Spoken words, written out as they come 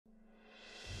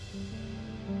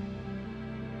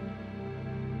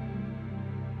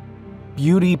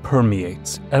Beauty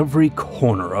permeates every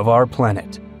corner of our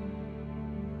planet.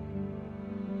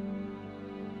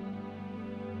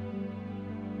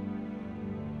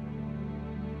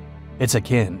 It's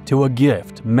akin to a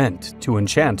gift meant to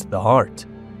enchant the heart.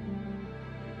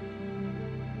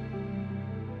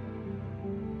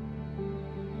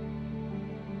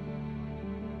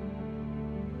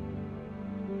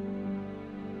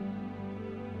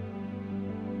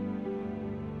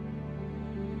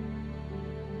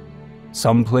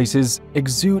 Some places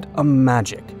exude a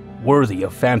magic worthy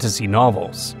of fantasy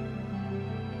novels.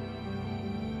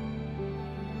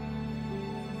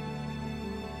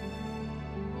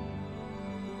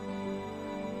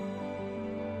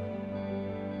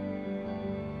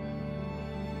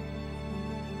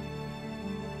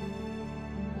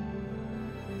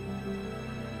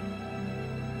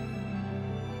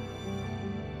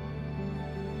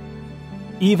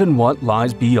 Even what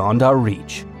lies beyond our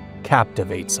reach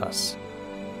captivates us.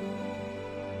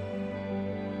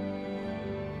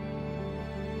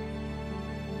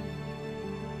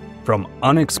 From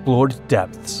unexplored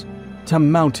depths to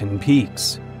mountain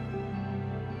peaks,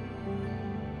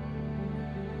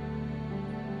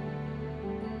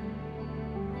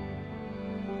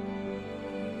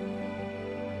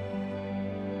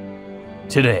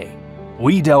 today,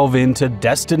 we delve into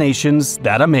destinations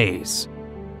that amaze.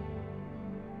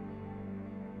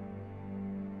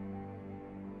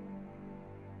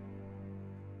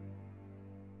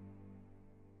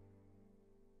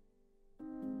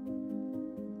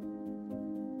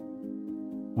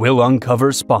 We'll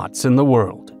uncover spots in the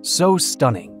world so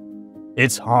stunning,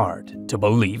 it's hard to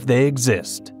believe they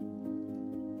exist.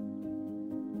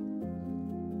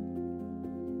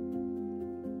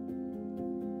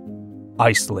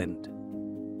 Iceland.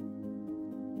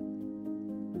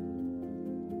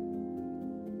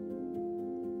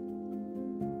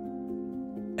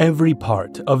 Every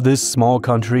part of this small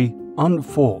country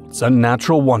unfolds a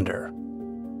natural wonder.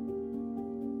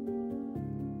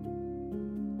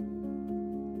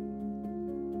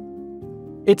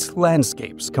 Its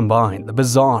landscapes combine the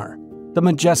bizarre, the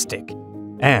majestic,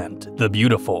 and the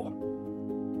beautiful.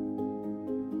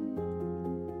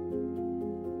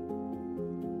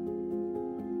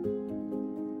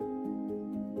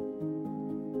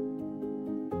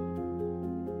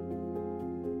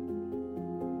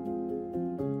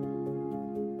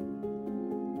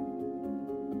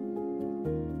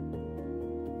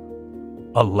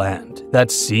 A land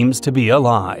that seems to be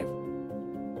alive.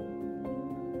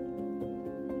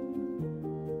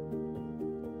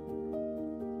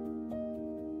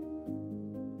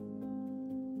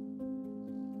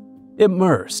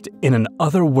 Immersed in an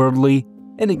otherworldly,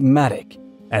 enigmatic,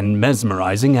 and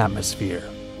mesmerizing atmosphere.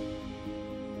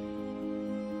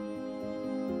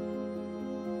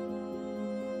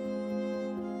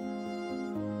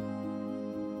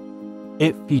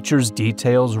 It features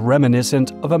details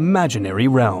reminiscent of imaginary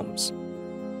realms.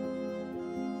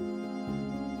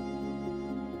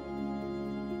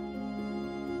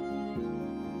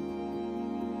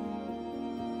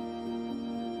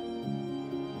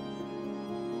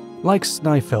 Like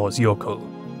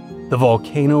Snæfellsjökull, the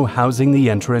volcano housing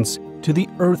the entrance to the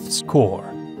Earth's core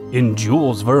in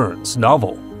Jules Verne's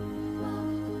novel.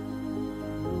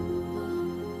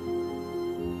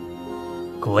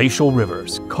 Glacial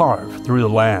rivers carve through the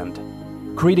land,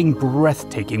 creating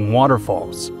breathtaking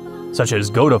waterfalls such as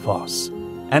Godafoss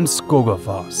and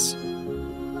Skogafoss.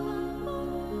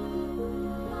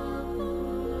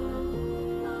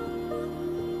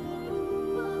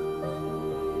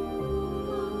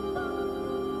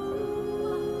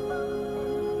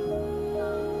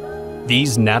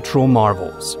 These natural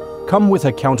marvels come with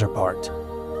a counterpart,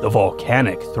 the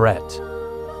volcanic threat.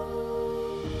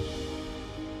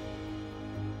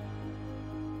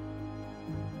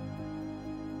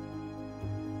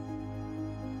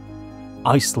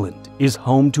 Iceland is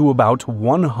home to about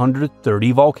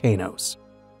 130 volcanoes,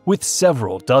 with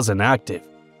several dozen active.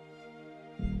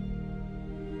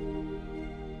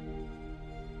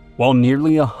 While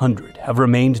nearly 100 have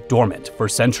remained dormant for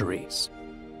centuries.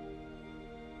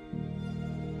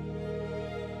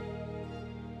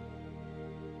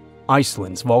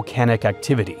 Iceland's volcanic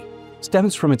activity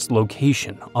stems from its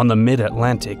location on the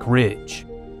Mid-Atlantic Ridge,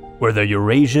 where the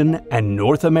Eurasian and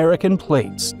North American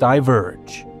plates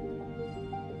diverge.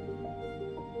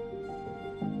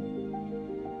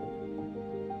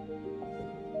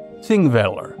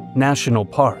 Thingvellir National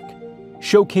Park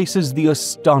showcases the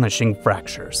astonishing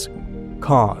fractures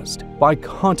caused by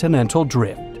continental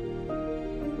drift.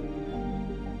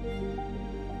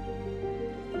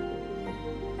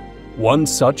 One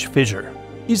such fissure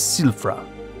is Silfra.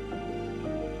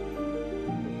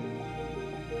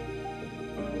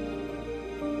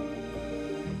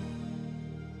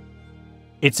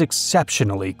 Its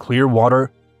exceptionally clear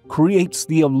water creates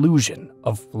the illusion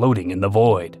of floating in the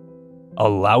void,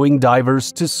 allowing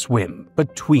divers to swim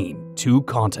between two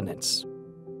continents.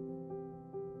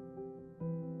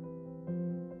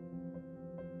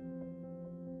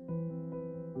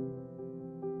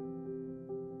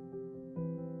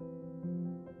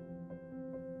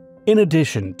 In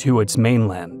addition to its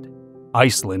mainland,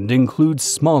 Iceland includes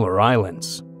smaller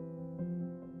islands.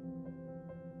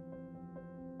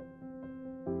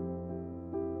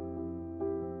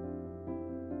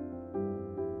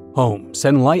 Homes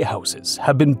and lighthouses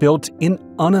have been built in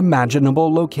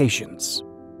unimaginable locations.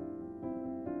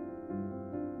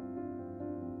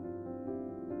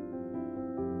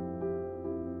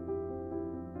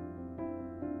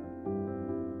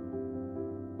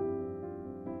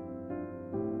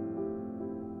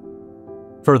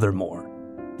 Furthermore,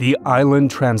 the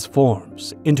island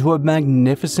transforms into a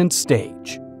magnificent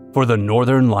stage for the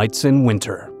Northern Lights in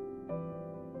winter.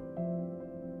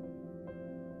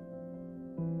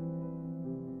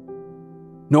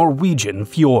 Norwegian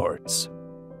fjords.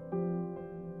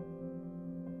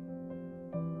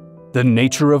 The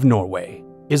nature of Norway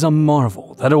is a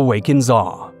marvel that awakens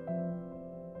awe.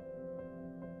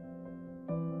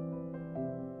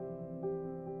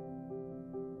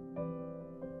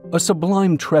 A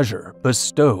sublime treasure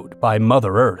bestowed by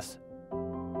Mother Earth.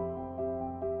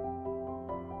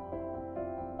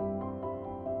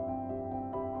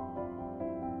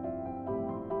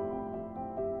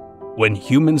 When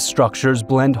human structures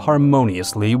blend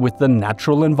harmoniously with the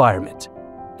natural environment,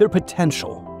 their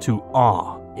potential to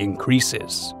awe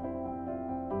increases.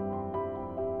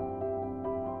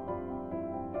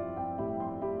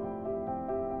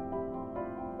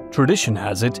 Tradition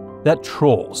has it that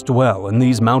trolls dwell in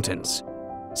these mountains,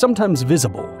 sometimes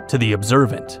visible to the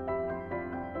observant.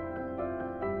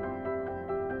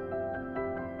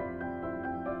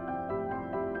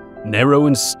 Narrow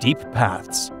and steep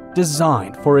paths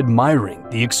designed for admiring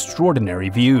the extraordinary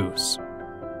views.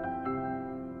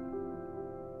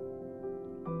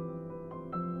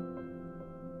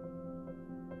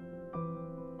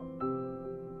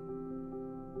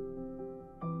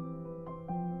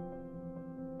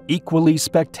 Equally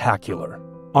spectacular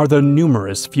are the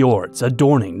numerous fjords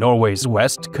adorning Norway's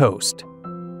west coast.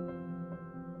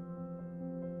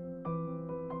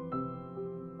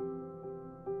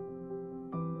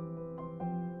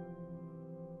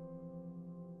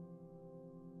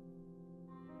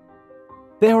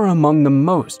 They are among the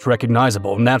most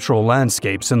recognizable natural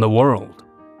landscapes in the world.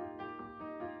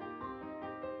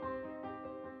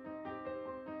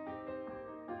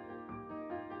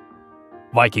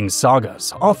 Viking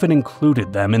sagas often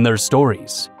included them in their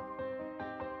stories.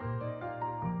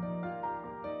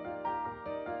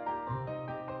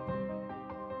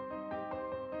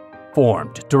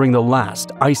 Formed during the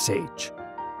last ice age,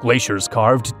 glaciers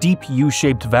carved deep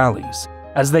U-shaped valleys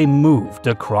as they moved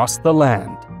across the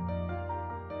land.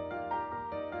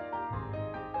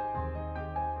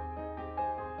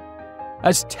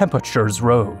 As temperatures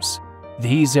rose,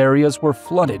 these areas were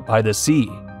flooded by the sea,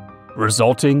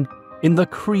 resulting in the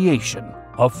creation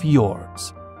of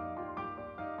fjords.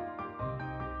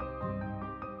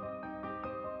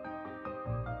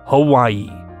 Hawaii,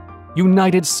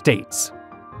 United States.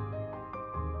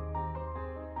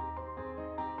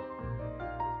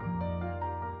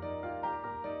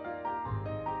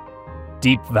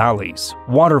 Deep valleys,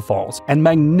 waterfalls, and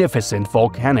magnificent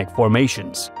volcanic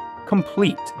formations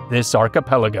complete this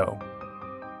archipelago.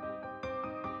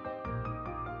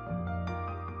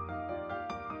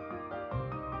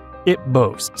 It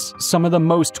boasts some of the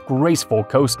most graceful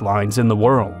coastlines in the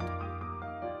world.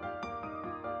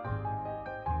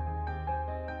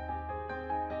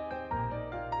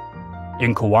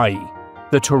 In Kauai,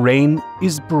 the terrain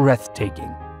is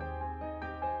breathtaking.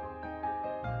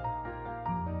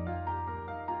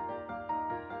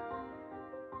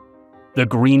 The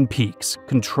green peaks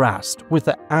contrast with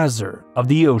the azure of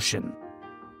the ocean.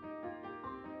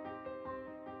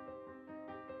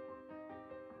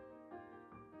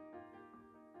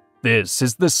 This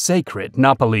is the sacred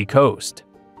Napali Coast.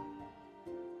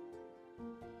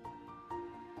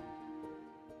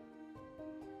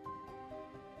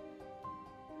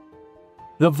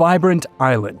 The vibrant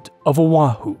island of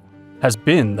Oahu has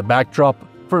been the backdrop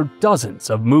for dozens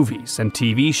of movies and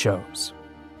TV shows.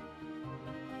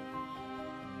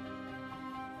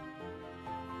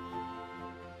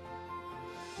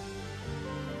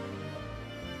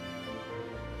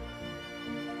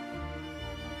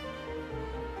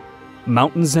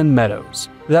 Mountains and meadows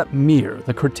that mirror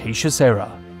the Cretaceous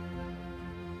era.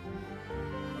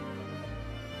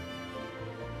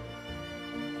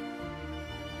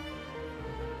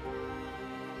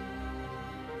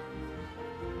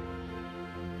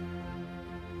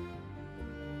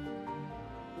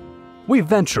 we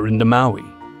venture into Maui,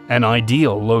 an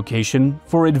ideal location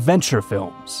for adventure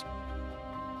films.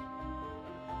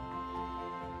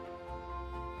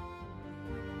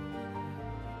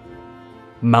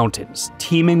 Mountains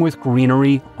teeming with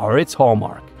greenery are its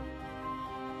hallmark.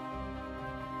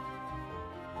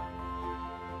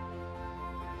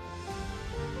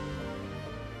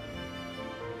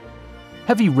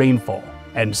 Heavy rainfall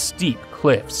and steep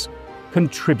cliffs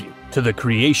contribute to the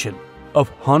creation of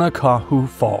Hanakahu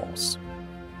Falls.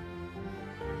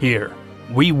 Here,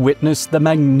 we witness the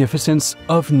magnificence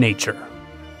of nature.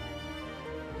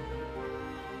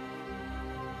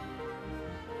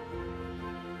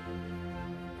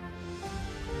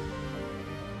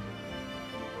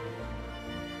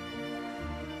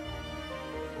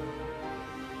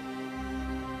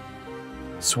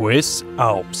 Swiss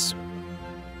Alps.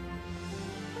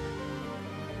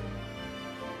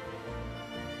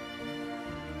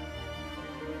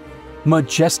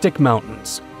 Majestic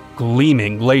mountains,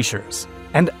 gleaming glaciers,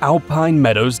 and alpine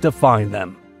meadows define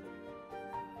them.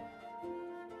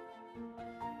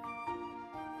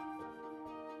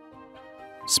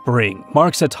 Spring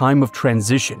marks a time of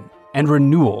transition and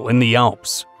renewal in the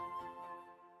Alps.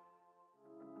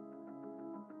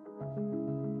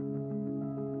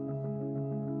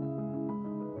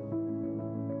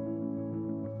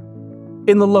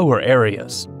 In the lower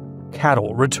areas,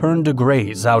 cattle return to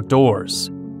graze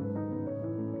outdoors.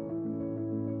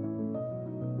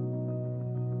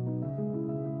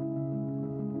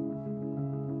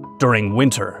 During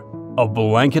winter, a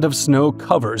blanket of snow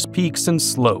covers peaks and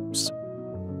slopes.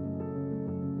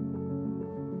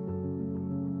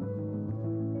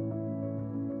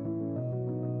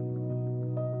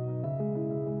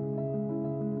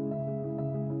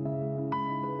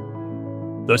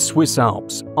 The Swiss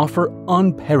Alps offer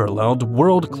unparalleled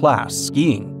world-class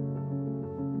skiing.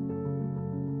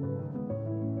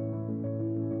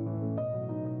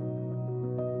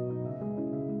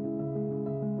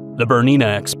 The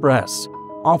Bernina Express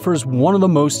offers one of the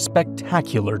most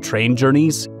spectacular train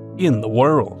journeys in the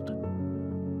world.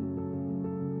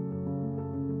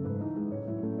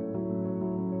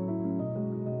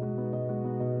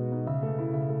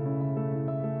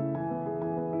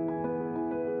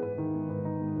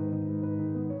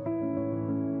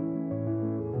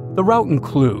 The route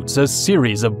includes a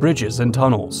series of bridges and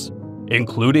tunnels,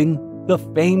 including the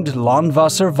famed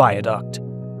Landwasser Viaduct,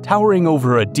 towering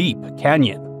over a deep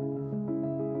canyon.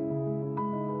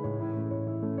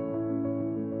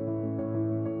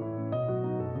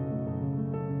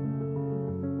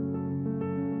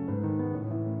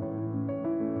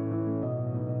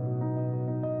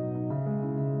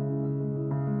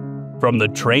 From the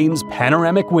train's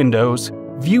panoramic windows,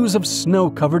 views of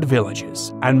snow-covered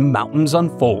villages and mountains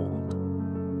unfold.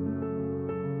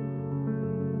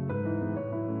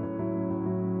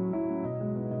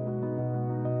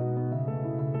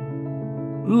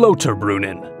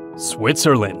 Lauterbrunnen,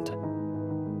 Switzerland.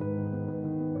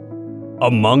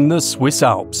 Among the Swiss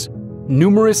Alps,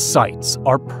 numerous sites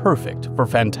are perfect for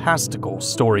fantastical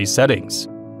story settings.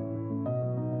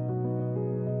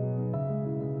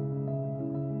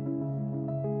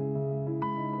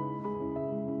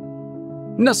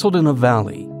 Nestled in a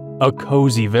valley, a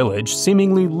cozy village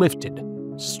seemingly lifted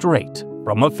straight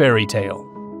from a fairy tale.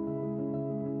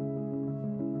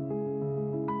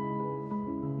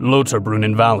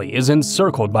 Lauterbrunnen Valley is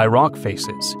encircled by rock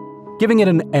faces, giving it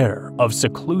an air of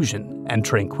seclusion and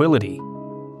tranquility.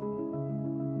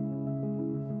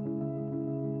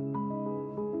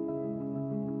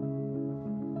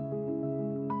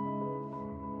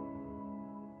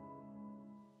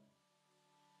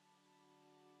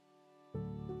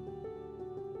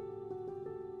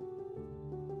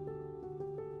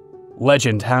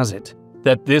 Legend has it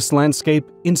that this landscape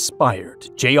inspired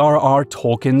J.R.R.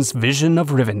 Tolkien's vision of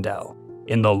Rivendell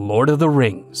in The Lord of the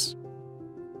Rings.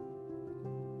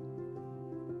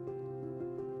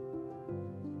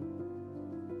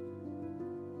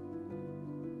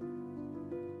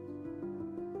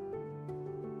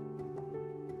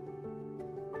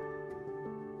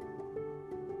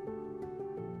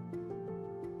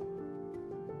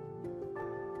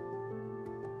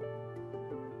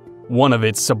 One of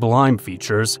its sublime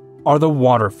features are the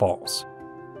waterfalls,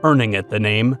 earning it the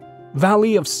name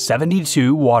Valley of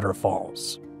 72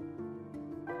 Waterfalls.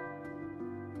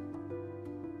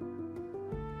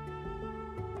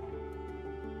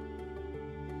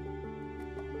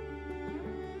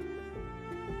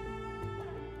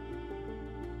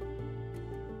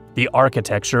 The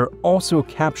architecture also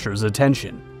captures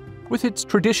attention with its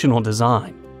traditional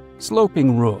design,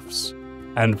 sloping roofs,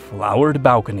 and flowered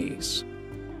balconies.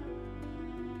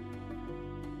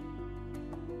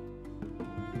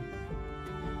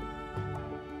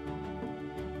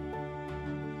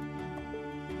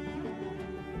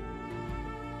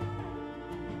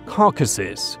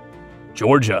 Caucasus,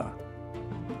 Georgia.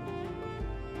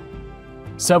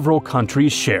 Several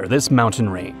countries share this mountain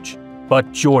range,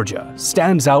 but Georgia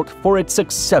stands out for its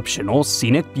exceptional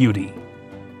scenic beauty.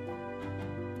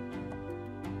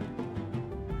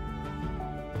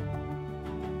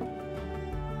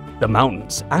 The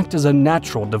mountains act as a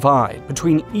natural divide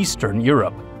between Eastern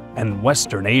Europe and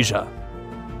Western Asia.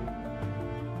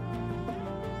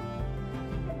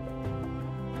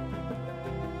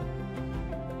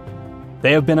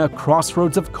 They have been a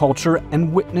crossroads of culture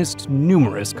and witnessed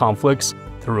numerous conflicts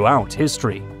throughout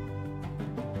history.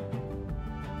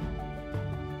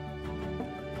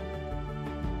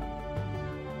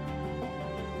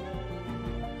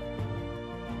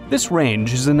 This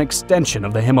range is an extension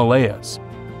of the Himalayas,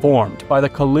 formed by the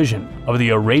collision of the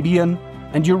Arabian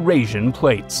and Eurasian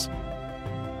plates.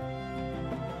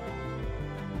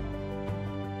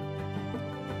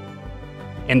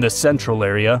 In the central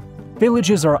area,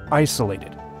 villages are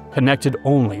isolated, connected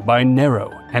only by narrow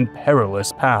and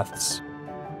perilous paths.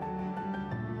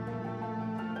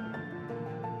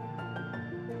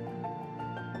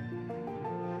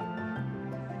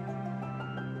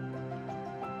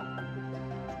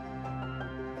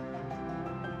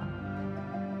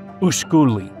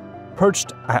 Ushkuli,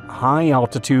 perched at high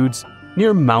altitudes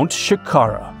near Mount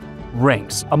Shikara,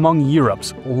 ranks among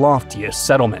Europe's loftiest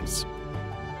settlements.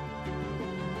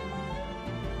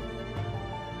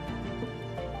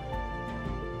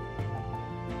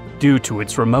 Due to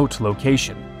its remote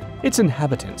location, its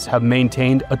inhabitants have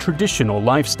maintained a traditional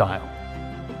lifestyle,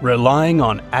 relying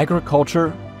on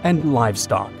agriculture and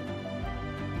livestock.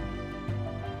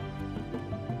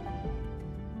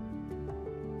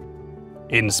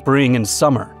 In spring and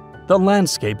summer, the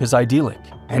landscape is idyllic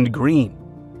and green,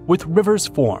 with rivers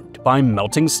formed by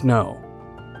melting snow.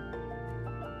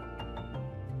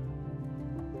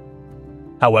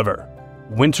 However,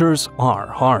 winters are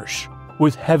harsh,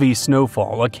 with heavy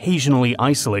snowfall occasionally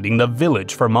isolating the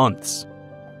village for months.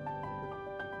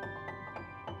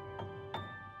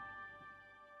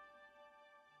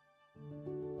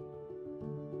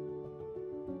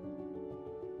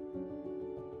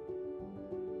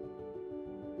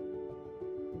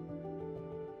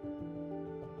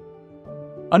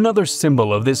 Another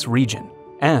symbol of this region,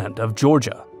 and of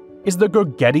Georgia, is the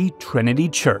Gorgeti Trinity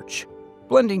Church,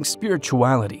 blending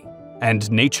spirituality and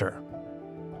nature.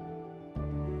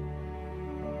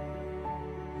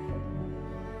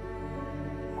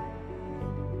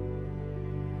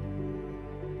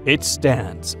 It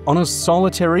stands on a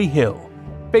solitary hill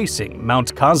facing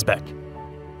Mount Kazbek.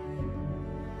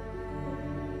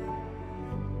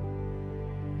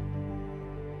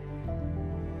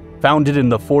 Founded in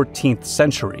the 14th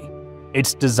century,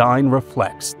 its design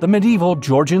reflects the medieval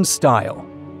Georgian style.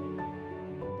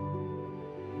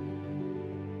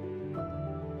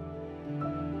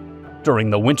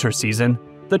 During the winter season,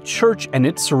 the church and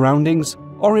its surroundings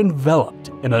are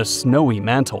enveloped in a snowy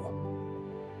mantle.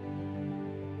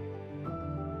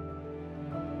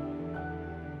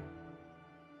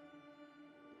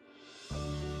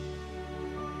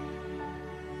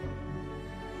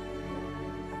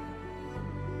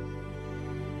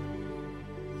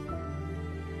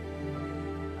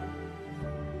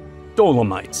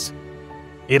 Dolomites,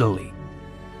 Italy.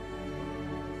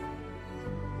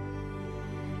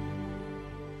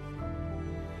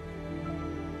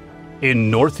 In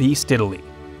northeast Italy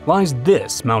lies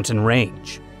this mountain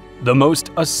range, the most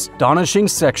astonishing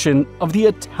section of the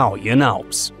Italian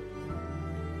Alps.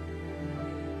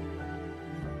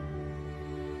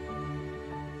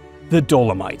 The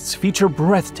Dolomites feature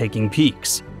breathtaking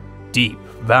peaks, deep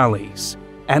valleys,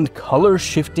 and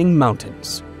color-shifting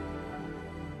mountains.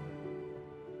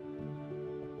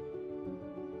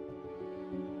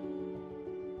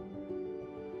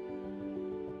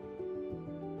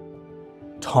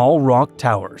 Tall rock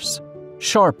towers,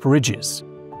 sharp ridges,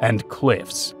 and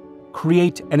cliffs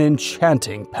create an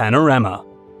enchanting panorama.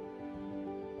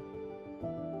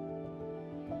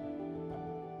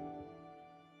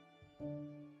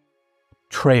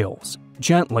 Trails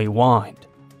gently wind,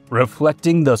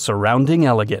 reflecting the surrounding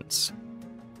elegance.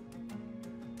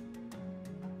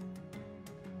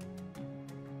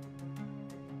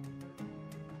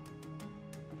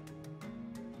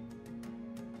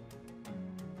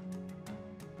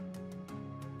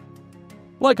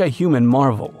 Like a human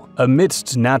marvel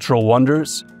amidst natural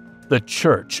wonders, the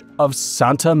Church of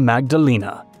Santa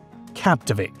Magdalena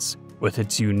captivates with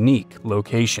its unique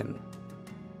location.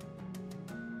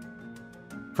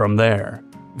 From there,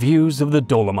 views of the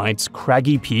Dolomites'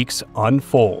 craggy peaks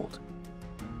unfold.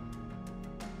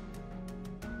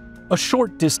 A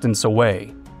short distance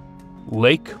away,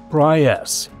 Lake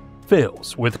Briesse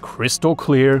fills with crystal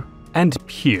clear and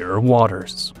pure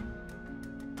waters.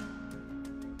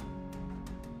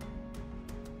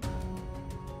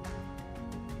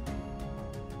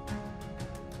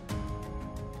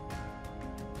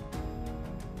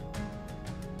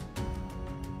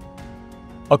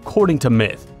 According to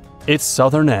myth, its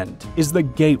southern end is the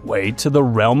gateway to the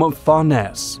realm of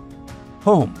Farnese,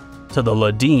 home to the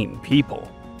Ladine people,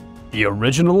 the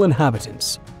original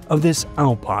inhabitants of this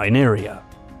alpine area.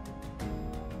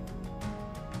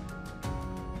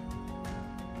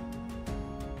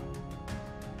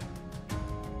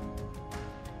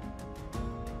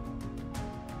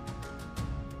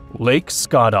 Lake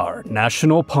Skadar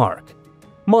National Park,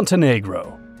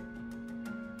 Montenegro.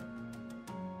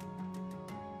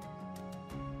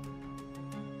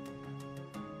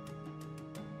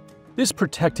 This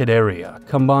protected area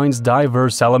combines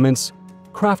diverse elements,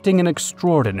 crafting an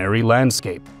extraordinary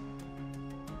landscape.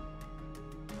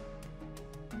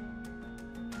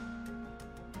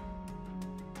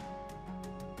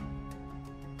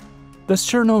 The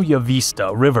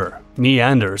Chernoyavista River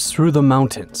meanders through the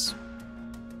mountains.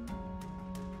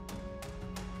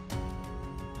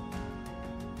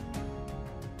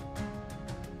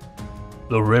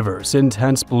 The river's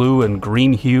intense blue and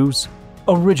green hues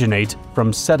originate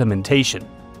from sedimentation.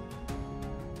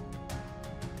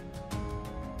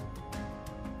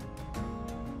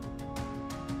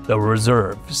 The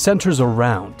reserve centers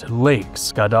around Lake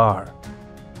Skadar,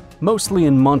 mostly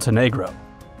in Montenegro,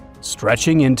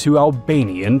 stretching into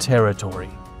Albanian territory.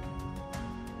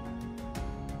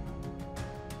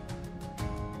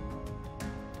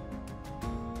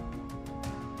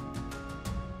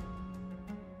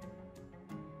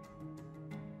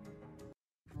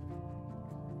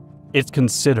 It's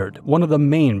considered one of the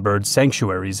main bird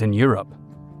sanctuaries in Europe.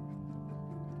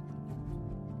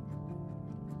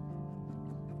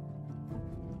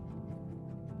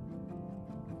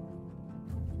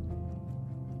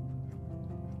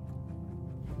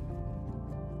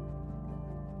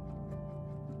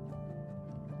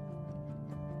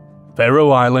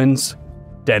 Faroe Islands,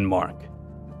 Denmark.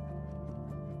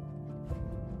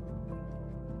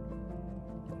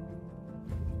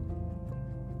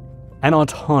 An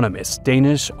autonomous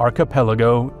Danish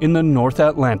archipelago in the North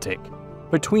Atlantic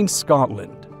between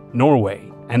Scotland,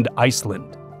 Norway, and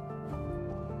Iceland.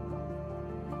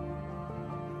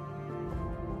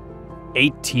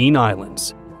 18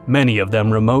 islands, many of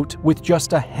them remote with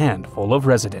just a handful of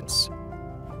residents.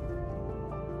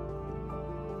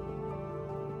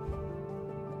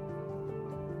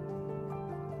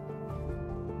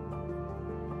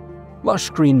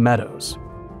 Lush green meadows,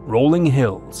 rolling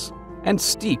hills, and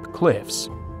steep cliffs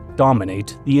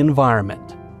dominate the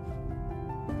environment.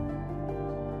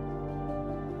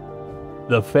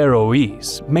 The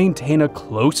Faroese maintain a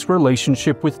close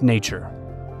relationship with nature,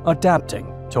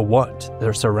 adapting to what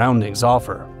their surroundings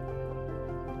offer.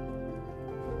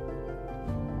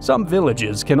 Some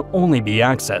villages can only be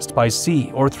accessed by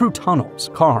sea or through tunnels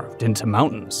carved into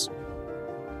mountains.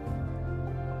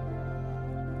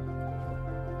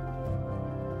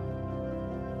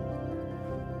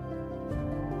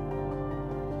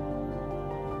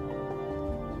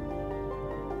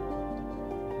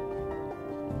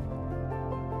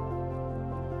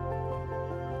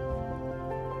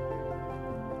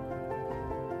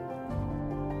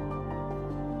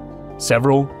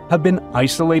 Several have been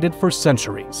isolated for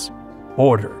centuries,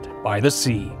 bordered by the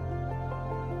sea.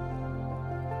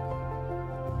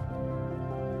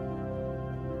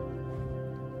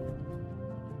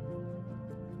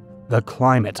 The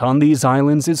climate on these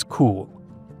islands is cool,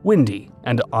 windy,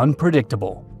 and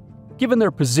unpredictable, given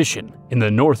their position in the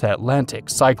North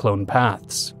Atlantic cyclone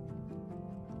paths.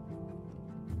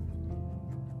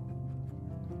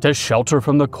 To shelter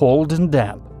from the cold and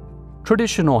damp,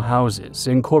 traditional houses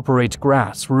incorporate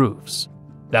grass roofs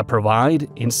that provide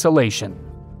insulation.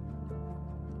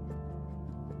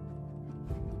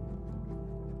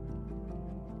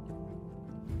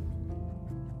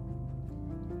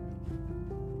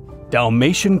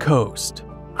 Dalmatian Coast,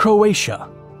 Croatia.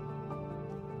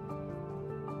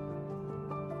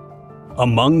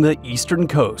 Among the eastern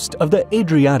coast of the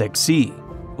Adriatic Sea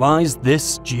lies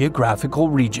this geographical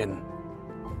region.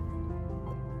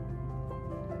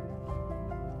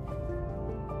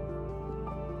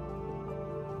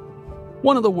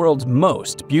 One of the world's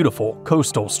most beautiful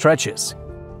coastal stretches.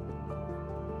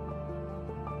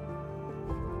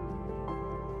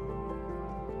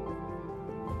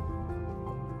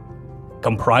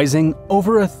 Comprising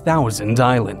over 1,000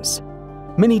 islands,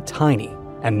 many tiny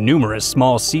and numerous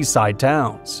small seaside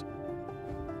towns.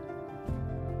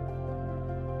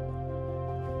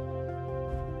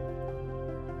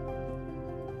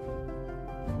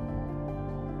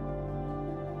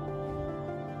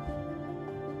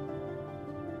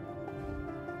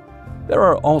 There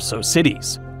are also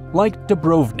cities, like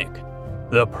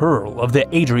Dubrovnik, the pearl of the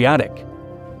Adriatic.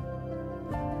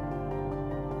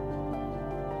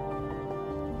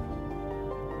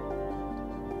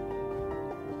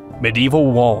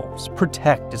 Medieval walls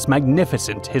protect its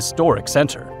magnificent historic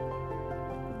center.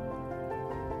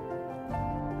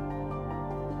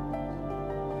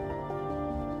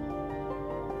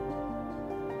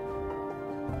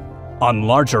 On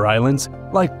larger islands,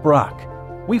 like Brač,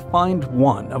 we find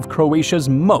one of Croatia's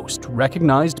most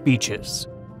recognized beaches.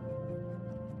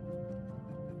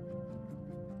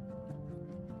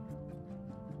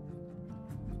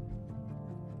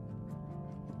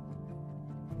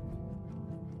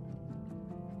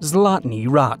 Zlatni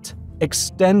Rat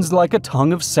extends like a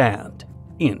tongue of sand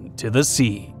into the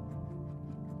sea.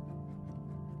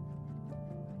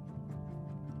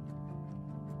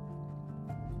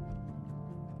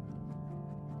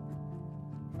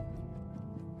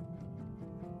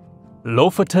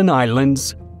 Lofoten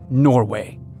Islands,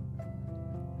 Norway.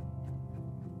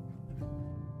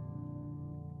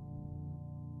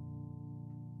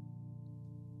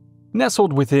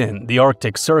 Nestled within the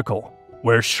Arctic Circle,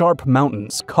 where sharp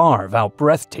mountains carve out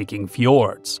breathtaking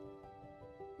fjords.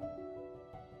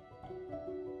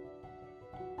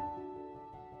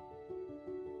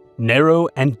 Narrow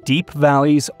and deep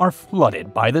valleys are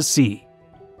flooded by the sea.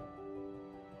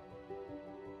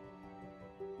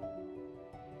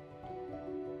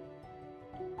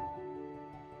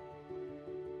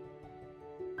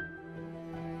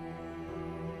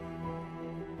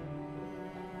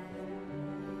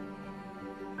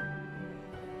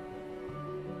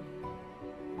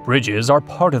 Bridges are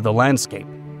part of the landscape,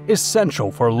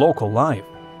 essential for local life.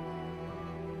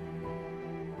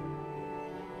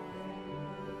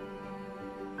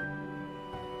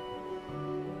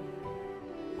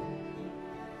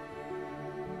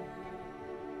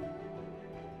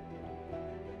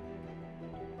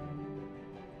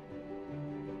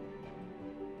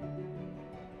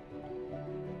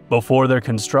 Before their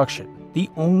construction, the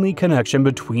only connection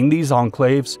between these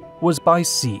enclaves was by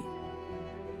sea.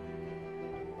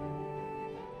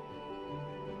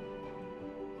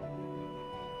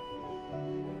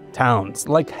 Towns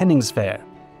like Henningsvær,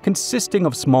 consisting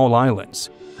of small islands,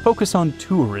 focus on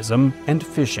tourism and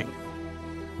fishing.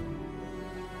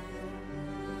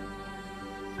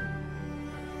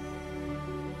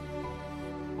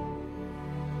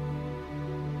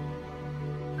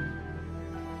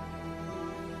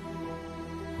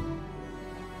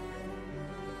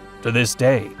 To this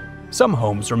day, some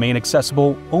homes remain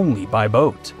accessible only by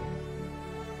boat.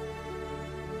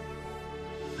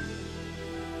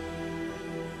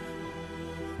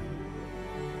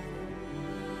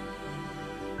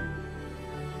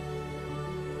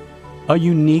 A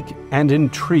unique and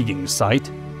intriguing sight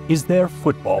is their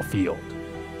football field,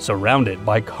 surrounded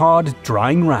by cod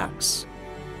drying racks.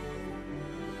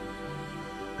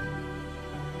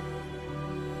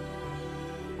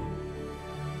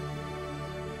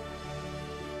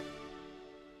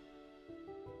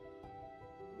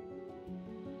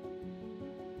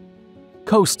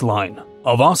 Coastline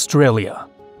of Australia.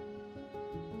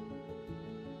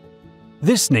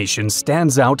 This nation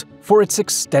stands out for its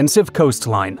extensive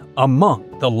coastline,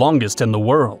 among the longest in the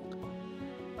world.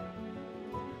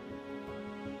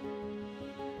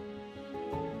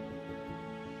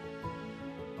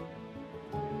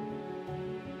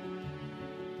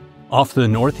 Off the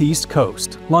northeast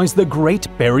coast lies the Great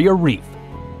Barrier Reef,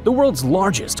 the world's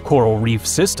largest coral reef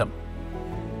system.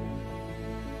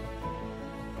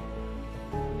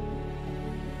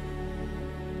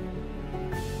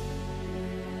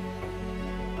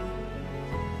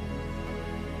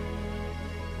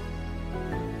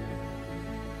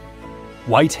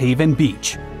 Whitehaven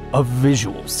Beach, a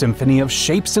visual symphony of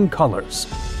shapes and colors,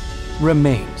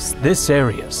 remains this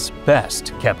area's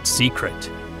best kept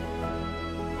secret.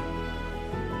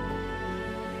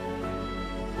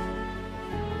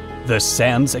 The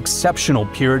sand's exceptional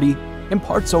purity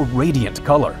imparts a radiant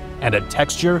color and a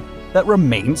texture that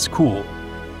remains cool.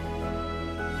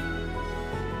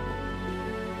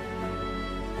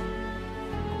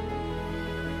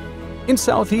 In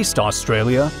Southeast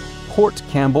Australia, Port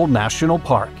Campbell National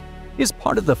Park is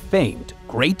part of the famed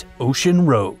Great Ocean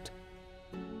Road.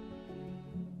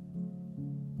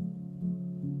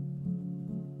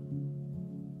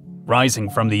 Rising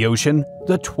from the ocean,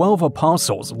 the 12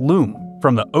 Apostles loom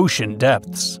from the ocean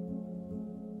depths.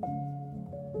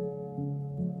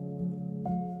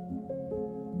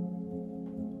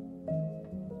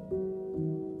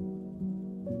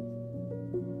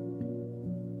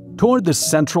 Toward the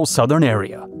central southern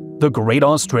area, the Great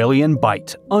Australian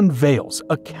Bight unveils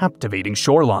a captivating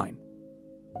shoreline.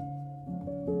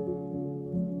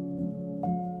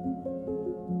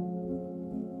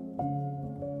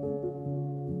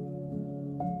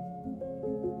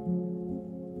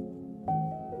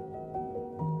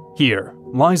 Here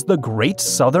lies the Great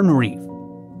Southern Reef,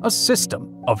 a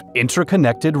system of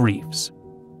interconnected reefs.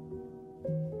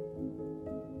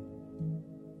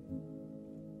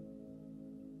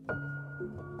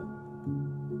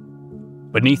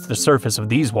 Beneath the surface of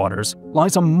these waters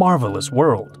lies a marvelous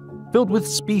world, filled with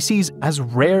species as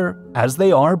rare as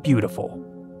they are beautiful.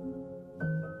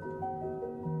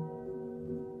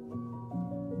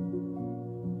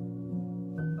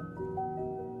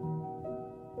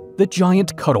 The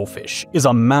giant cuttlefish is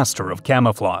a master of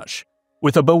camouflage,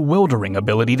 with a bewildering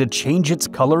ability to change its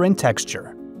color and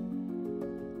texture.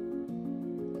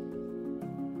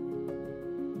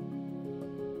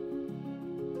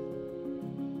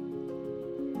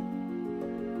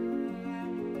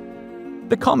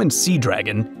 The common sea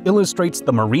dragon illustrates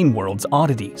the marine world's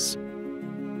oddities.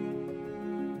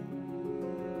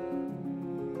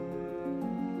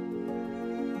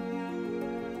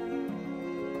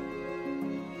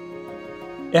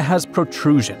 It has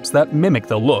protrusions that mimic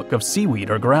the look of seaweed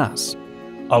or grass,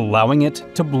 allowing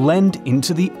it to blend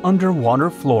into the underwater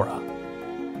flora.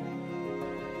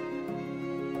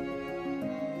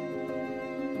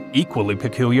 Equally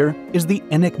peculiar is the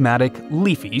enigmatic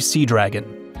leafy sea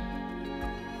dragon.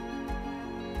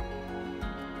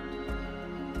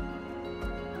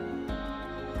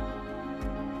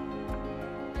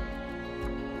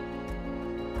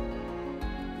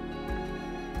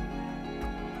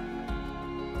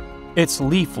 Its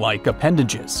leaf-like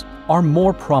appendages are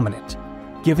more prominent,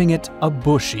 giving it a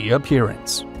bushy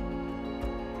appearance.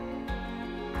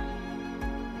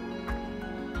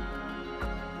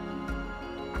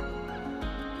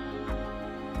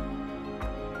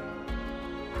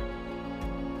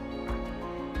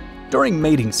 During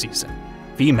mating season,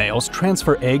 females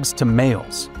transfer eggs to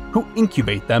males, who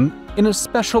incubate them in a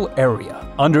special area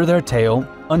under their tail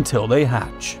until they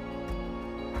hatch.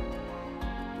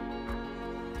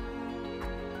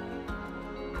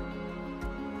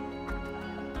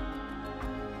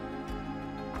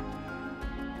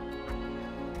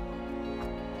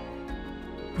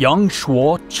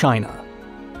 Yangshuo, China.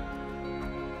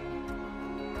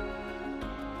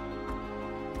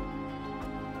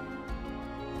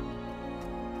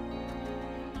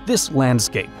 This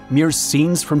landscape mirrors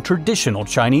scenes from traditional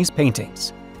Chinese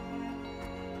paintings.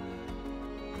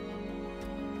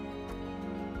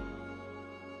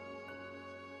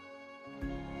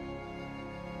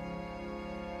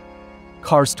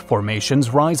 Karst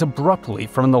formations rise abruptly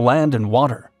from the land and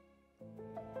water.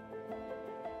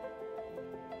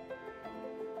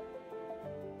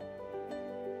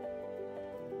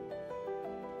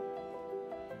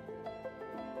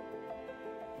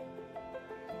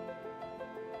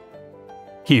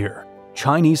 Here,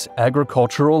 Chinese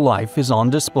agricultural life is on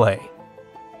display.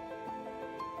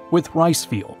 With rice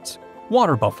fields,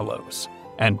 water buffaloes,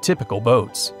 and typical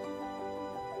boats.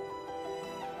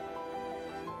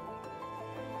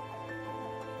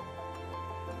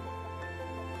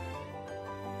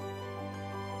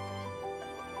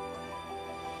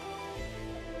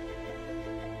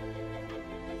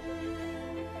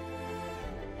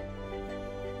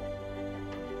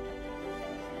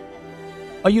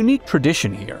 A unique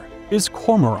tradition here is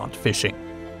cormorant fishing.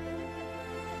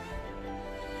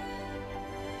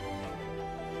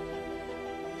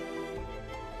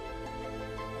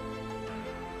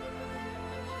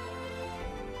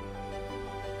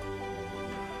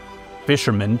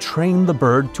 Fishermen train the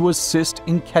bird to assist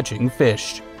in catching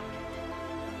fish.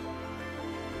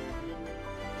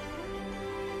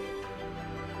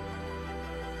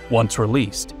 Once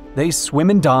released, they swim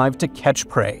and dive to catch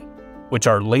prey, which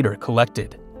are later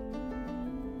collected.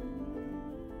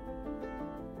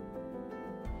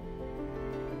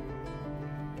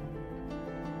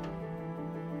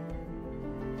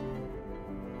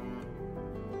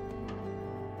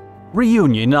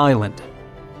 Reunion Island,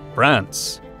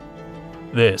 France.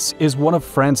 This is one of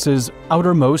France's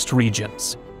outermost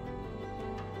regions.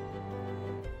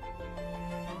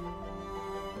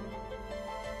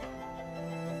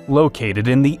 Located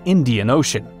in the Indian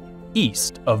Ocean,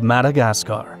 east of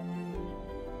Madagascar.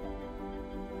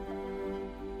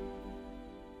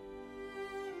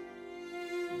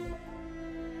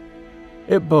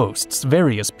 It boasts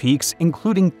various peaks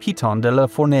including Piton de la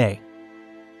Fournaise,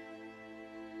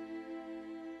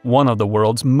 one of the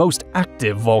world's most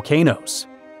active volcanoes.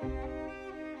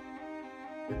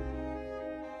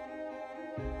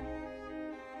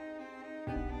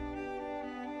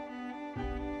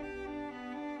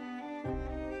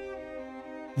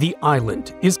 The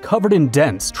island is covered in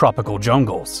dense tropical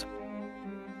jungles.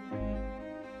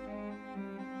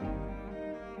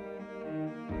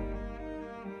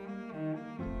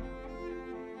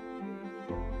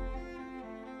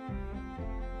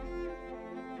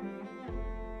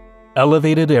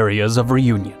 elevated areas of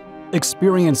Reunion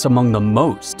experience among the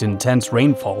most intense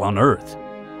rainfall on Earth.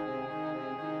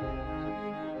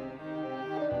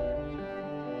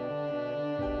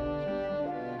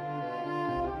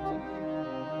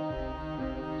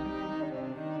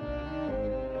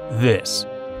 This,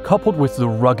 coupled with the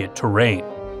rugged terrain,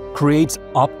 creates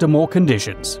optimal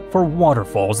conditions for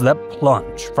waterfalls that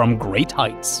plunge from great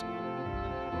heights.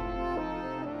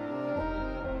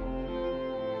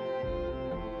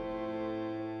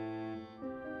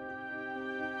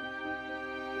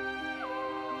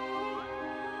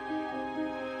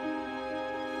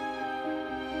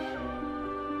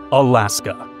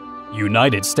 Alaska,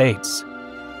 United States.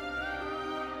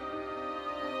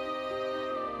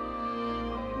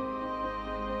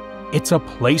 It's a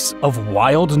place of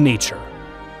wild nature.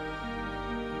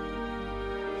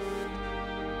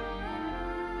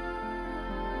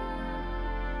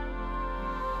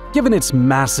 Given its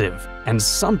massive and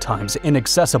sometimes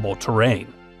inaccessible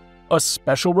terrain, a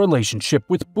special relationship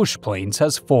with bush planes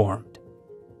has formed.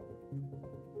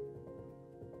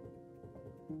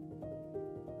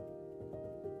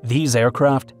 These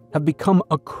aircraft have become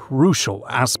a crucial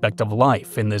aspect of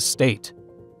life in this state.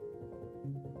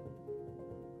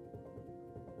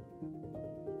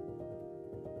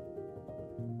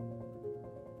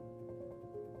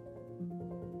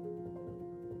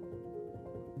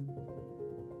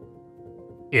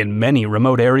 In many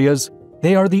remote areas,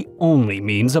 they are the only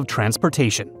means of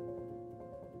transportation.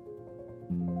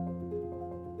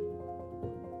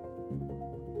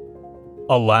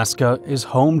 Alaska is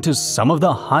home to some of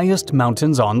the highest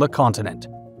mountains on the continent,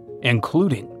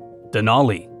 including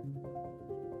Denali.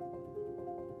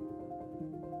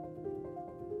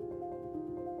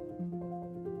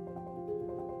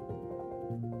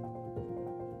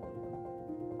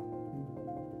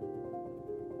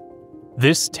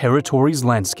 This territory's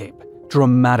landscape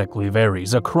dramatically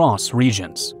varies across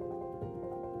regions.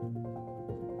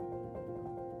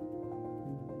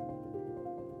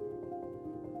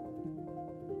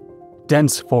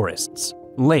 Dense forests,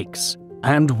 lakes,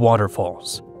 and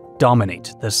waterfalls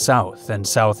dominate the south and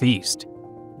southeast.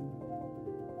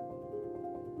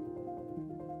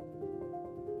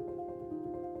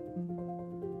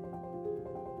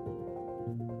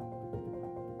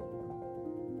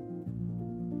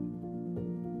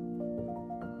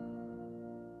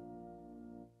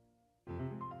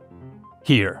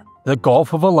 Here, the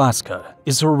Gulf of Alaska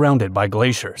is surrounded by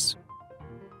glaciers.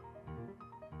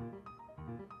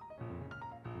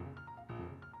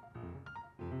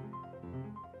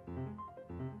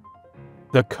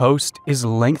 The coast is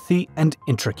lengthy and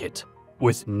intricate,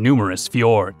 with numerous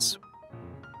fjords.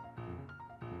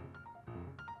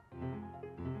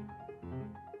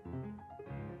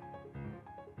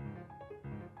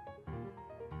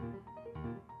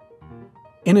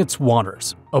 In its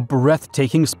waters, a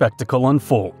breathtaking spectacle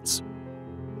unfolds.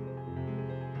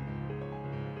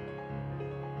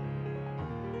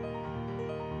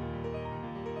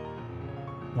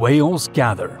 Whales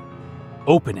gather,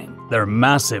 opening their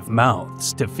massive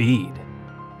mouths to feed.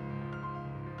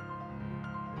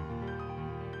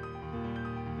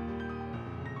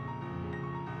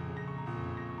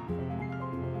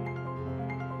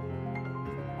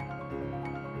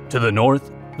 To the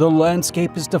north, the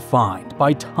landscape is defined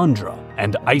by tundra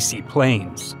and icy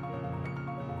plains.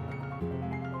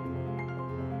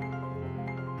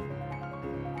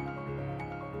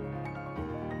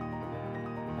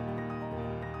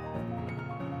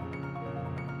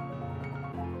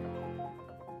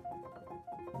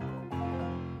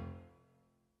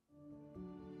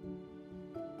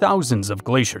 Thousands of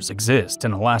glaciers exist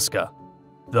in Alaska,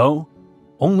 though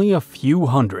only a few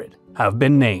hundred have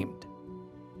been named.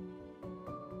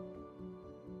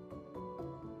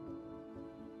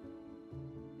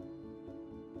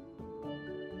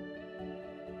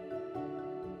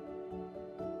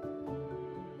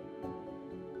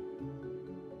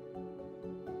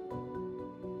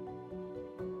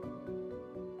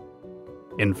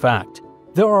 In fact,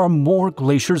 there are more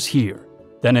glaciers here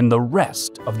than in the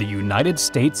rest of the United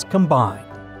States combined.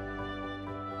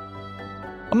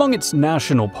 Among its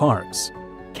national parks,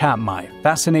 Katmai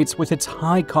fascinates with its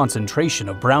high concentration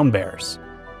of brown bears.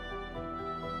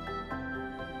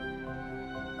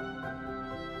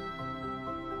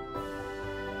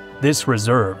 This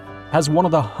reserve has one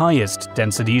of the highest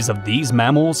densities of these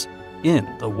mammals in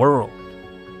the world.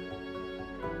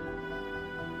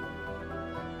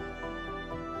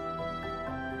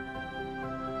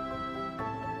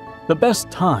 The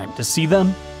best time to see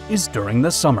them is during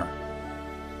the summer.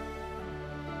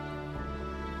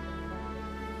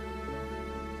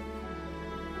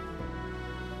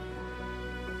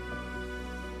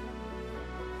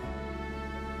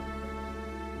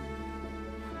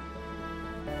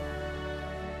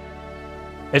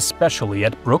 especially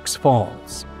at Brooks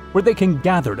Falls, where they can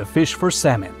gather to fish for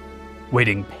salmon,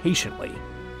 waiting patiently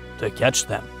to catch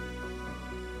them.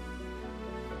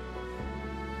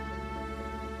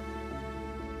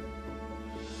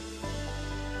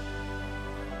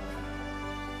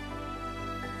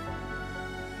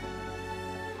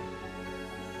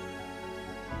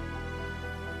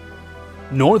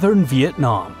 Northern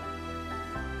Vietnam.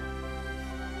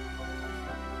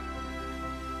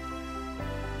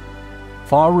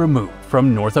 Far removed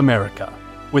from North America,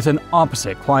 with an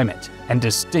opposite climate and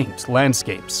distinct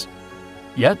landscapes,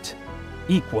 yet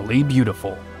equally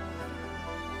beautiful.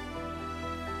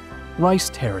 Rice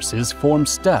terraces form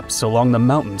steps along the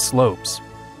mountain slopes.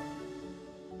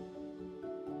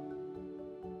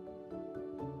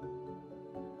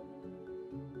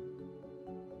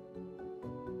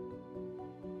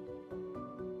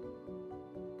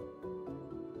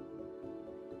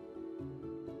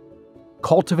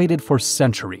 Cultivated for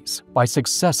centuries by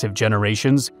successive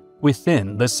generations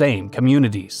within the same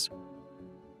communities.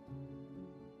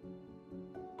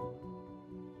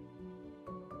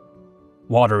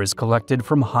 Water is collected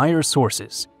from higher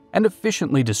sources and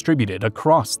efficiently distributed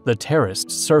across the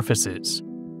terraced surfaces.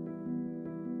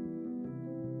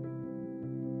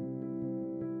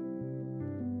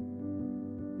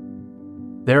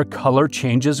 Their color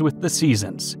changes with the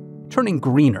seasons, turning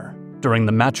greener during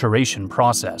the maturation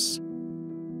process.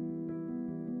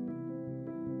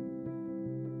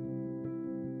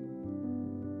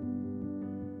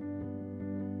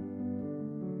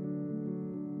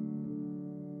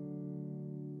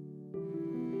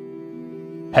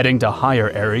 Heading to higher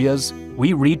areas,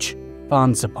 we reach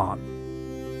Phan Xipang.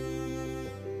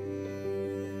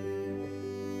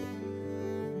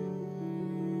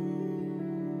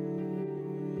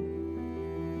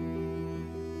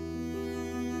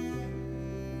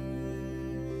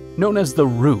 Known as the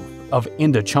Roof of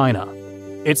Indochina,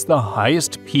 it's the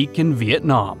highest peak in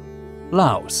Vietnam,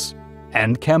 Laos,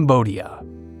 and Cambodia.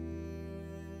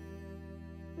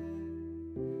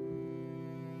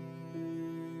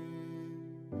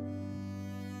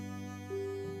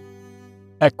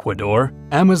 Ecuador,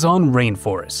 Amazon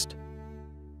rainforest.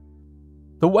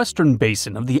 The western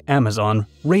basin of the Amazon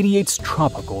radiates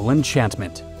tropical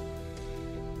enchantment.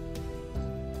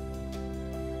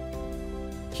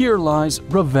 Here lies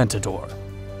Reventador,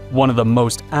 one of the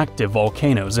most active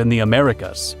volcanoes in the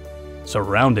Americas,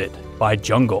 surrounded by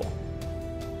jungle.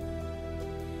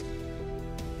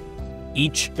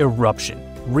 Each eruption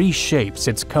reshapes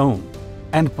its cone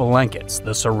and blankets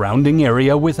the surrounding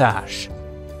area with ash.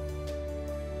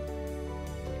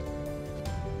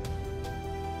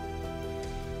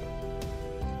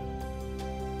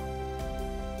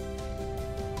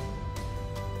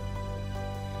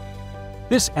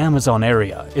 This Amazon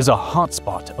area is a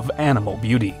hotspot of animal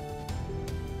beauty.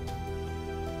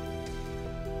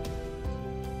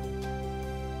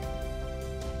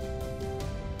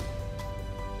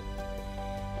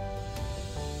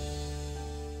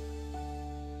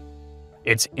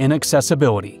 Its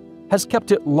inaccessibility has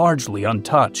kept it largely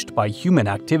untouched by human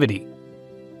activity.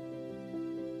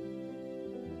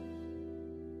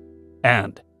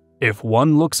 And if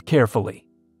one looks carefully,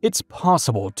 it's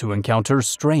possible to encounter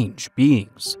strange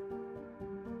beings.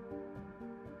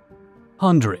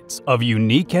 Hundreds of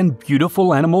unique and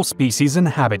beautiful animal species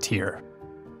inhabit here.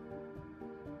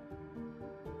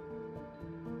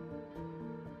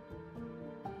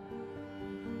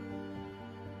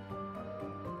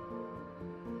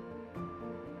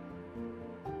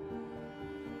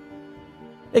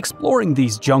 Exploring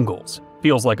these jungles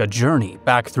feels like a journey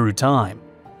back through time.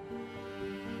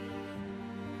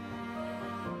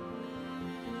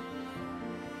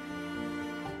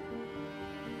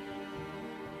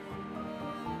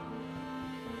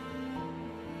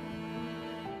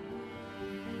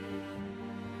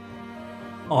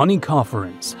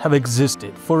 Onychophorans have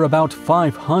existed for about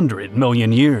 500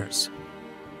 million years.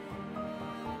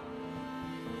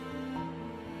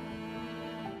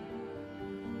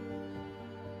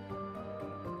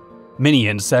 Many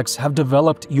insects have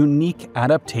developed unique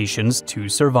adaptations to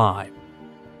survive.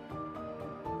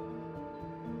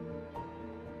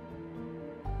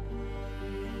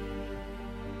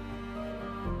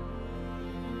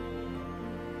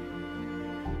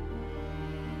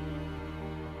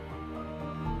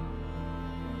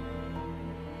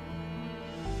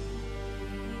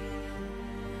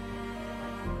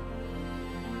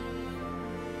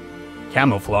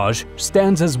 Camouflage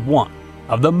stands as one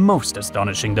of the most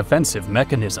astonishing defensive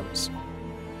mechanisms.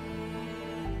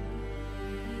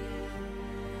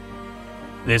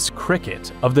 This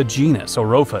cricket of the genus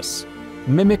Orophis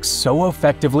mimics so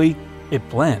effectively it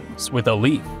blends with a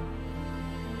leaf.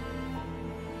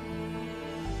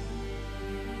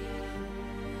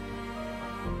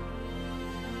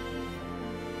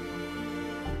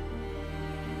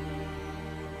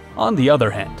 On the other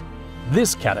hand,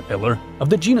 this caterpillar of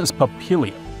the genus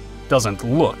Papilio doesn't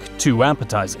look too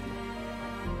appetizing.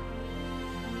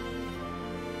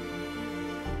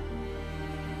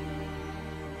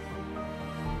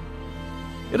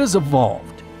 It has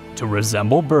evolved to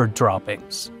resemble bird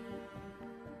droppings.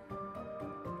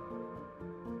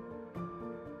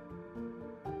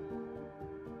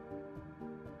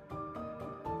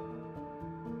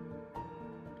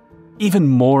 Even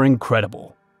more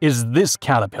incredible is this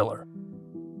caterpillar.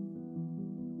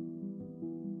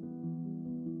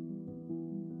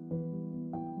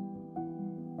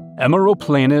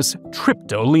 Emeroplanus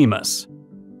triptolemus.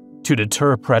 To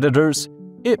deter predators,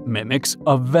 it mimics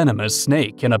a venomous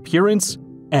snake in appearance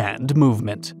and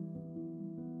movement.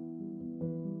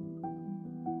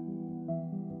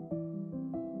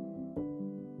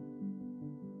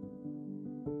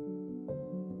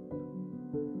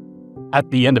 At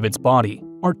the end of its body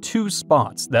are two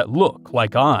spots that look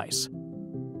like eyes,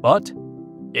 but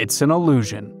it's an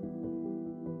illusion.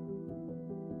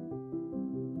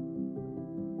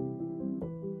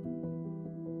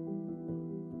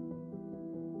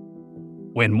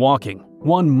 When walking,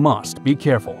 one must be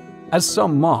careful, as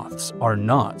some moths are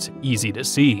not easy to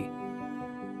see.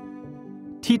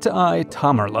 Titae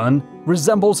tamerlan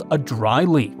resembles a dry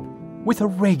leaf with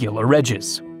irregular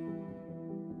edges.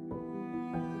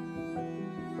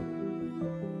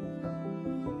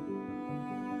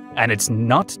 And it's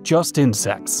not just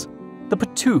insects. The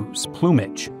patoo's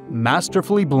plumage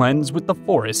masterfully blends with the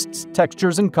forest's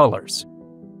textures and colors.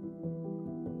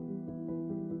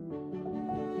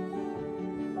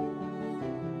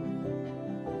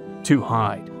 To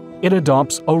hide, it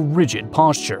adopts a rigid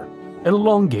posture,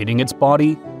 elongating its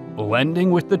body,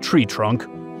 blending with the tree trunk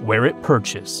where it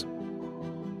perches.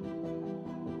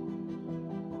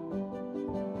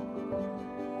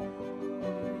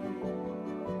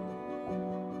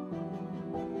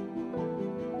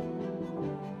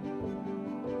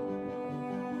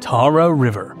 Tara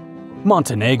River,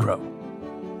 Montenegro.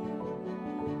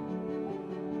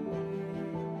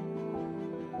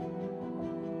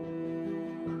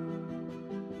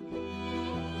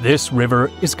 This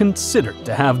river is considered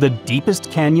to have the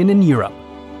deepest canyon in Europe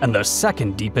and the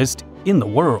second deepest in the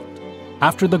world,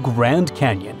 after the Grand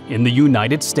Canyon in the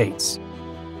United States.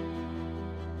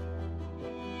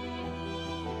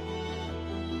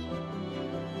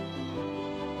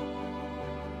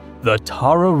 The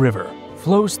Tara River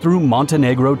flows through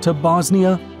Montenegro to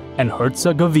Bosnia and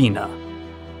Herzegovina.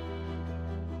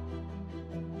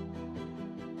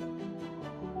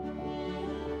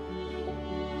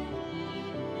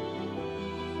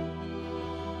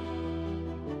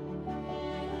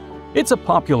 It's a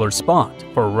popular spot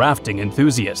for rafting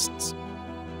enthusiasts.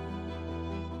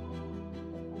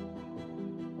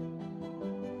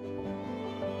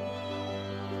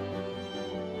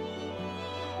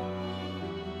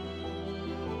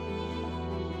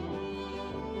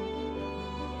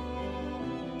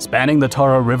 Spanning the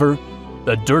Tara River,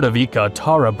 the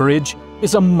Drdavica-Tara Bridge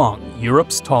is among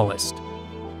Europe's tallest.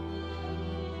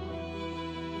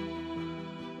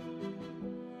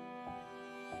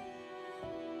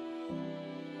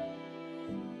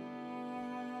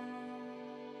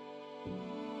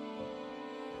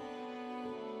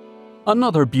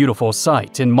 Another beautiful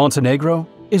site in Montenegro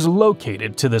is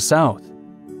located to the south,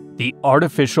 the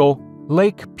artificial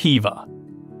Lake Piva.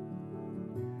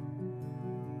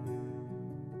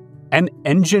 An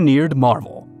engineered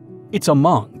marvel, it's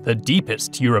among the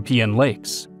deepest European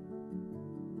lakes.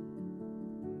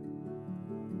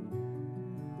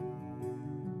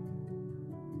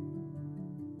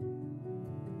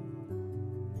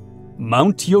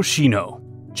 Mount Yoshino,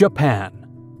 Japan.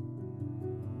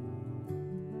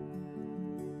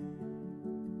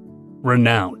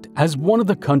 Renowned as one of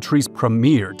the country's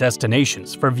premier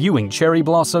destinations for viewing cherry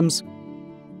blossoms,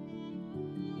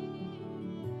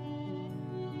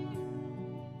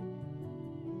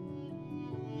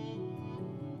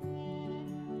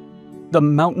 the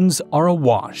mountains are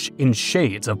awash in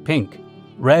shades of pink,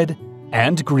 red,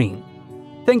 and green,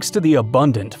 thanks to the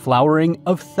abundant flowering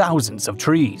of thousands of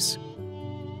trees.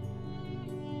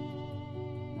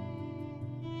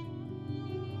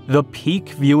 The peak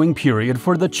viewing period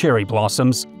for the cherry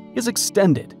blossoms is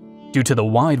extended due to the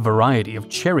wide variety of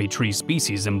cherry tree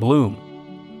species in bloom.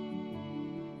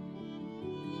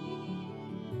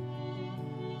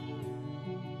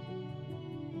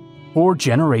 For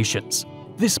generations,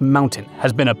 this mountain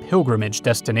has been a pilgrimage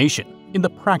destination in the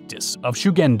practice of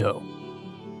Shugendo,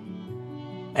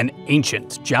 an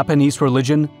ancient Japanese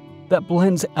religion that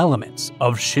blends elements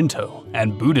of Shinto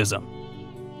and Buddhism.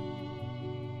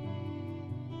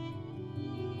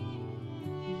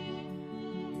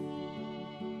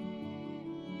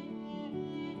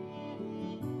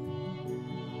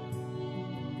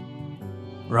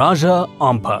 Raja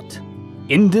Ampat,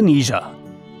 Indonesia.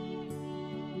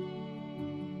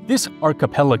 This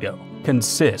archipelago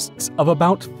consists of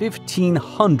about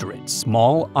 1,500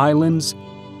 small islands,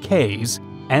 cays,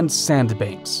 and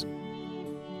sandbanks.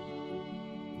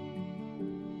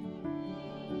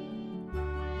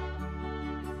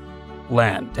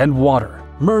 Land and water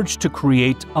merge to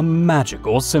create a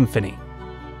magical symphony.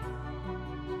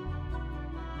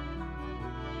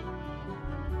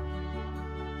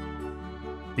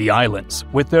 The islands,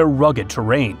 with their rugged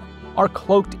terrain, are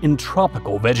cloaked in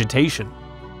tropical vegetation.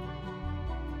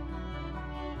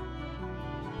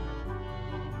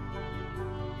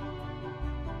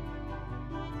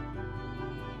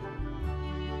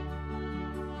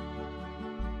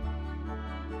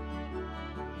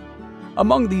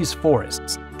 Among these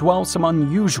forests dwell some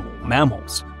unusual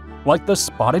mammals, like the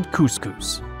spotted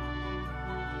cuscus.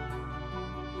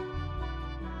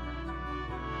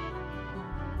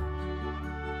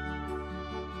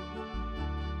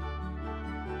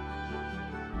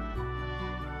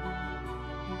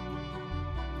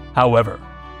 However,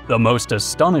 the most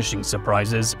astonishing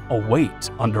surprises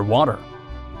await underwater.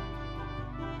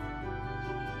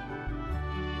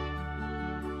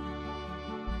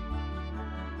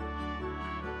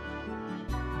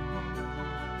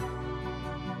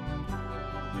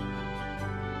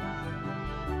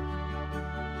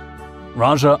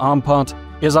 Raja Ampat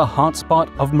is a hotspot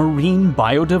of marine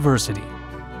biodiversity.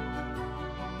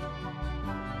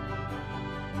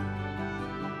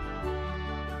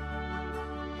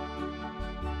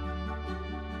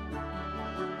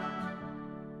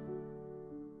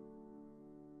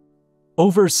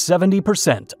 Over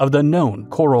 70% of the known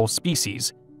coral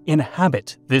species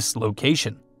inhabit this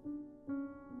location.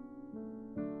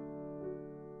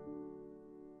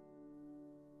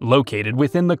 Located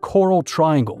within the Coral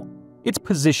Triangle, its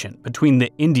position between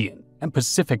the Indian and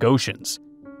Pacific Oceans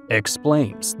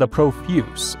explains the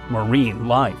profuse marine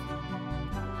life.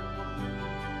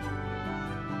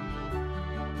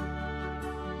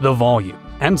 The volume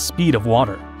and speed of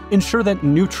water ensure that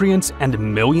nutrients and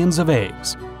millions of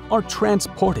eggs are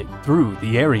transported through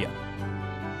the area.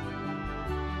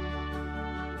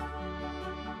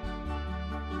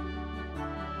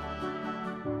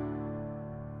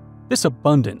 This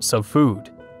abundance of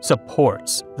food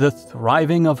supports the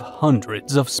thriving of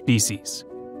hundreds of species.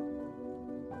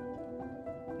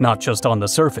 Not just on the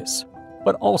surface,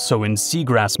 but also in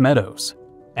seagrass meadows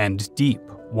and deep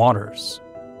waters.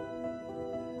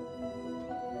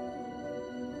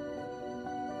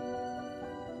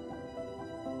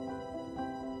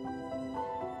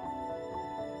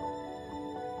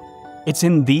 It's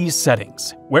in these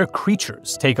settings where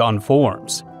creatures take on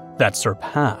forms that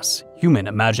surpass human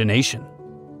imagination.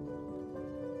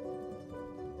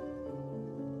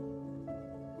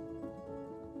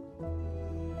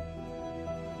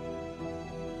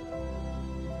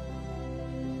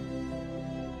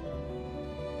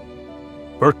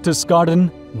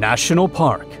 Berchtesgaden National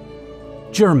Park,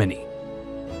 Germany.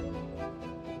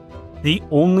 The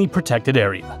only protected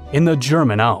area in the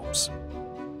German Alps.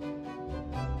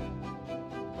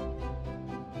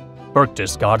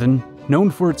 Berchtesgaden, known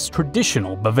for its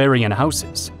traditional Bavarian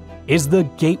houses, is the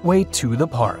gateway to the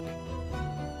park.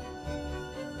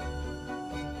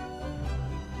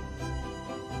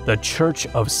 The Church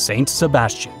of Saint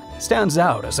Sebastian stands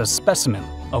out as a specimen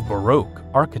of Baroque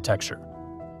architecture.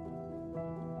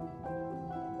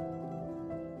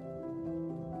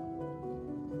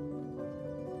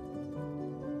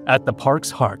 At the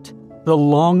park's heart, the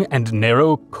long and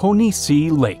narrow Königssee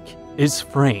Lake is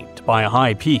framed by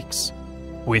high peaks,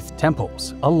 with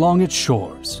temples along its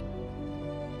shores.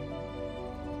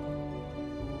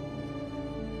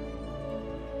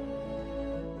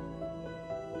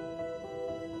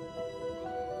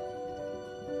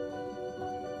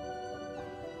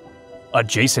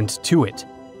 Adjacent to it,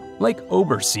 Lake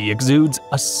Obersee exudes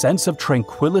a sense of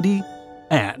tranquility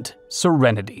and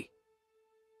serenity.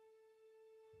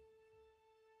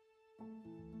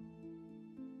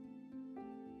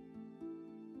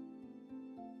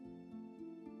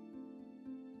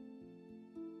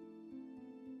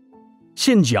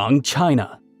 Xinjiang,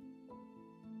 China.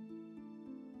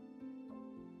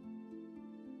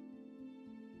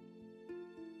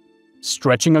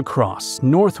 Stretching across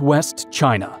northwest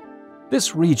China,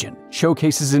 this region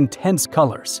showcases intense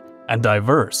colors and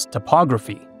diverse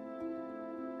topography.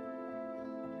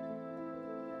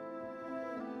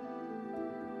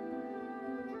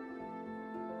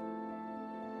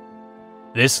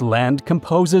 This land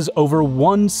composes over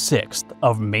 1/6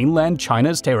 of mainland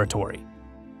China's territory.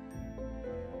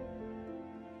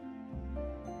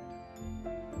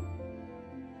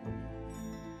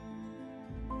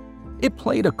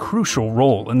 played a crucial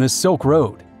role in the Silk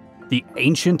Road, the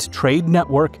ancient trade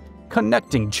network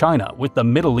connecting China with the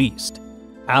Middle East,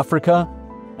 Africa,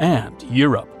 and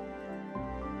Europe.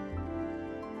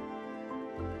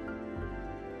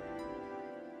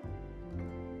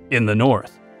 In the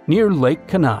north, near Lake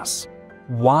Canas,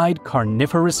 wide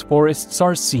coniferous forests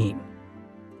are seen.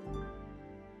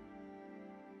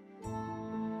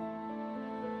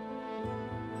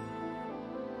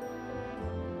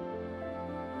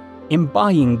 In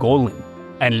Bayingolin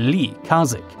and Li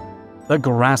Kazik, the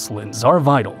grasslands are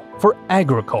vital for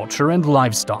agriculture and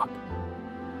livestock.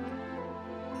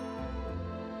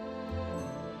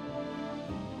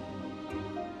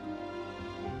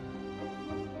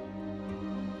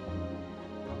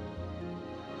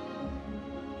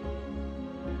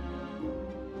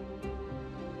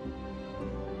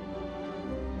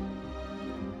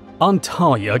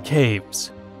 Antalya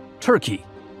Caves, Turkey.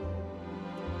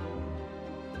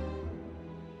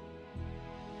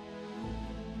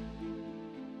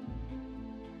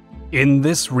 In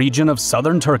this region of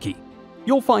southern Turkey,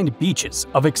 you'll find beaches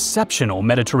of exceptional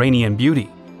Mediterranean beauty.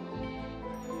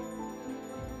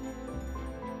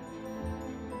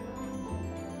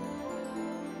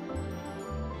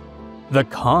 The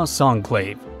Kars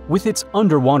Enclave, with its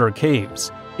underwater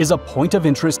caves, is a point of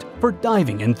interest for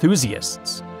diving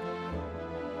enthusiasts.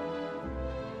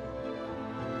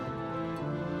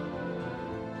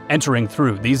 Entering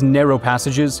through these narrow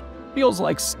passages feels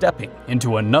like stepping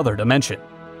into another dimension.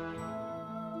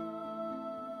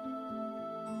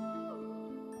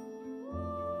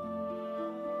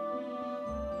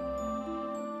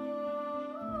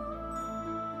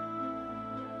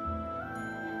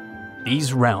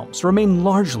 These realms remain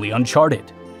largely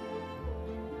uncharted.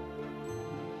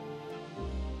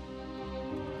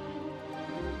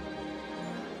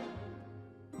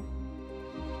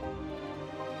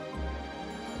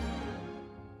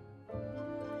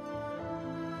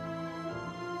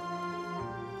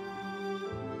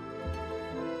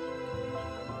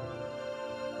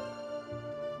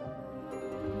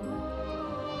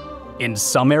 In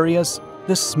some areas,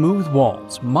 the smooth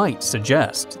walls might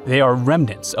suggest they are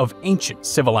remnants of ancient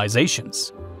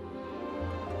civilizations.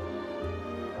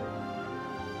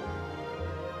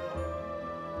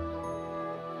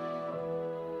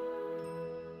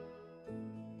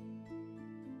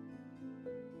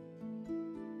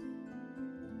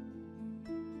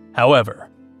 However,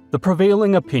 the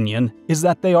prevailing opinion is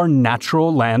that they are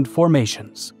natural land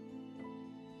formations.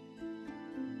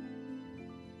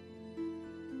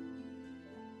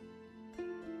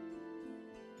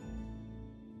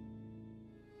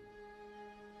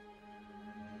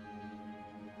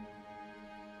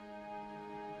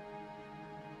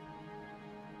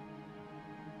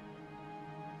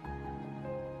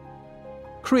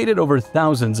 Created over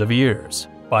thousands of years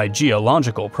by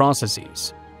geological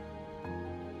processes.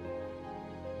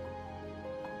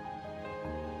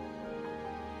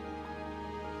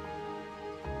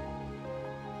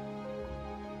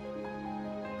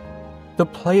 The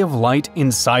play of light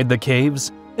inside the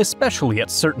caves, especially at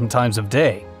certain times of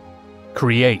day,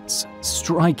 creates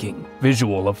striking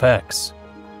visual effects.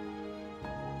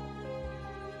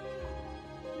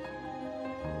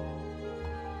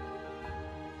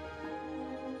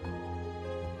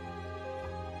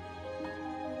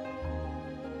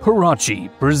 Parachi,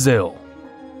 Brazil.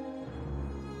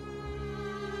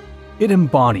 It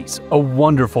embodies a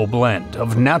wonderful blend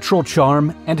of natural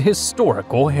charm and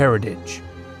historical heritage.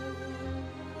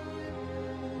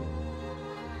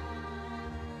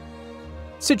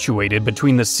 Situated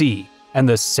between the sea and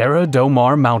the Serra do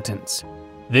Mar Mountains,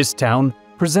 this town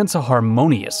presents a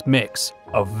harmonious mix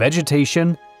of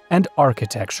vegetation and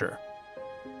architecture.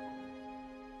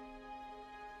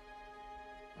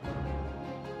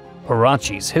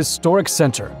 Parachi's historic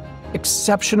center,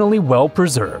 exceptionally well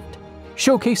preserved,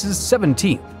 showcases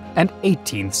 17th and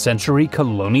 18th century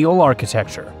colonial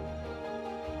architecture.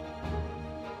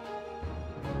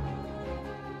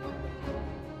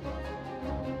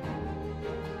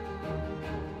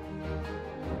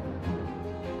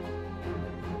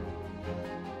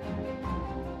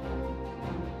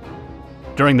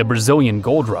 During the Brazilian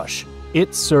gold rush,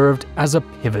 it served as a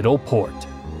pivotal port.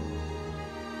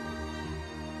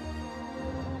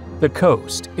 The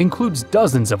coast includes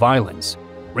dozens of islands,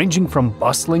 ranging from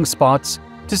bustling spots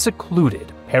to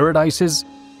secluded paradises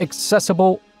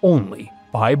accessible only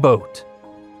by boat.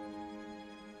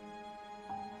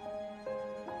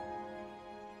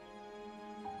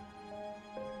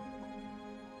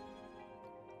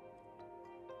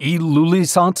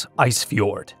 Ilulissat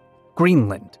Icefjord,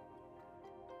 Greenland.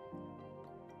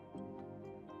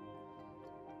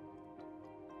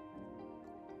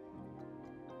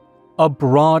 a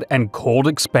broad and cold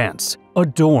expanse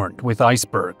adorned with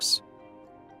icebergs.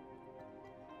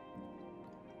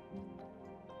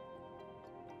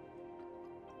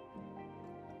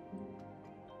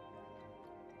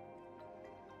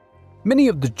 Many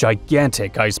of the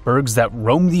gigantic icebergs that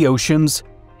roam the oceans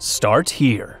start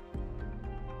here.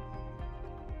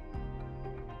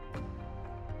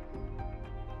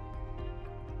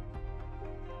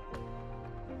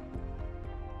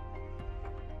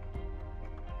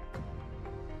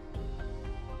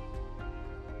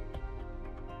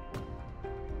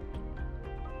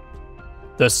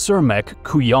 The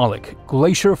Cermak-Kujallik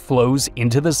Glacier flows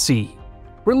into the sea,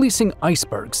 releasing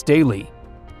icebergs daily.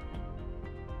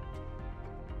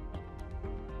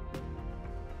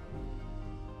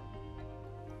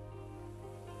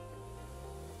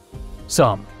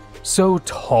 Some so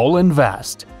tall and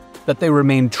vast that they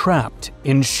remain trapped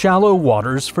in shallow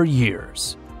waters for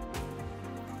years.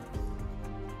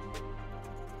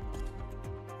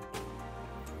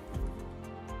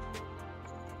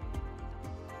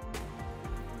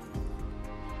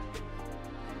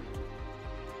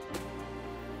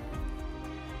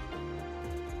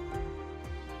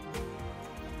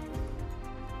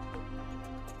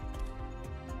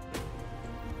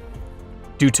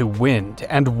 Due to wind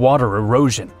and water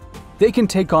erosion, they can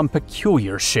take on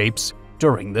peculiar shapes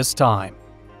during this time.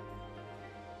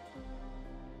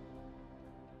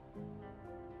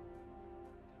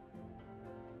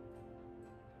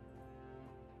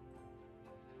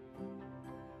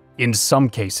 In some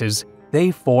cases,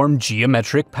 they form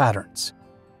geometric patterns.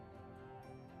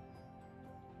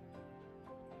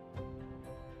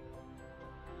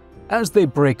 As they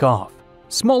break off,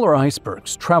 smaller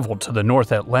icebergs travel to the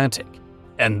North Atlantic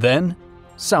and then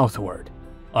southward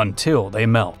until they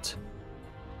melt.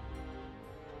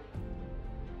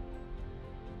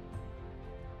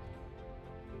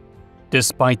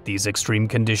 Despite these extreme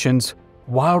conditions,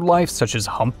 wildlife such as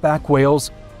humpback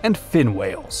whales and fin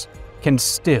whales can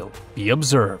still be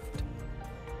observed.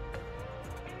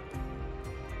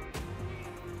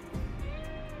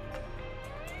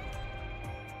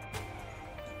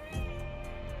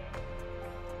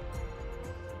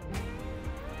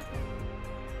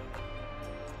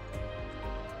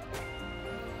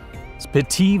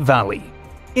 Spiti Valley,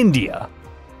 India.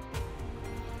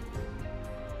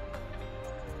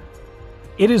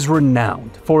 It is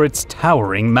renowned for its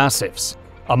towering massifs,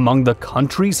 among the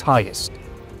country's highest.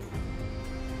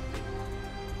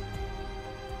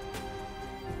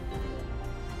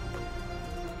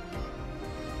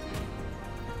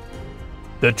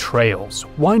 The trails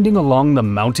winding along the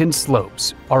mountain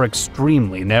slopes are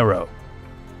extremely narrow.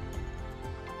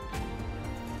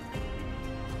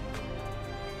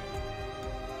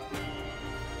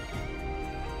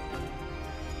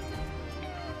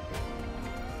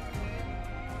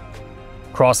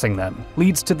 Crossing them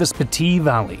leads to the Spiti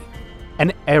Valley,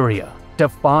 an area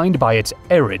defined by its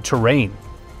arid terrain,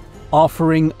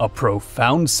 offering a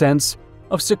profound sense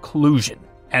of seclusion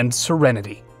and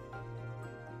serenity.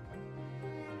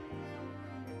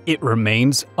 It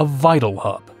remains a vital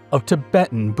hub of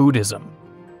Tibetan Buddhism,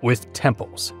 with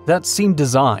temples that seem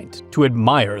designed to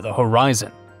admire the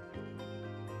horizon.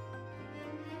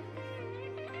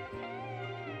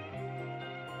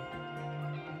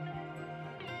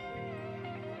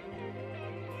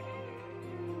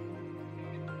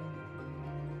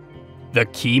 The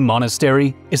Key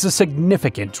Monastery is a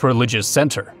significant religious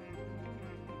center.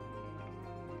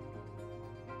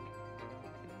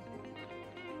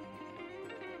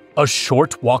 A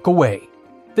short walk away,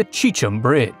 the Chichum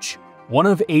Bridge, one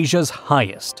of Asia's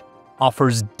highest,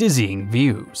 offers dizzying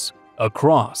views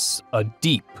across a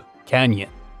deep canyon.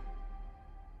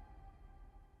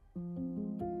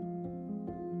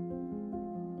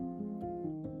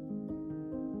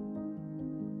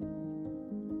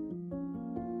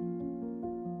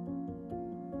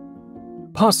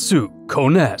 Pasu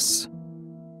Kones,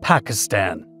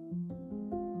 Pakistan.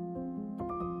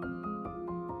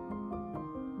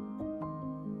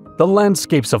 The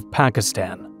landscapes of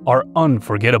Pakistan are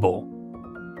unforgettable.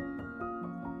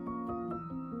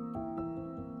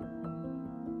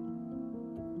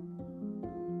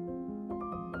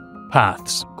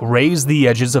 Paths graze the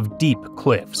edges of deep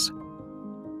cliffs.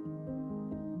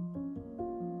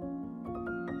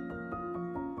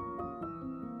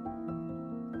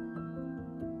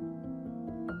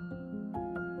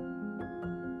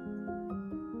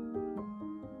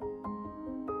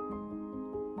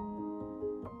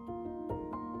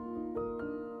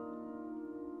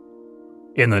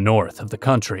 In the north of the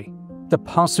country, the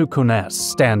Pasu Kones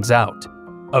stands out,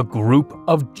 a group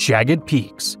of jagged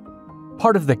peaks,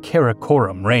 part of the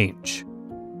Karakoram Range.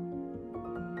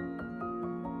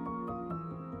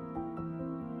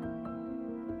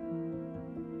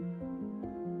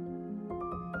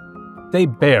 They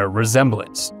bear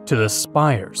resemblance to the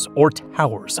spires or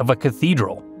towers of a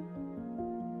cathedral.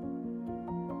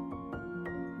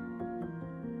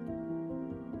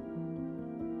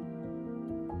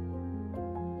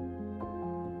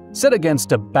 Set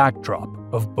against a backdrop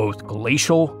of both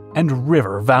glacial and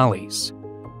river valleys.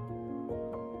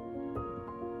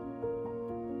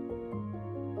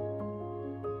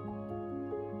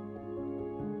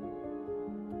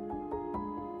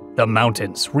 The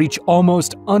mountains reach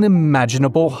almost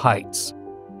unimaginable heights.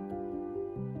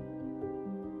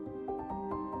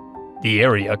 The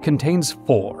area contains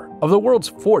 4 of the world's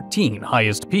 14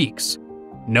 highest peaks,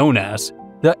 known as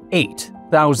the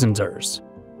 8,000ers,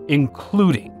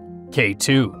 including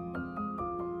K2.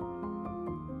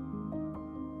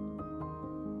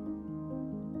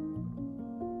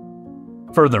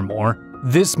 Furthermore,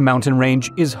 this mountain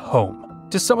range is home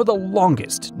to some of the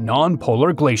longest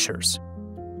non-polar glaciers,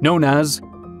 known as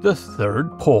the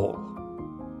Third Pole.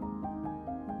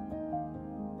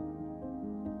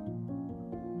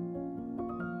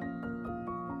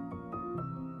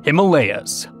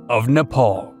 Himalayas of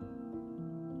Nepal.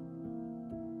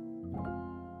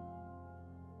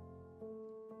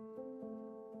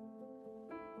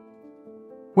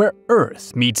 Where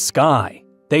Earth meets sky,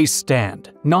 they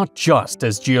stand not just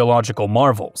as geological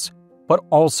marvels, but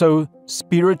also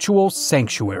spiritual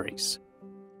sanctuaries.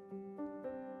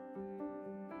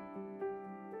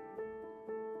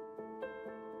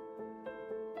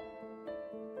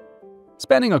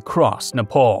 Spanning across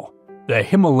Nepal, the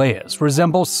Himalayas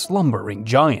resemble slumbering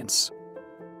giants.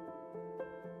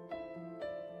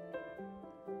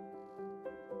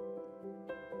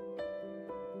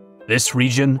 This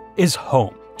region is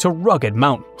home to rugged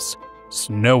mountains,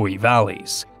 snowy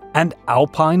valleys, and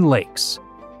alpine lakes.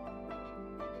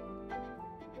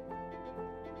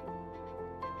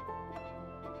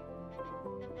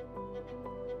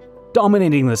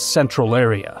 Dominating the central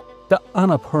area, the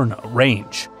Annapurna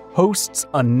Range hosts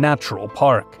a natural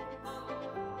park.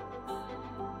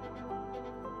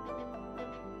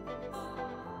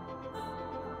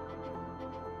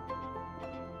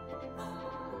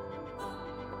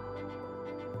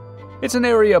 It's an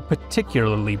area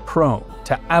particularly prone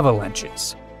to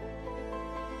avalanches.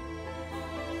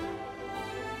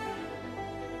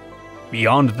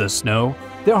 Beyond the snow,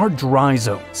 there are dry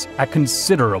zones at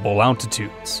considerable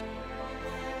altitudes.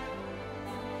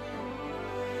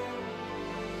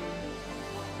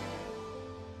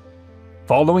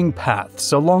 Following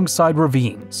paths alongside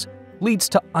ravines leads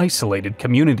to isolated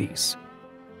communities.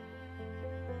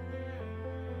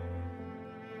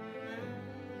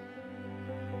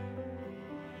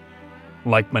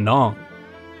 Like Manang,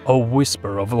 a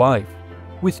whisper of life,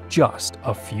 with just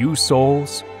a few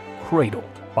souls cradled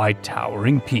by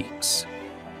towering peaks.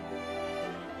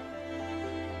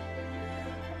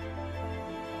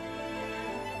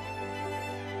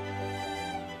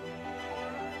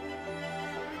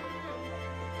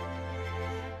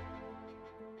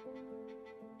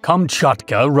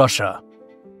 Kamchatka, Russia.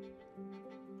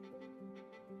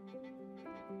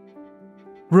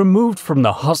 Removed from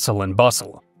the hustle and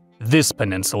bustle, this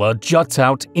peninsula juts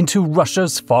out into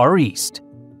Russia's far east.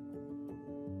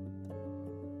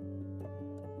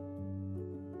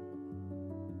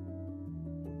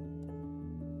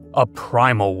 A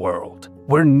primal world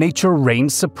where nature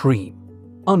reigns supreme,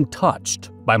 untouched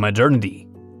by modernity.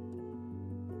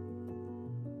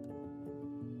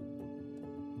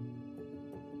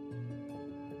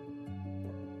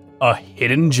 A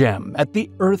hidden gem at the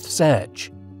Earth's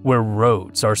edge, where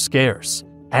roads are scarce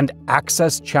and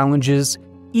access challenges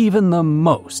even the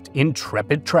most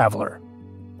intrepid traveler.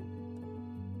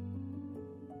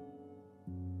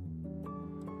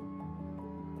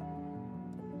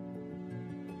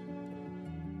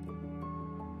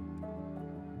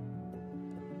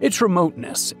 Its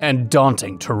remoteness and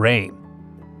daunting terrain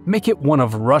make it one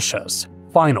of Russia's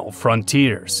final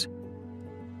frontiers.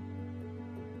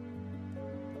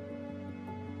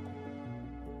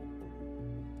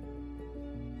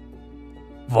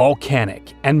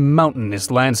 Volcanic and mountainous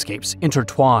landscapes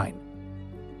intertwine.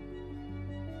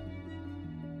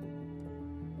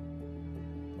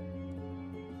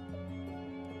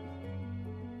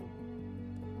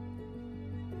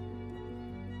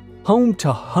 Home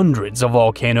to hundreds of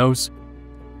volcanoes,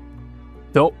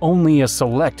 though only a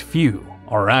select few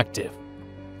are active.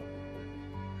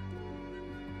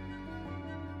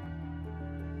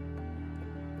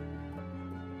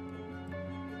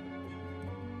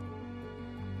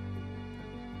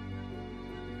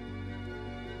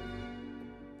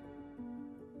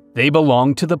 They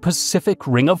belong to the Pacific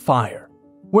Ring of Fire,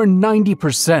 where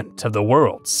 90% of the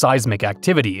world's seismic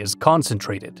activity is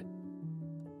concentrated.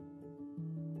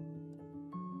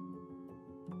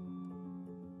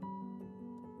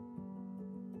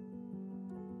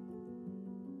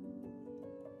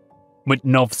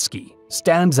 Mtnovsky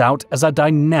stands out as a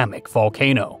dynamic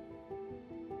volcano.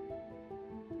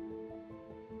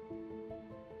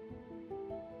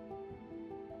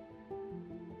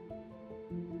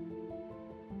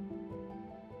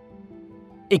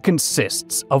 It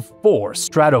consists of 4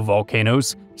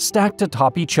 stratovolcanoes stacked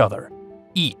atop each other,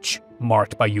 each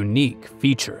marked by unique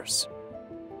features.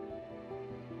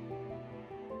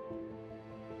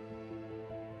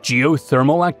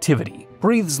 Geothermal activity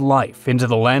breathes life into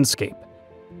the landscape,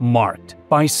 marked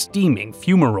by steaming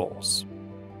fumaroles.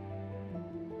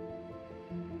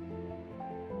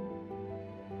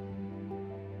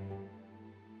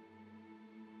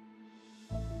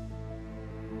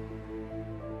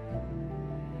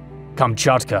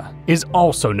 Kamchatka is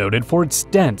also noted for its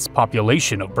dense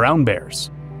population of brown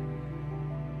bears.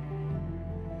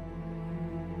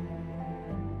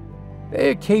 They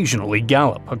occasionally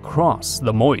gallop across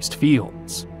the moist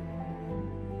fields.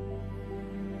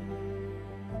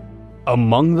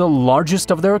 Among the largest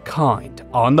of their kind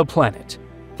on the planet,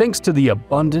 thanks to the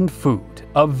abundant food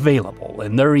available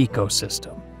in their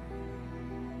ecosystem.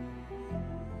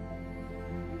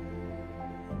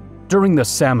 During the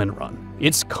salmon run,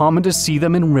 it's common to see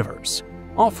them in rivers,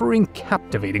 offering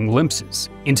captivating glimpses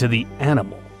into the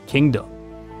animal kingdom.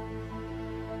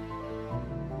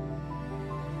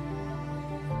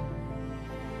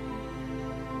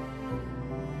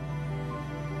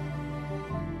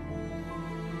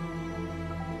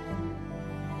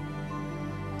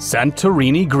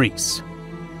 Santorini, Greece.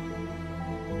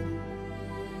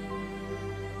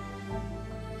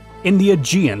 In the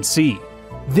Aegean Sea,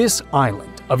 this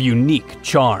island of unique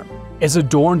charm is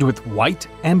adorned with white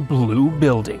and blue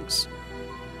buildings.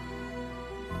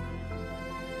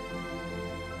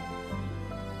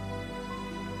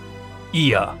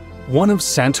 Ia, one of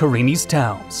Santorini's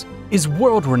towns, is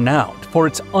world-renowned for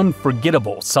its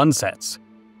unforgettable sunsets.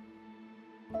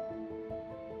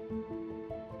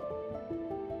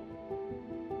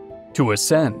 To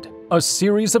ascend, a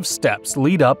series of steps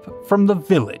lead up from the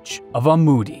village of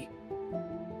Amudi.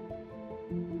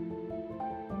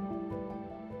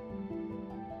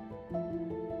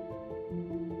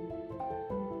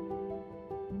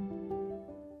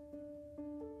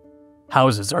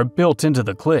 Houses are built into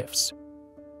the cliffs.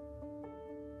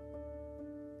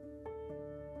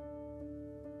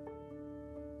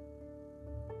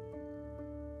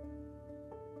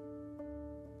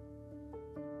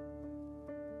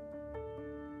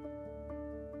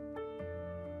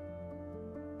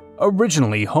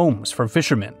 Originally homes for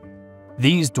fishermen,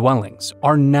 these dwellings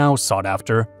are now sought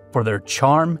after for their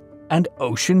charm and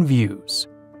ocean views.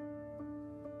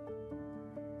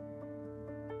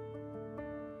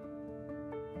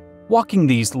 Walking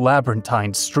these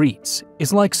labyrinthine streets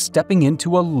is like stepping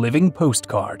into a living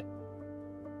postcard.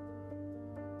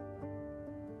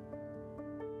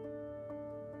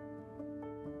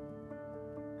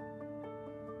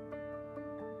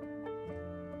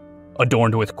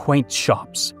 Adorned with quaint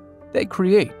shops, they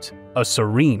create a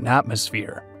serene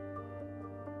atmosphere.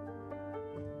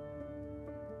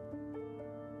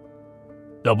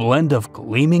 The blend of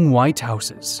gleaming white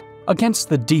houses against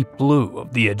the deep blue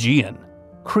of the Aegean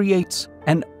creates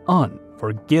an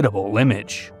unforgettable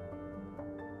image.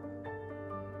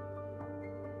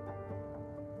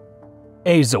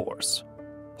 Azores,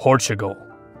 Portugal.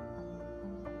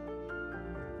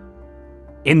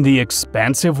 In the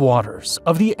expansive waters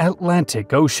of the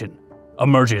Atlantic Ocean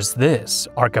emerges this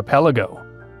archipelago,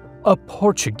 a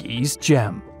Portuguese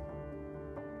gem.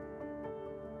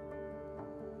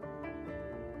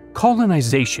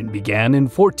 Colonization began in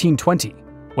 1420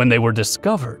 when they were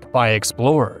discovered by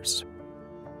explorers.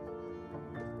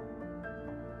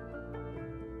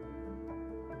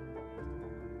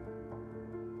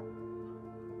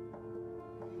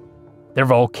 Their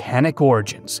volcanic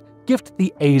origins gift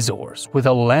the Azores with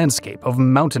a landscape of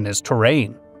mountainous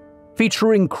terrain,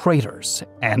 featuring craters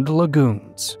and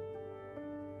lagoons.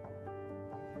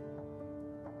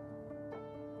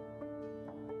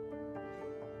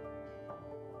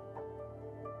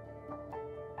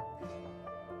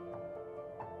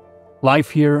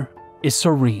 Life here is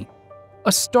serene,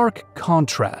 a stark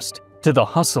contrast to the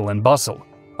hustle and bustle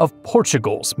of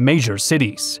Portugal's major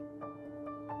cities.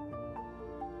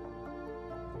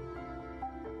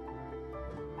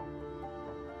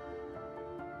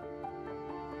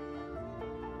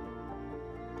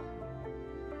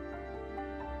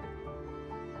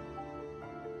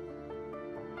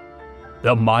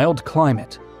 The mild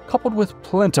climate, coupled with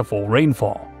plentiful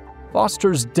rainfall,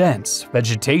 fosters dense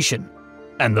vegetation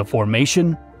and the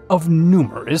formation of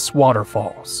numerous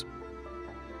waterfalls.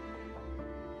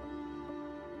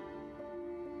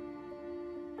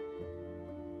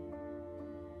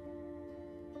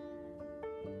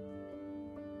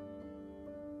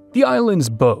 The islands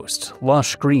boast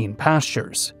lush green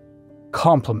pastures,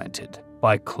 complemented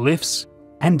by cliffs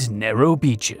and narrow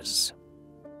beaches.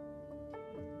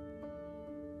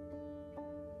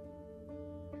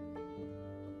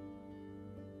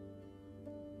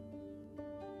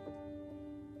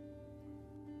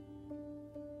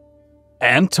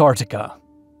 Antarctica.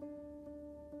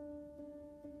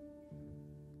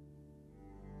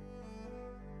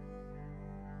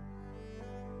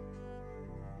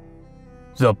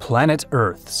 The planet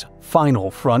Earth's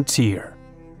final frontier,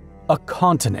 a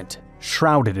continent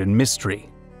shrouded in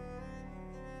mystery.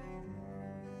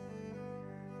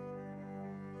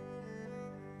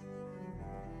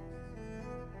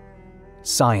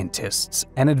 Scientists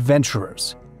and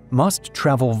adventurers must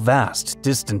travel vast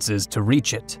distances to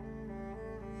reach it.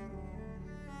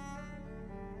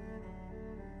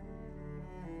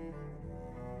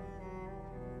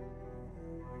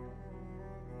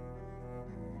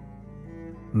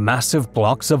 Massive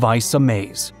blocks of ice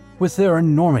amaze with their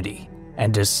enormity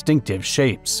and distinctive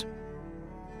shapes.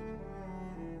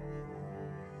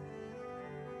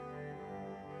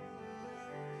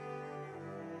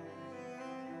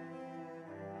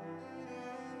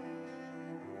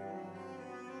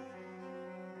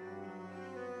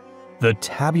 The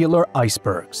tabular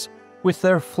icebergs, with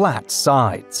their flat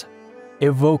sides,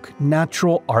 evoke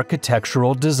natural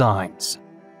architectural designs.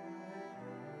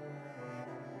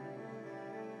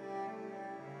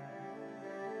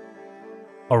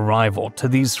 Arrival to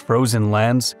these frozen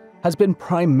lands has been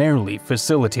primarily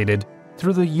facilitated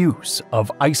through the use of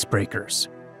icebreakers.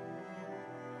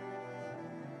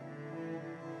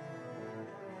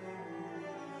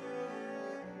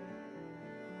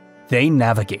 They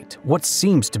navigate what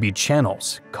seems to be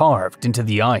channels carved into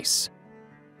the ice.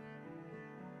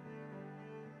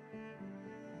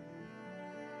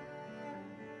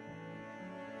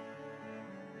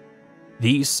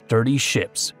 These sturdy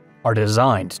ships are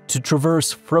designed to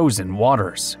traverse frozen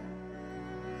waters.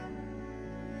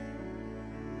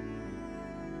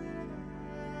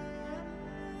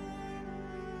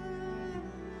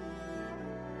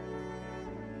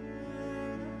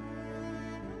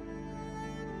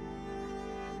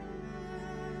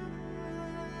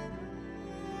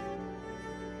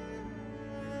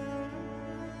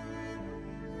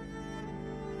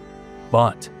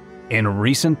 But in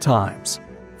recent times,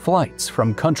 flights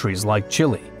from countries like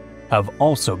Chile have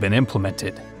also been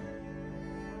implemented.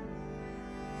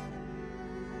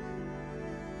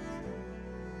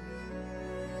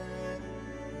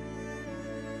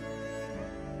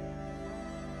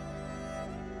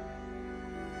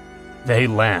 They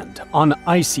land on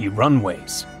icy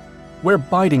runways, where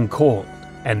biting cold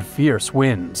and fierce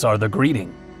winds are the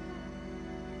greeting.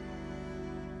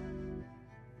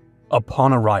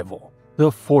 Upon arrival, the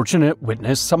fortunate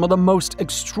witness some of the most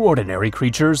extraordinary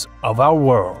creatures of our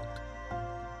world.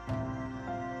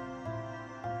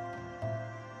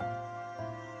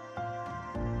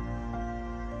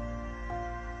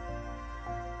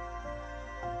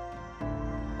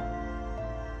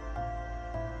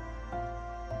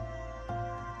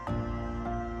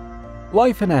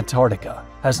 Life in Antarctica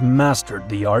has mastered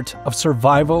the art of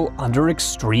survival under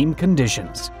extreme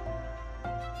conditions.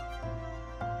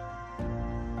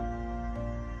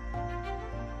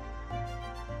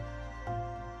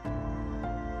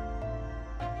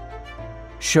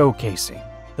 Showcasing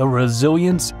the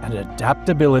resilience and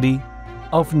adaptability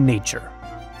of nature.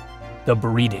 The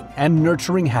breeding and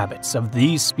nurturing habits of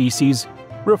these species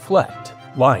reflect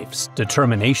life's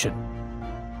determination.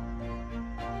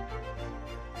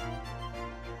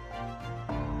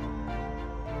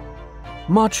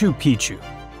 Machu Picchu,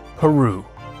 Peru.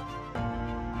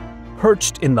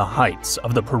 Perched in the heights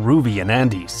of the Peruvian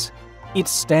Andes, it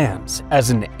stands as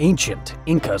an ancient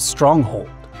Inca stronghold.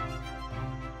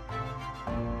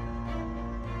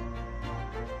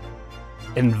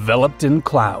 Enveloped in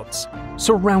clouds,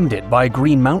 surrounded by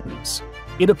green mountains,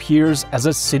 it appears as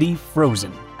a city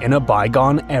frozen in a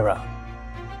bygone era.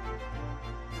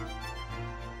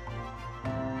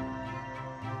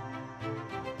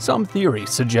 Some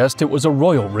theories suggest it was a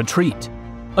royal retreat,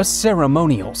 a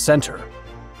ceremonial center,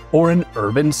 or an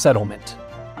urban settlement.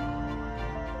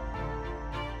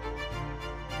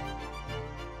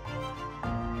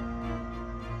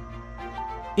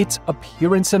 Its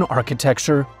appearance and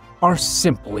architecture are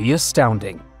simply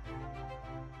astounding.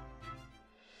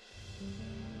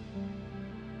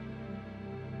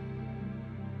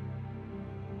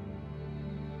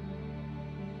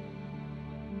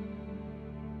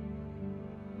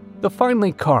 The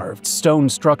finely carved stone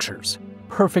structures,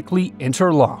 perfectly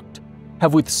interlocked,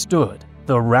 have withstood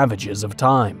the ravages of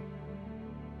time.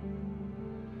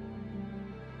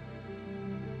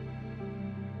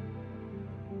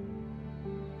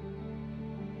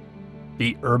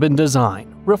 The urban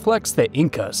design reflects the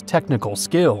Incas' technical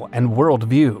skill and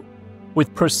worldview,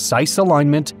 with precise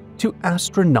alignment to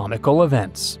astronomical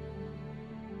events.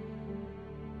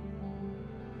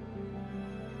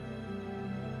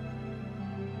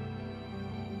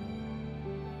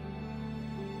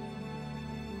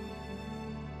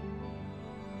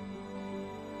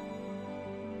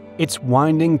 Its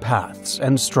winding paths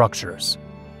and structures,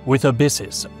 with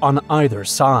abysses on either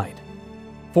side,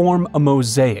 form a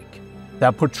mosaic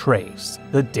that portrays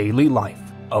the daily life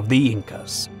of the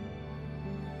Incas.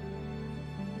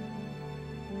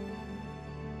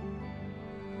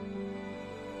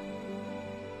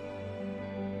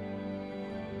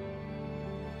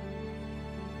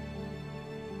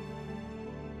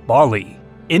 Bali,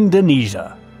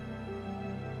 Indonesia.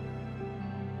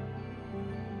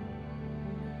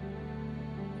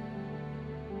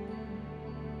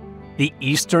 The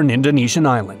eastern Indonesian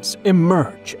islands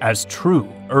emerge as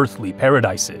true earthly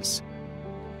paradises.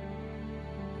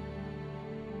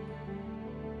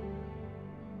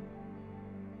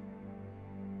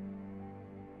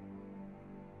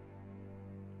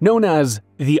 Known as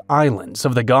the Islands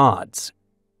of the Gods,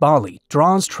 Bali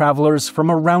draws travelers from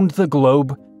around the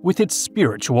globe with its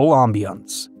spiritual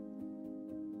ambience.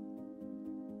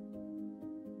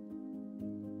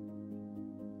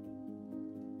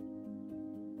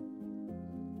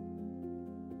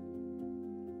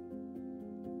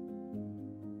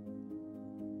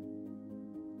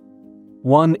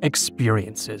 One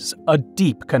experiences a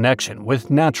deep connection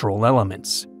with natural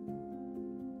elements.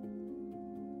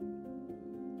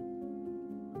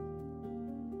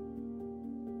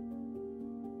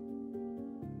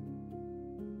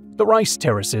 The rice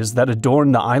terraces that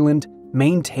adorn the island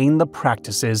maintain the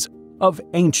practices of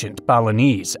ancient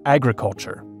Balinese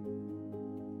agriculture.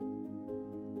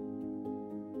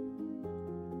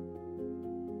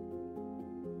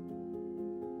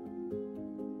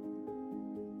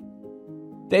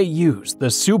 They use the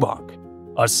subak,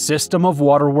 a system of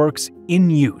waterworks in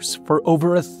use for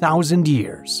over 1,000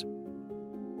 years.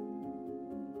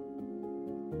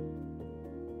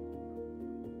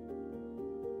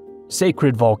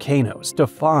 Sacred volcanoes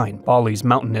define Bali's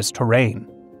mountainous terrain.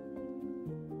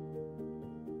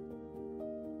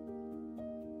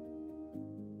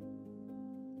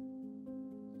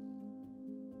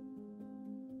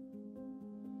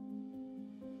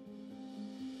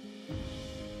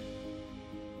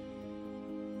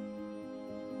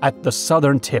 At the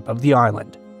southern tip of the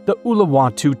island, the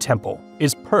Uluwatu Temple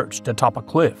is perched atop a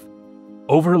cliff,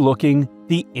 overlooking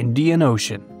the Indian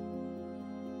Ocean.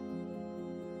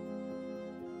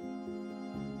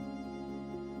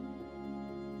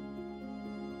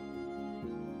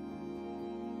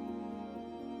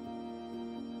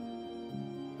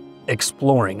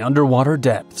 Exploring underwater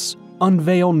depths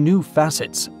unveil new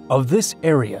facets of this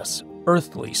area's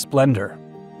earthly splendor.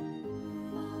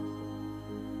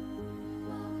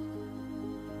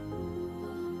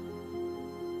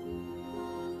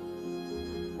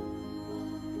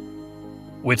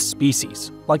 With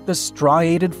species like the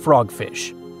striated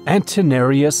frogfish,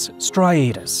 Antenarius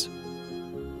striatus.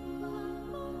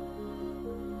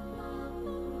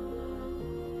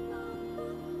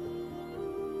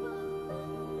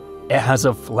 It has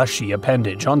a fleshy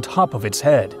appendage on top of its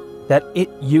head that it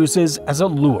uses as a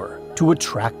lure to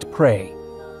attract prey.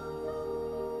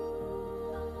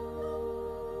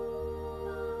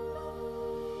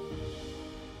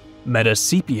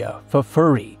 Metasepia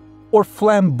fafuri, or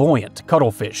flamboyant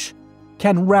cuttlefish,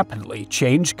 can rapidly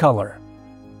change color.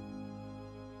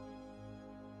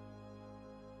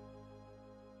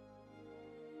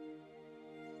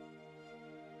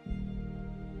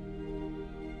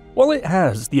 While it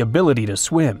has the ability to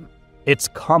swim, it's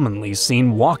commonly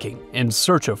seen walking in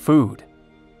search of food.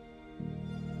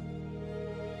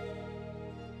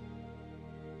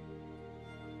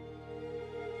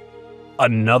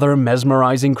 Another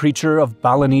mesmerizing creature of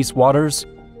Balinese waters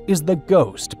is the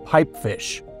ghost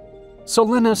pipefish,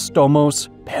 Solenastomos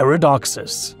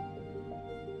paradoxus.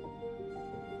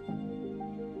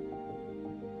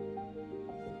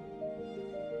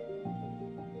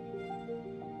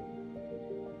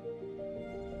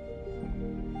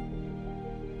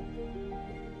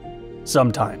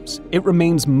 Sometimes it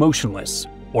remains motionless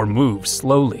or moves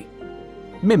slowly,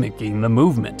 mimicking the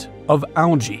movement of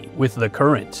algae with the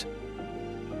current.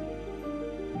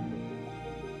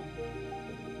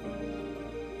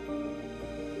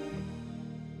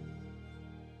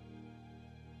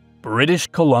 British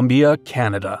Columbia,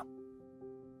 Canada.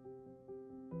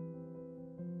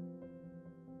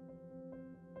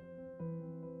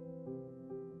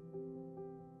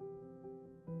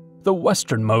 The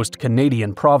westernmost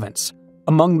Canadian province,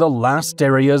 among the last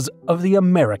areas of the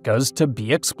Americas to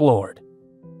be explored.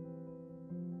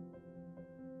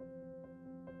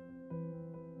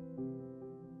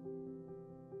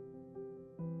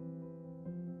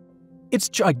 Its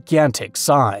gigantic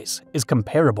size is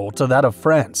comparable to that of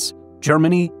France,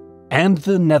 Germany, and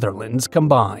the Netherlands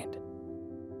combined.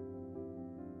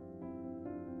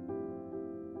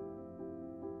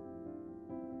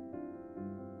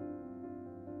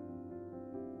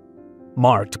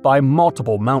 Marked by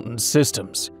multiple mountain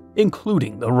systems,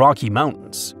 including the Rocky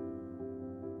Mountains.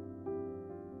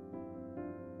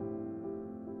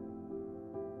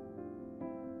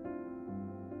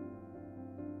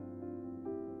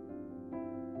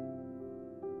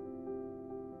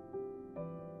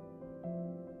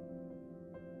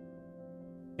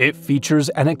 It features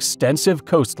an extensive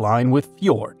coastline with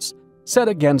fjords set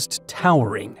against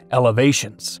towering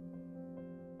elevations.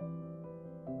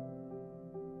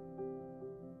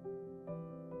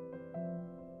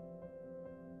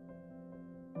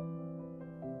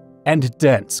 And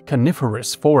dense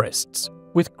coniferous forests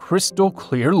with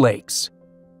crystal-clear lakes.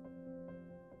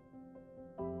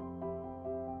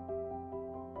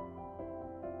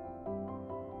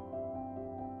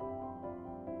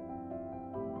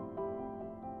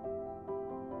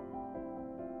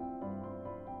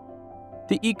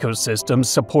 The ecosystem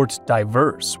supports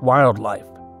diverse wildlife,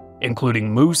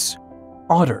 including moose,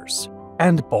 otters,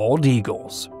 and bald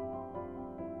eagles.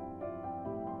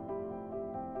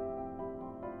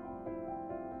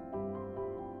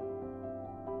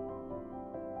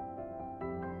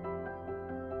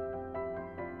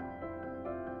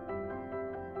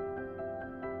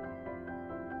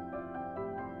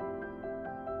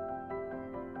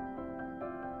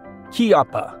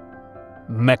 Chiapa,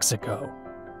 Mexico.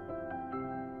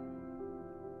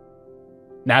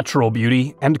 Natural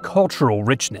beauty and cultural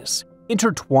richness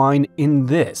intertwine in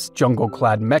this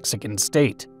jungle-clad Mexican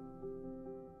state.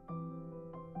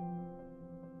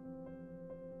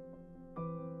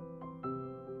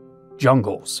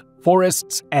 Jungles,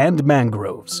 forests, and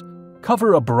mangroves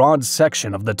cover a broad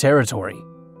section of the territory.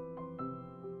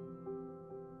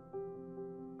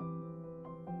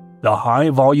 The high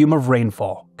volume of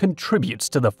rainfall contributes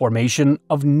to the formation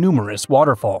of numerous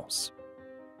waterfalls.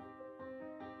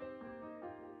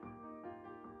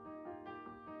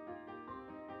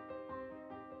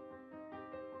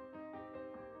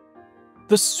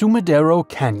 The Sumidero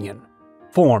Canyon,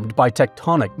 formed by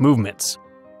tectonic movements,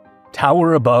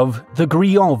 tower above the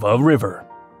Grijalva River.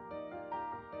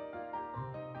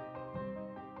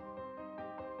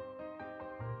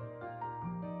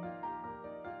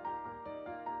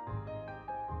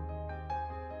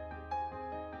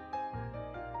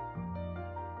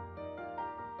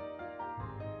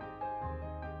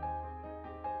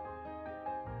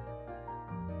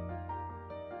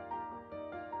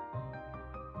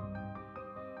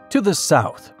 To the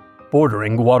south,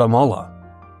 bordering Guatemala,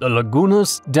 the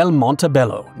Lagunas del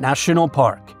Montebello National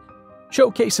Park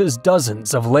showcases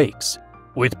dozens of lakes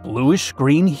with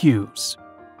bluish-green hues.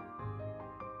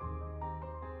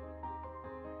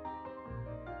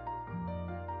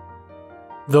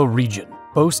 The region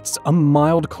boasts a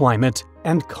mild climate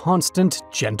and constant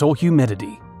gentle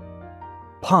humidity.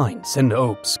 Pines and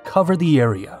oaks cover the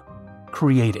area,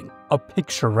 creating a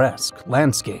picturesque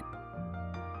landscape.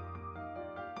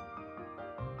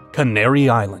 Canary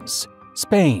Islands,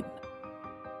 Spain.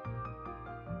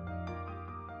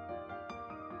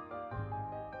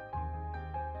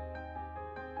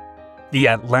 The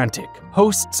Atlantic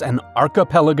hosts an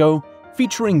archipelago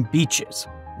featuring beaches,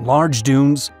 large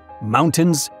dunes,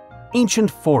 mountains, ancient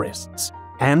forests,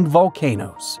 and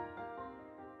volcanoes,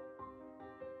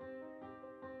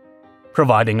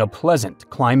 providing a pleasant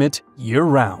climate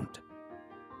year-round.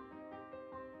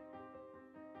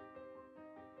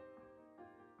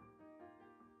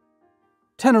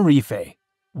 Tenerife,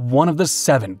 one of the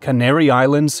 7 Canary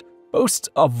Islands, boasts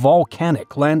a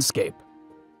volcanic landscape.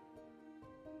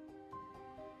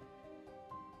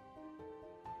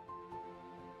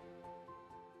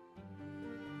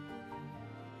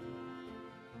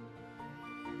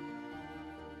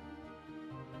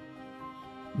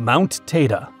 Mount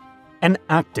Teide, an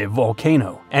active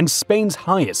volcano and Spain's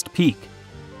highest peak,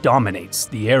 dominates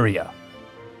the area.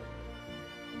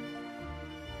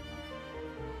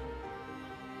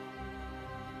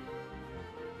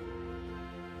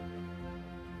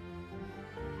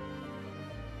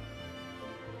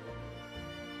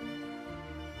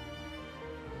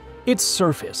 Its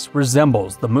surface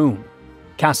resembles the moon,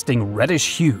 casting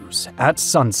reddish hues at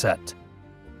sunset.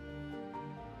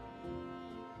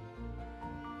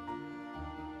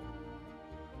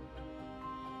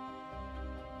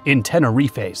 In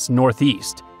Tenerife's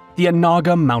northeast, the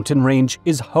Anaga mountain range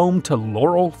is home to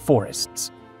laurel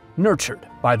forests, nurtured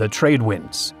by the trade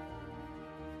winds.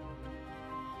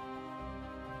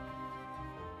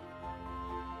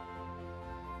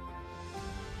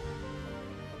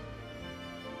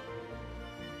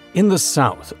 In the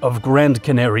south of Grand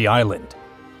Canary Island,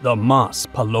 the Mas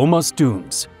Palomas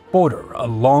Dunes border a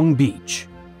long beach.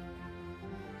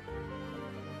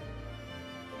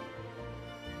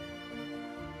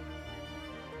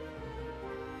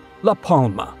 La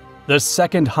Palma, the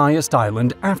second highest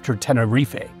island after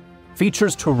Tenerife,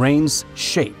 features terrains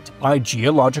shaped by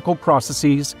geological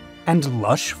processes and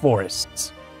lush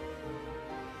forests.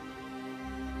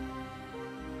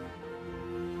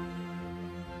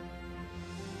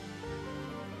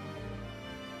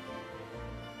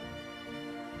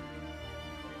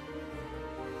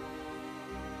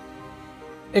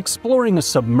 Exploring a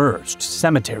submerged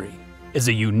cemetery is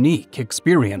a unique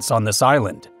experience on this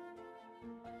island.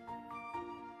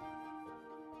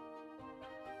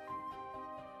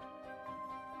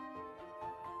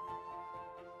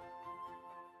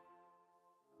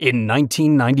 In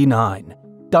 1999,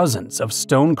 dozens of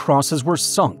stone crosses were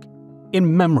sunk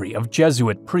in memory of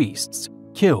Jesuit priests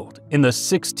killed in the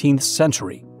 16th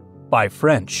century by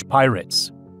French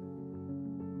pirates.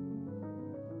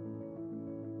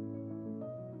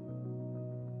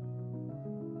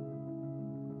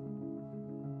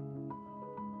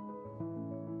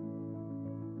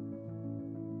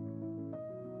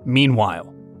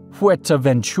 Meanwhile,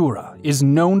 Fuerteventura is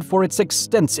known for its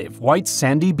extensive white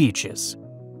sandy beaches.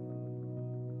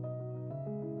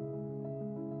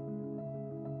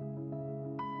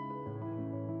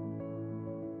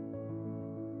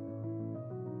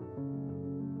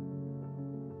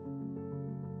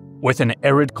 With an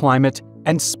arid climate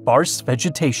and sparse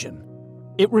vegetation,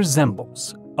 it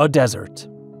resembles a desert.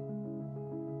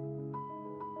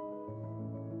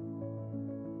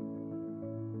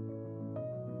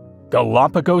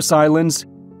 Galapagos Islands,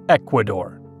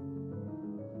 Ecuador.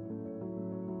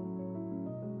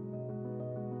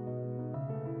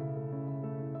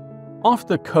 Off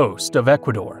the coast of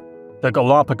Ecuador, the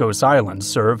Galapagos Islands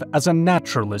serve as a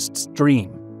naturalist's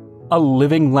dream, a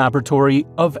living laboratory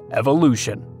of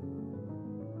evolution.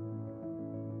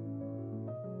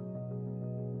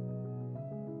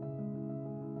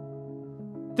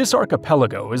 This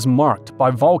archipelago is marked by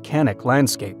volcanic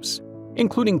landscapes,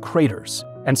 including craters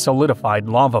and solidified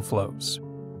lava flows.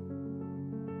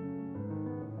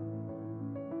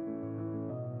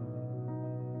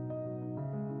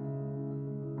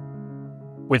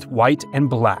 With white and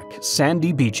black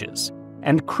sandy beaches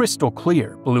and crystal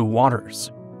clear blue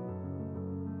waters.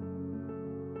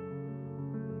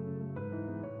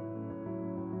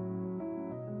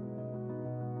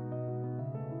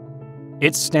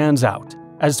 It stands out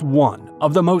as one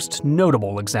of the most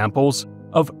notable examples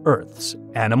of Earth's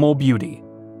animal beauty.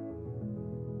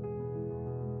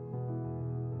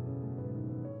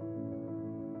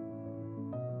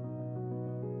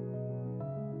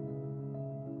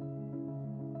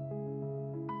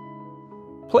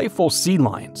 Playful sea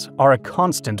lions are a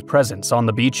constant presence on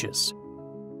the beaches.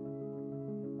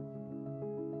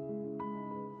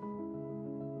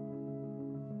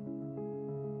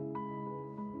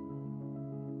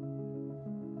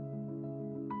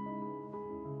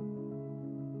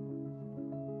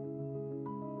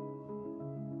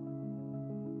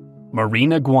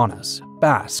 Marine iguanas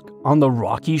bask on the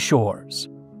rocky shores.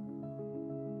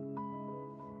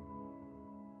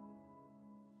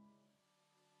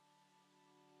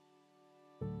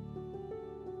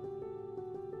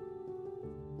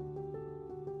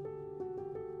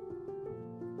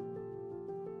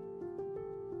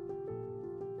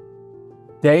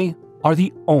 They are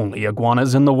the only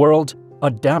iguanas in the world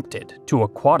adapted to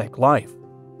aquatic life.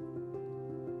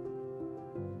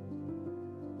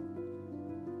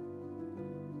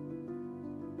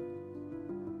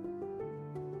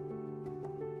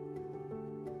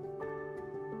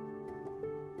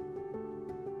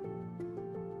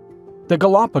 The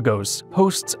Galapagos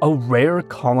hosts a rare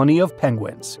colony of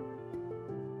penguins.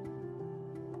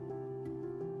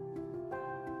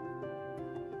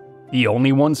 The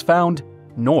only ones found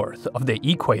north of the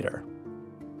equator.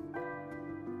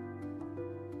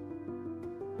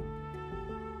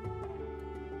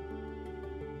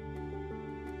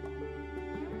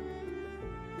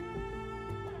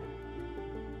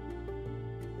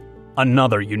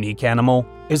 Another unique animal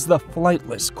is the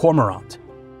flightless cormorant.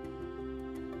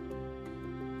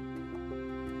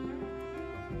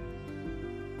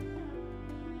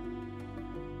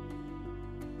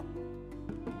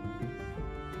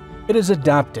 It is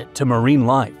adapted to marine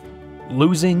life,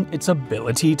 losing its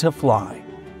ability to fly.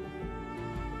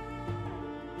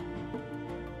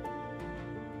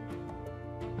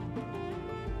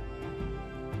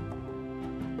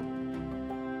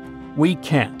 We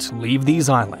can't leave these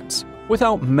islands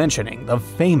without mentioning the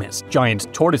famous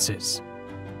giant tortoises.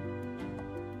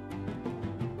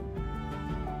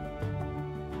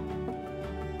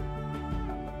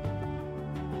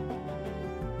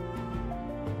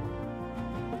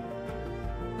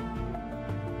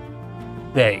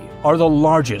 They are the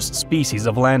largest species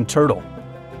of land turtle,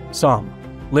 some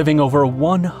living over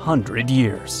 100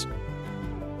 years.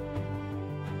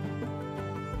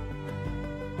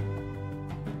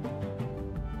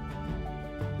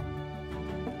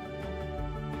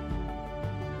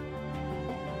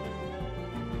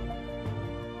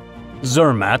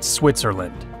 Zermatt,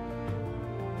 Switzerland.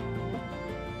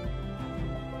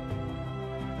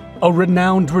 A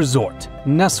renowned resort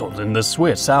nestled in the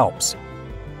Swiss Alps.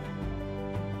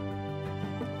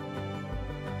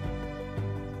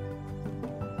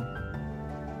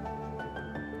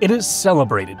 It is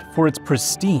celebrated for its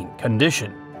pristine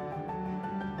condition.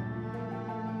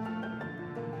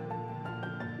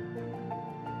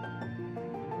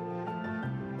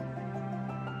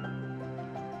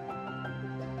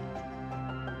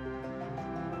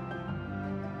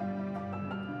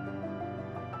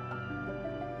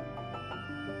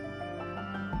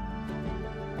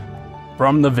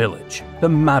 From the village, the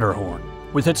Matterhorn,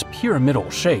 with its pyramidal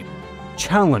shape,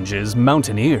 challenges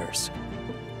mountaineers.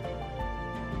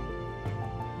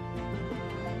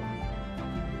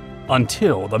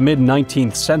 Until the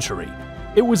mid-19th century,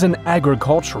 it was an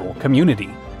agricultural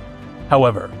community.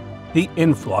 However, the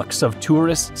influx of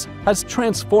tourists has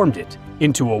transformed it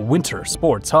into a winter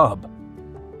sports hub.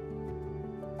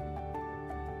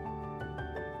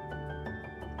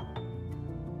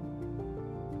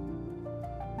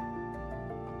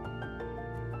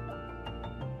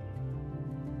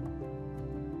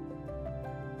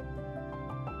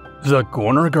 The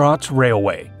Gornergrat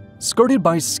Railway, skirted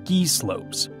by ski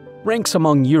slopes, ranks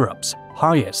among Europe's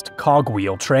highest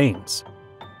cogwheel trains.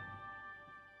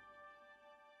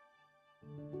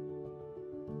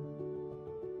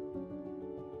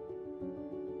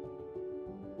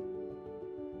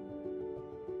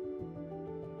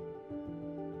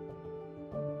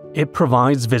 It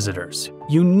provides visitors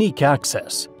unique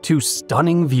access to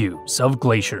stunning views of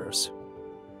glaciers.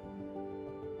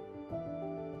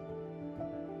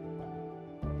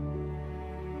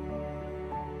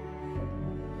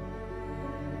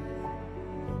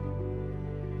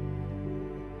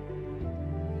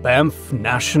 Banff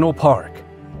National Park,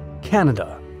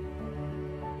 Canada.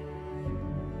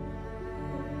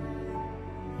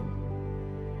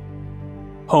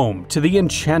 Home to the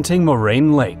enchanting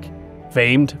Moraine Lake,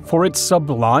 famed for its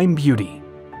sublime beauty.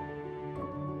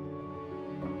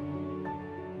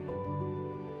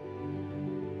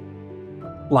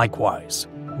 Likewise,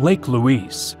 Lake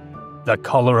Louise. The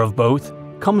color of both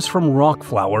comes from rock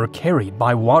flour carried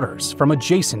by waters from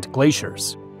adjacent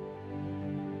glaciers.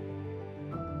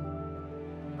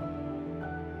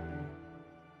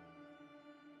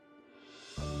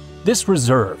 This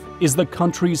reserve is the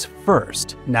country's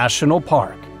first national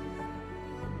park.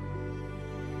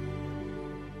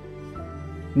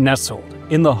 Nestled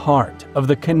in the heart of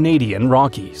the Canadian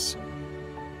Rockies.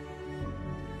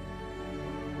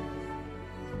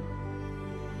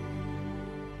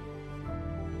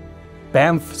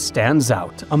 Banff stands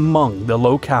out among the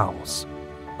locales,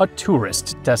 a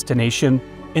tourist destination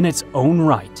in its own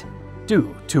right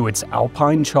due to its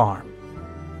alpine charm.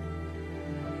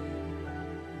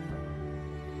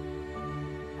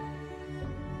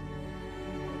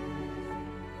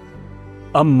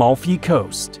 Amalfi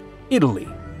Coast, Italy.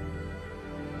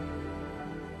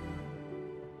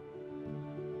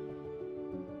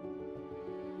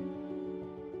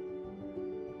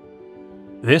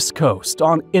 This coast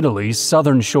on Italy's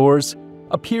southern shores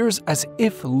appears as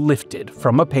if lifted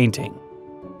from a painting.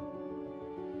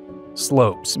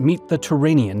 Slopes meet the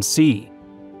Tyrrhenian Sea,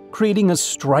 creating a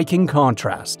striking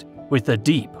contrast with the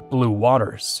deep blue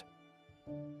waters.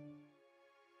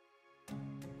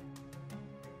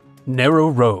 Narrow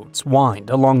roads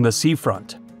wind along the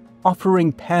seafront,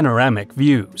 offering panoramic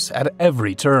views at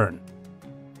every turn.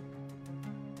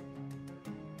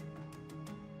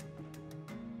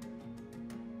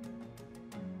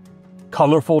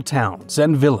 Colorful towns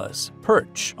and villas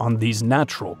perch on these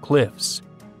natural cliffs.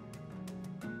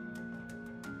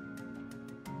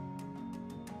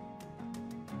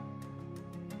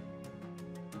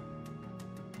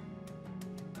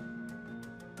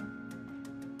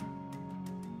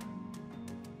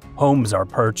 Homes are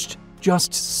perched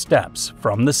just steps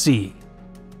from the sea.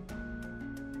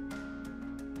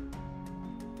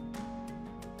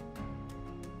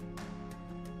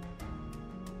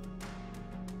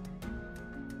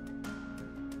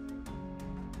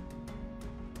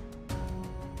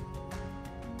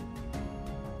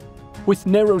 with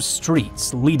narrow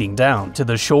streets leading down to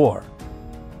the shore.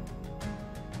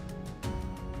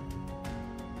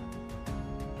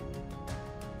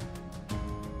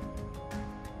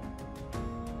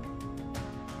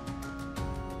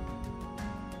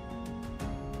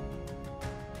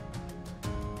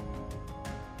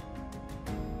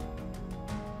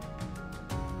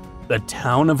 The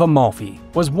town of Amalfi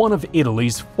was one of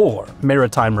Italy's 4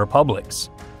 maritime republics,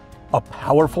 a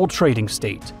powerful trading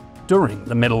state during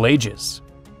the Middle Ages.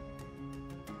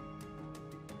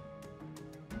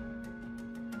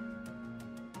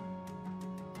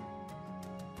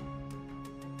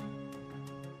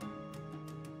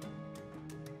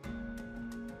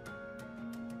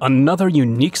 Another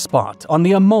unique spot on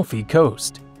the Amalfi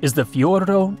coast is the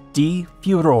Fiordo di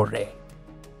Furore.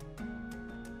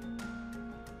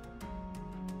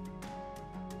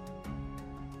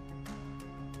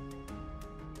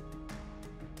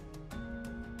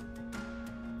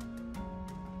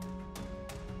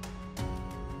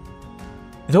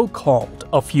 Though called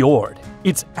a fjord,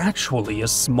 it's actually a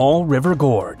small river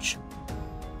gorge.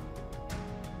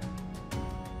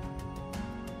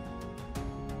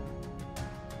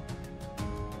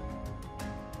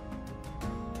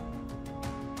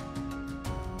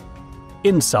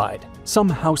 Inside, some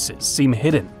houses seem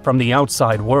hidden from the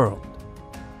outside world.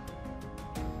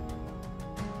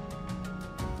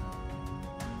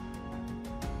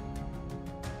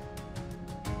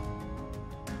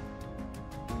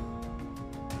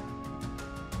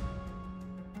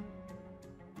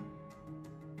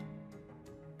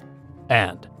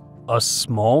 And a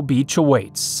small beach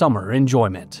awaits summer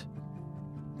enjoyment.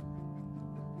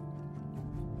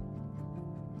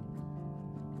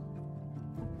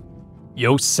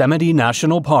 Yosemite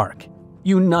National Park,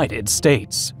 United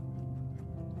States.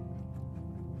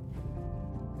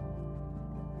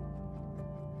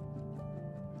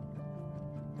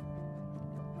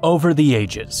 Over the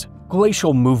ages,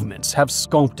 glacial movements have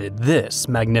sculpted this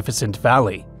magnificent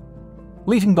valley,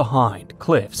 leaving behind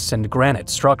cliffs and granite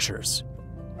structures.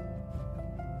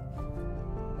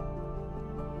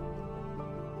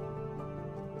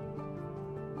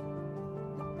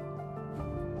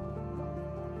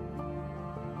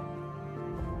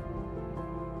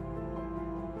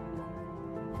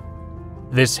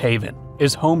 This haven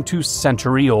is home to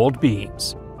century-old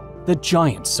beings, the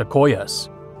giant sequoias.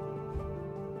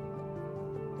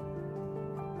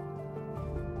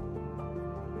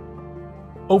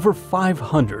 Over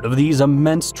 500 of these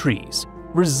immense trees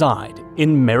reside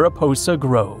in Mariposa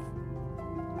Grove.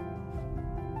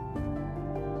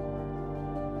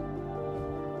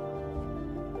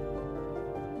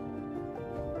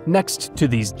 Next to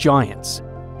these giants,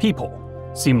 people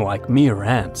seem like mere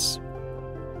ants.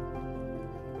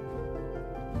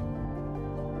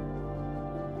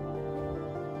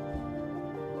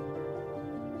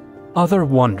 Other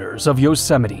wonders of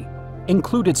Yosemite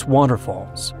include its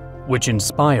waterfalls, which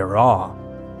inspire awe.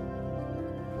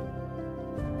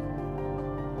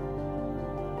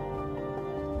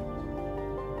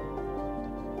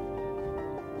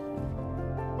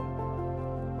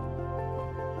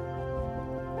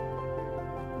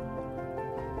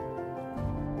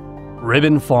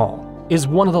 Ribbon Fall is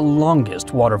one of the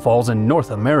longest waterfalls in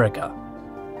North America.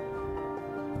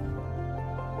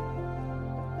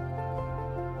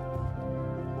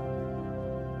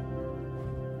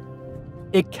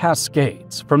 It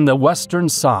cascades from the western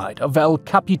side of El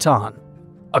Capitan,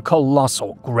 a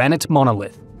colossal granite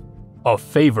monolith, a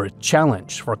favorite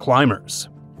challenge for climbers.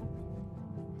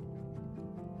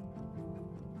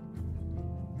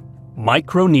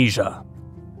 Micronesia.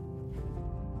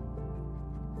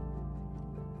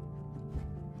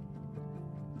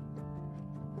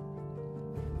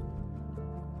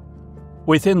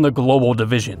 Within the global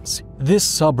divisions, this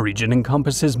subregion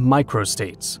encompasses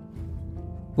microstates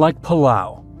like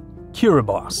Palau,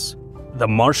 Kiribati, the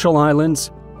Marshall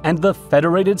Islands, and the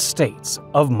Federated States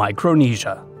of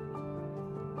Micronesia.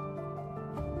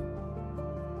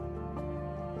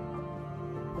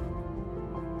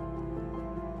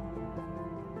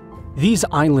 These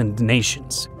island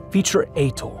nations feature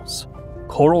atolls,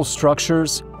 coral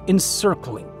structures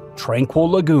encircling tranquil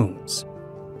lagoons.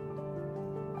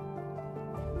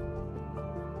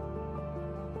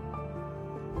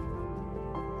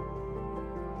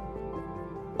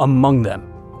 Among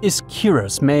them is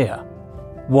Kiras Maya,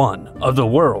 one of the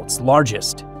world's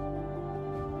largest.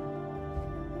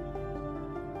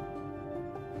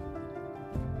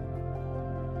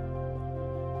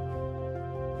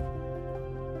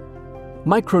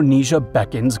 Micronesia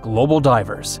beckons global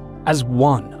divers as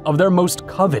one of their most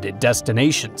coveted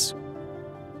destinations.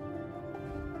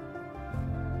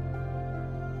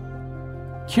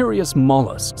 curious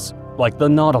mollusks, like the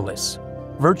nautilus,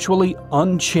 virtually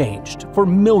unchanged for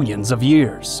millions of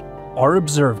years, are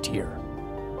observed here.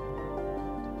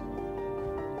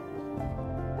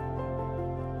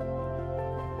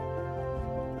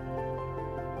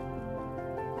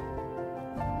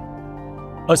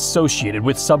 Associated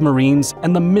with submarines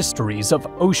and the mysteries of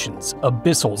ocean's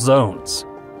abyssal zones.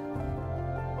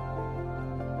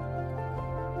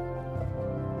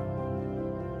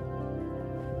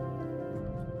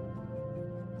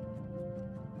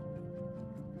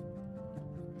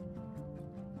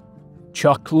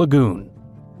 Chuuk Lagoon,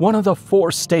 one of the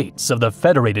 4 states of the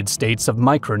Federated States of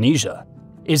Micronesia,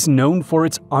 is known for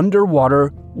its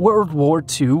underwater World War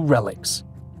II relics.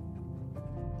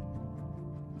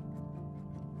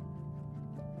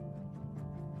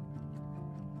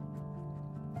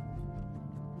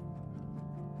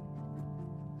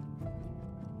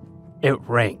 It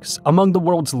ranks among the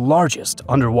world's largest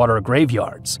underwater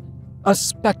graveyards, a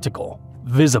spectacle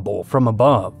visible from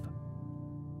above.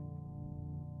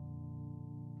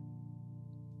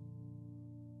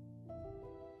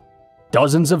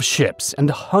 Dozens of ships and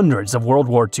hundreds of World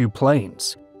War II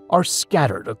planes are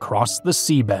scattered across the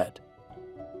seabed.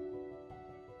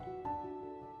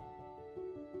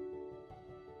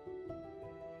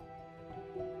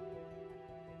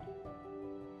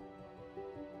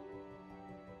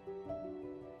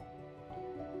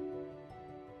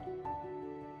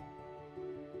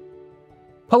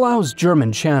 Palau's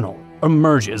German Channel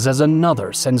emerges as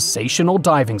another sensational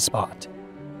diving spot.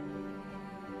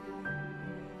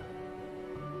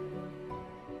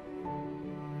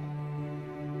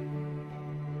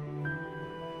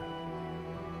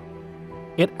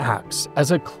 It acts as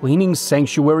a cleaning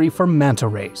sanctuary for manta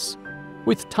rays,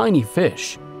 with tiny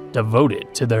fish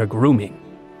devoted to their grooming.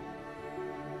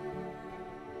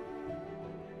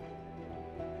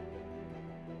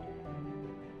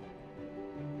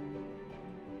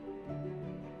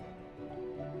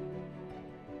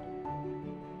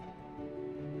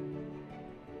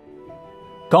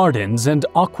 Gardens and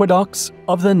aqueducts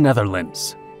of the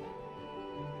Netherlands.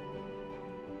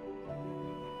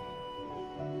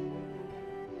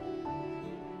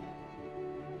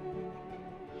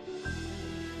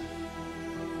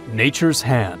 Nature's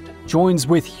hand joins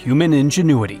with human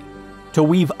ingenuity to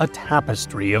weave a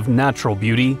tapestry of natural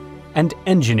beauty and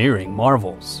engineering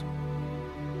marvels.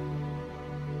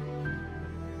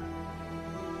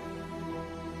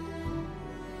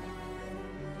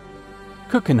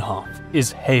 Keukenhof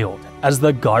is hailed as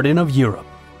the Garden of Europe.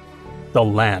 The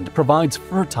land provides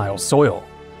fertile soil,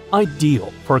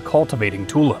 ideal for cultivating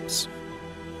tulips.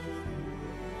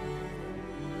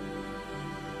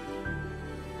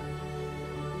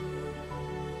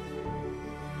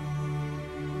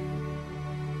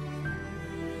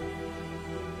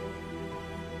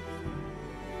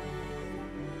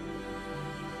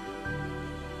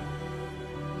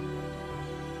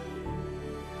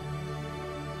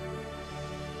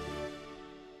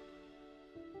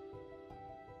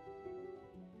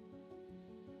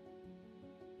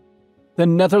 The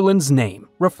Netherlands' name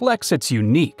reflects its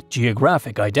unique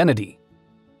geographic identity,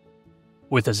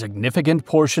 with a significant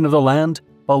portion of the land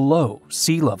below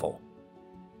sea level.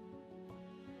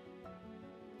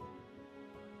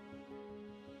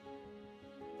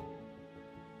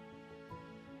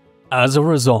 As a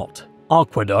result,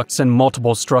 aqueducts and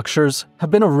multiple structures have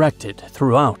been erected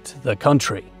throughout the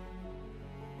country.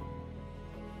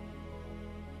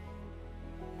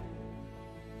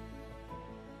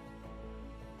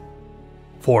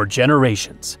 For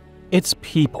generations, its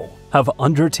people have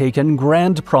undertaken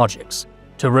grand projects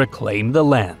to reclaim the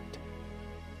land.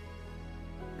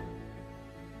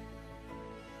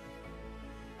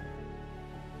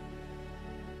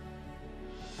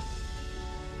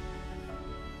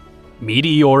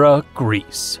 Meteora,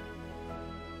 Greece.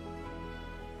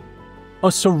 A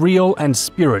surreal and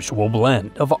spiritual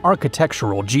blend of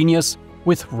architectural genius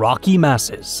with rocky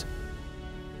masses.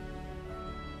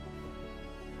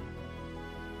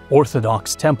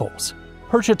 Orthodox temples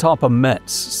perch atop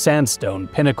immense sandstone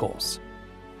pinnacles.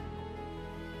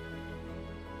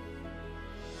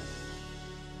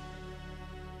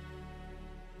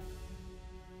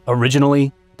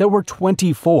 Originally, there were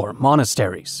 24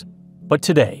 monasteries, but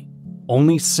today,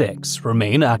 only 6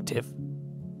 remain active.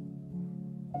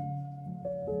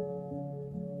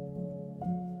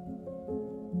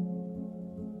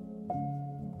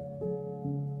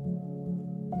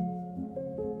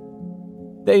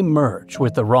 They merge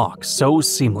with the rock so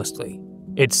seamlessly,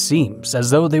 it seems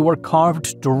as though they were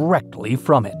carved directly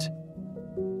from it.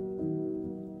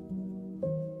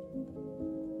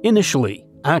 Initially,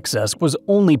 access was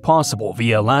only possible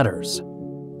via ladders.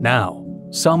 Now,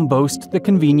 some boast the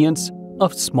convenience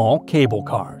of small cable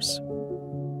cars.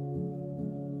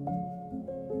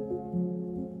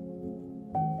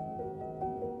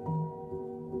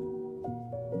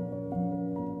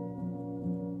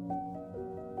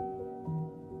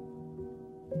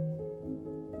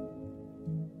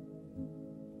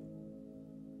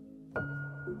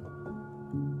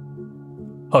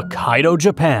 Hokkaido,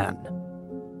 Japan.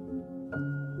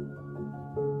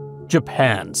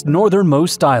 Japan's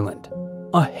northernmost island,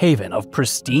 a haven of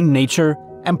pristine nature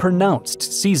and pronounced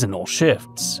seasonal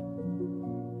shifts.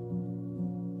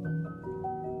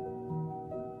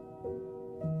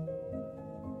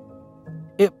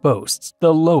 It boasts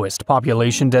the lowest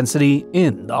population density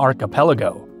in the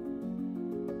archipelago.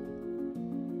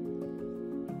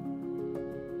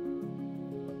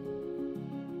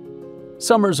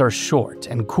 Summers are short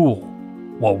and cool,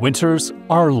 while winters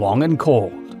are long and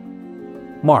cold,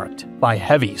 marked by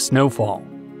heavy snowfall.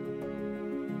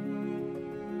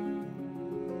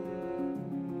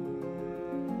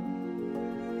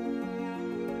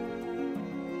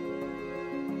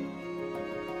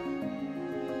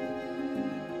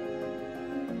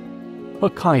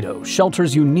 Hokkaido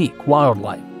shelters unique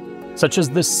wildlife, such as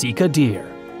the Sika deer,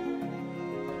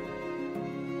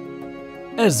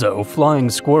 Ezo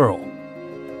flying squirrel,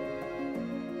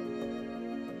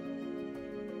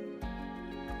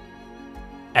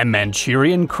 and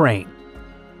Manchurian crane.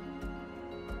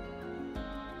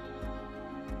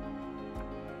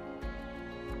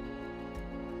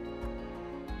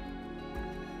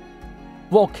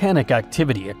 Volcanic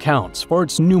activity accounts for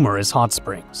its numerous hot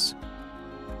springs.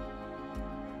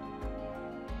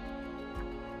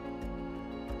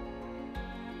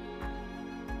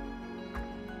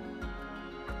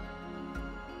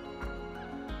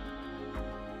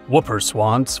 Whooper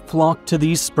swans flock to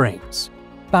these springs,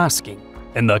 basking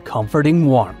in the comforting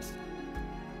warmth.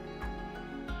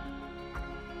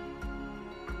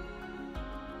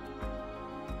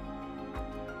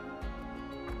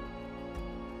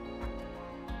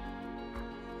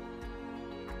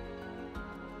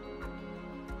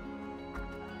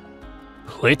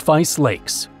 Plitvice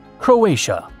Lakes,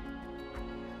 Croatia.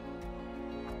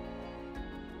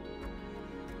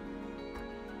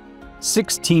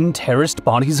 "16 terraced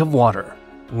bodies of water,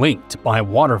 linked by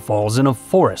waterfalls in a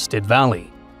forested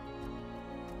valley."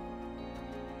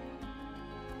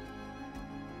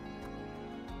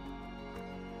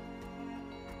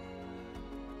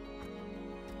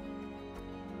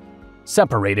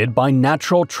 Separated by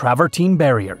natural travertine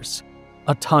barriers,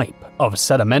 a type of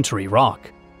sedimentary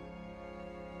rock.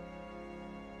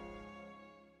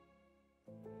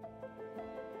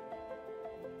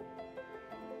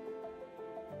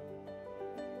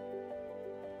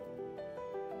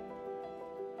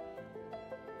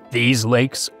 These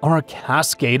lakes are a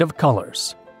cascade of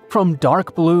colors, from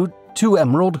dark blue to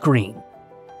emerald green.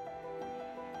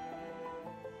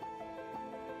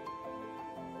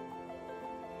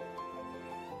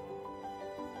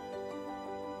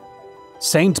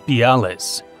 Saint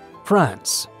Biales,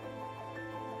 France.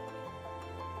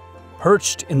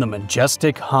 Perched in the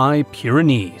majestic high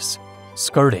Pyrenees,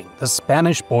 skirting the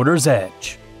Spanish border's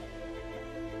edge.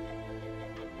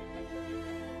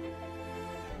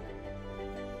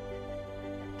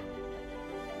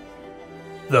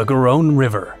 The Garonne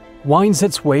River winds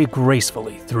its way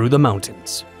gracefully through the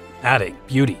mountains, adding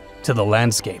beauty to the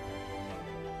landscape.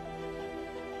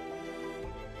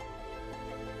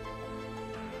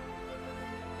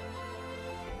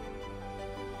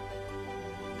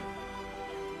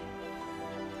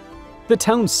 The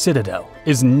town's citadel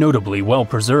is notably well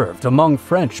preserved among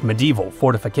French medieval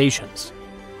fortifications.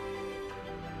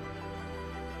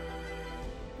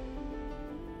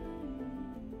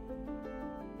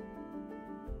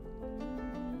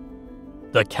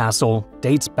 The castle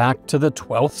dates back to the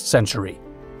 12th century,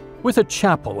 with a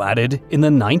chapel added in the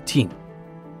 19th.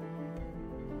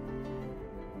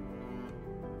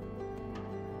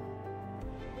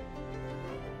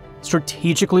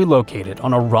 Strategically located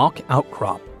on a rock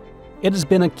outcrop, it has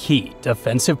been a key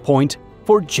defensive point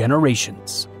for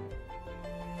generations.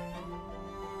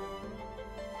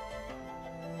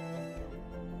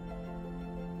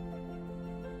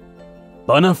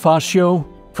 Bonifacio,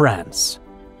 France.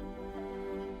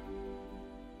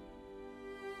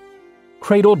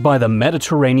 Cradled by the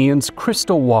Mediterranean's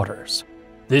crystal waters,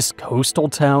 this coastal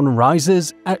town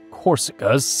rises at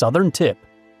Corsica's southern tip.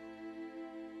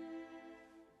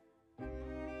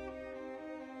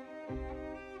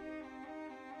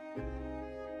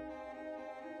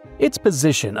 Its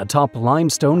position atop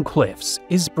limestone cliffs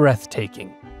is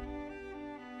breathtaking.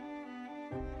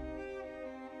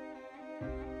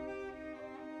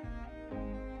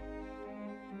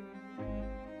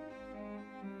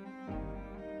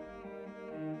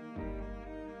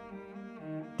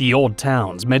 The old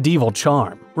town's medieval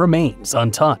charm remains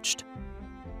untouched.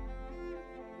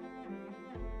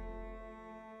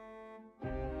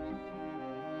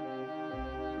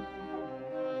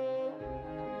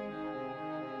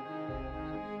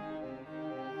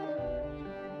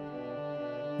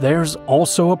 There's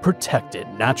also a protected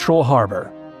natural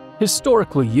harbor,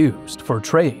 historically used for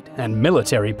trade and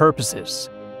military purposes.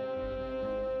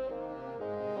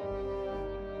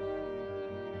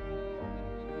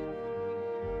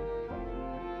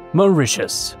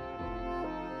 Mauritius.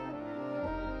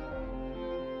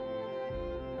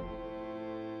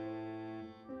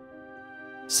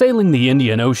 Sailing the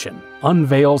Indian Ocean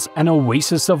unveils an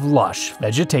oasis of lush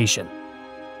vegetation.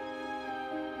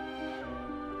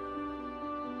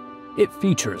 It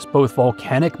features both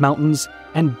volcanic mountains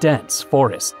and dense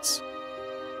forests.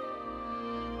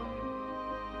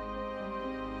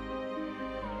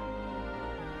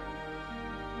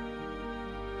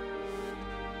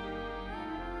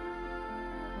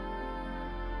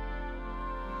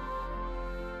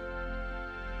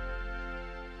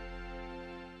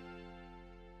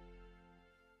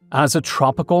 As a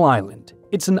tropical island,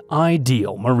 it's an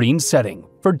ideal marine setting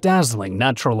for dazzling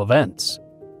natural events.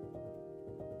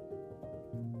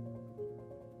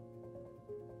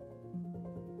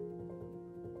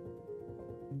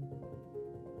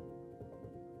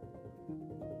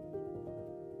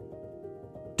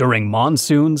 During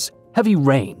monsoons, heavy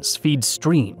rains feed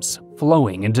streams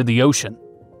flowing into the ocean.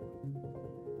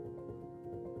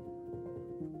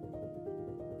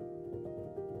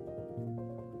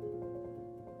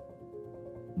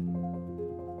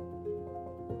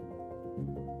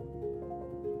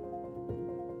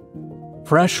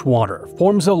 Fresh water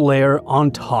forms a layer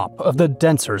on top of the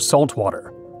denser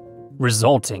saltwater,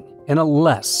 resulting in a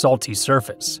less salty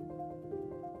surface.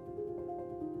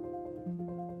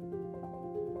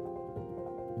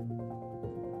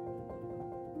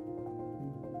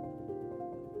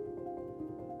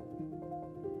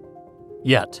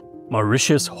 Yet,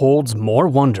 Mauritius holds more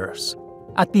wonders.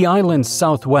 At the island's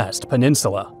southwest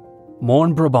peninsula,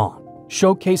 Morne Brabant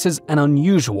showcases an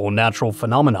unusual natural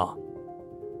phenomenon.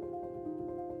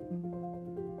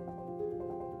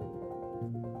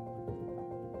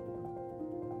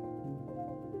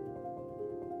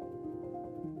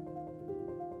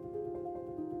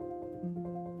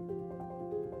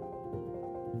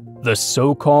 The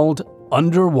so-called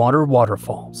underwater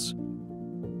waterfalls.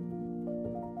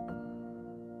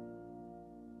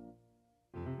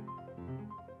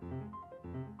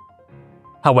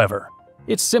 However,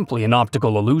 it's simply an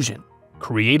optical illusion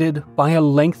created by a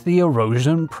lengthy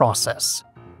erosion process.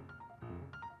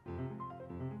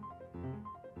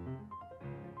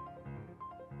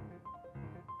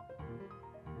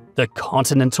 The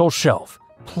continental shelf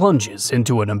plunges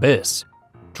into an abyss,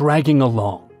 dragging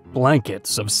along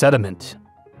blankets of sediment.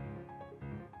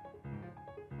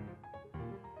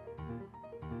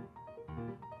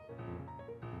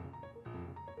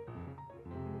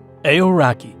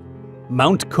 Aoraki,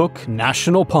 Mount Cook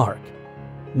National Park,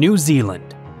 New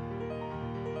Zealand.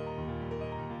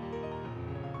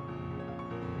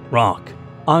 Rock,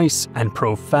 ice, and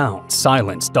profound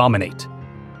silence dominate.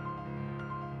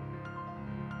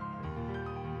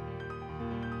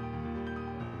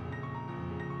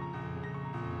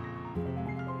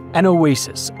 An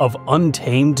oasis of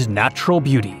untamed natural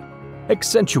beauty,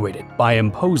 accentuated by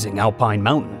imposing alpine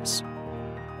mountains.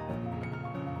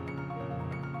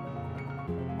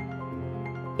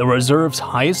 The reserve's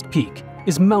highest peak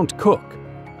is Mount Cook,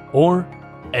 or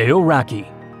Aoraki.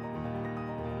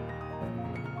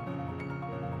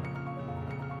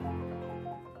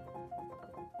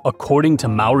 According to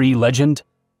Maori legend,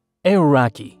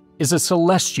 Aoraki is a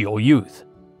celestial youth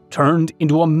turned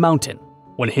into a mountain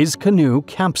when his canoe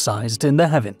capsized in the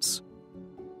heavens.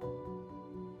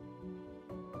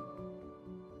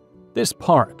 This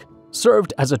park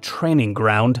served as a training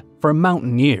ground for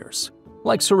mountaineers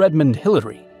like Sir Edmund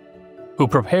Hillary, who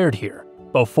prepared here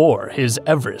before his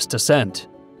Everest ascent.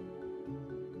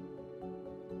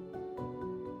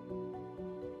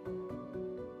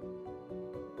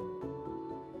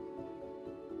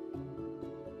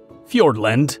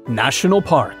 Fiordland National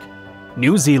Park,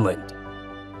 New Zealand.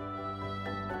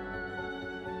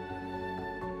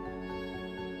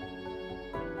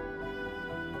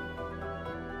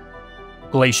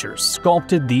 Glaciers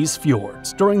sculpted these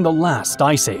fjords during the last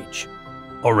ice age,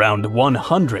 around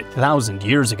 100,000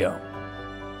 years ago.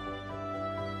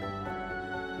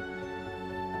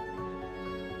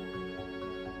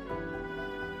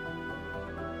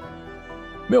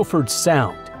 Milford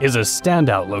Sound is a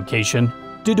standout location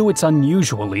due to its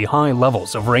unusually high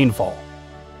levels of rainfall.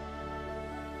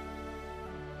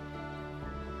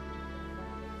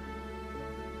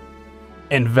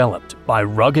 enveloped by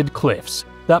rugged cliffs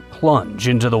that plunge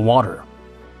into the water.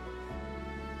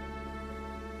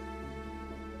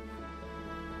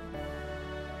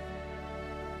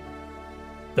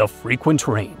 The frequent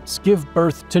rains give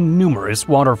birth to numerous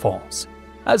waterfalls,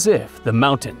 as if the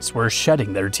mountains were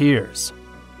shedding their tears.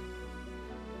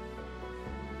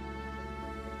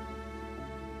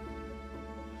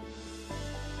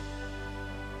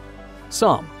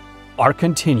 Some are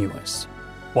continuous,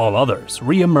 while others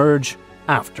re-emerge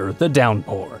after the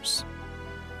downpours.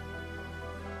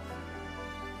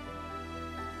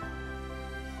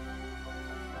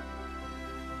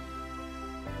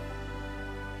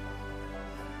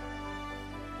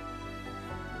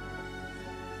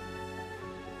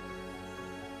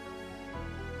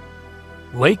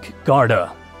 Lake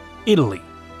Garda, Italy.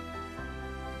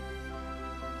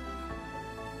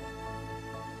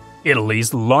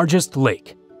 Italy's largest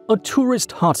lake, a tourist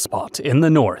hotspot in the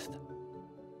north.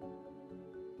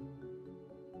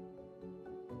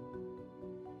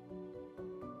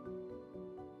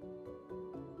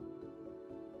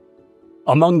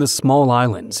 Among the small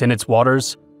islands in its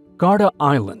waters, Garda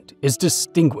Island is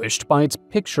distinguished by its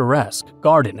picturesque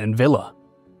garden and villa.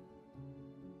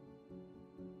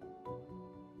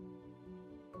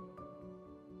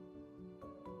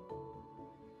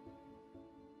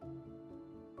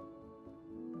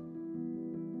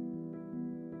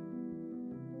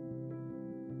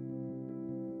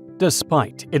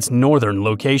 Despite its northern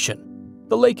location,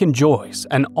 the lake enjoys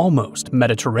an almost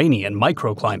Mediterranean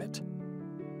microclimate.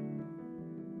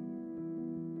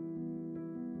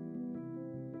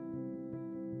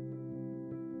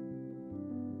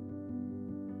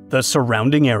 The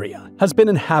surrounding area has been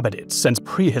inhabited since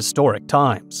prehistoric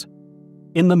times.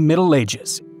 In the Middle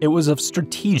Ages, it was of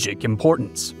strategic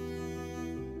importance.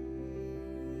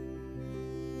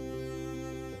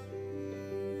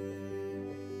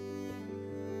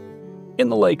 In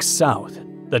the lake's south,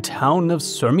 the town of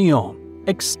Sirmium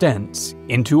extends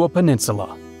into a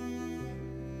peninsula.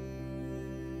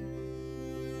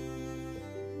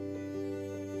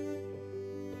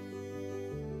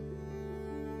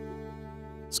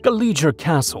 Scaliger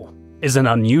Castle is an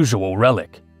unusual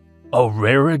relic, a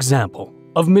rare example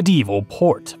of medieval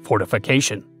port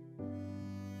fortification.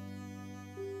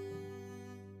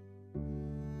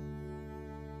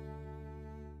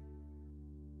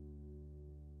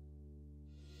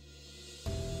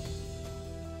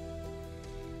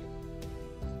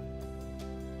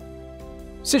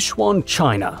 Sichuan,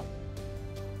 China.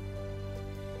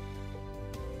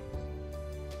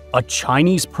 A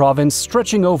Chinese province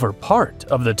stretching over part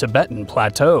of the Tibetan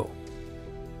Plateau.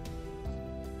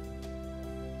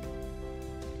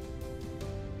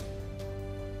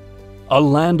 A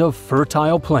land of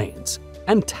fertile plains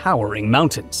and towering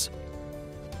mountains.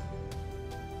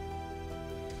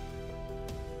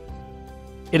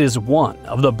 It is one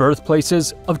of the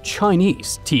birthplaces of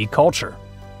Chinese tea culture.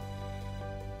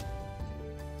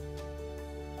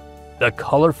 The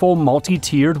colorful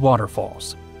multi-tiered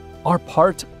waterfalls are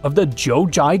part of the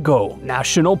Zhoujiaigou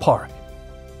National Park.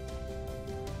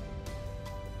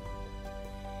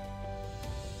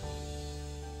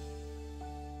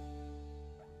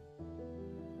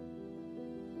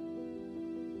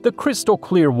 The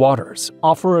crystal-clear waters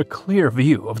offer a clear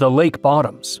view of the lake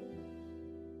bottoms.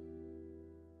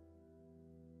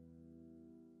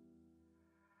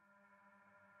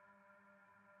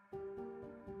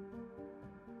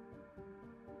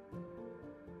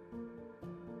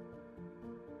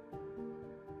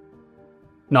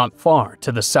 Not far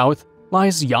to the south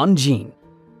lies Yanjin,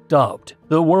 dubbed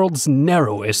the world's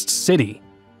narrowest city.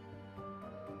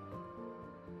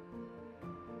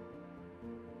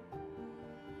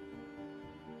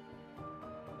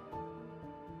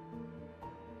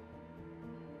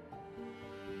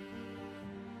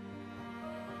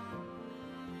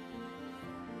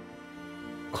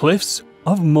 Cliffs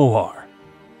of Moher,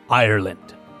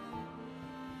 Ireland.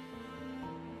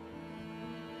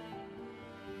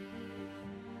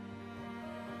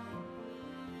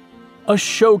 A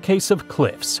showcase of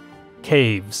cliffs,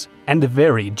 caves, and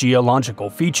varied geological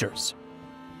features.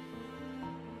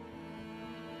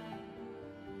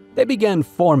 They began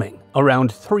forming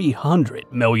around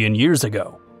 300 million years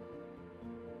ago.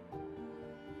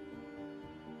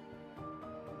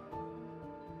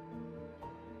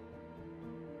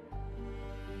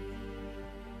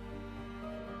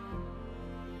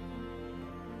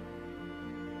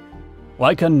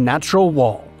 Like a natural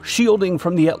wall shielding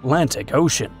from the Atlantic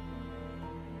Ocean.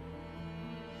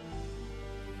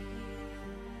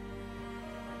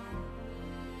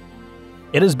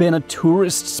 It has been a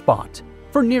tourist spot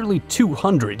for nearly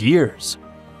 200 years.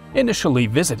 initially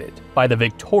visited by the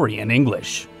Victorian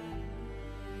English.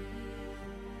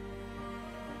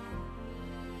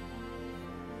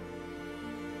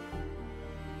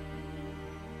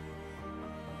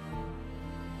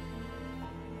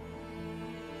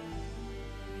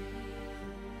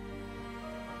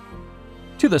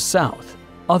 To the south,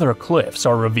 other cliffs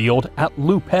are revealed at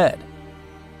Loop Head.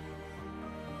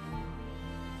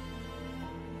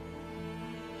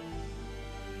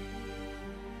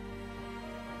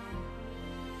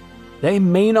 They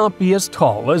may not be as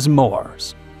tall as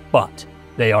Moors, but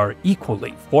they are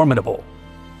equally formidable.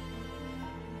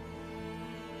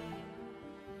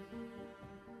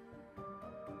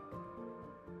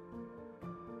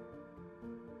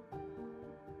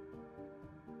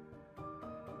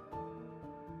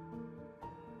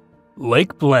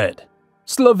 Lake Bled,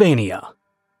 Slovenia.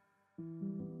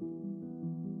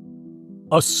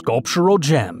 A sculptural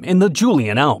gem in the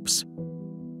Julian Alps.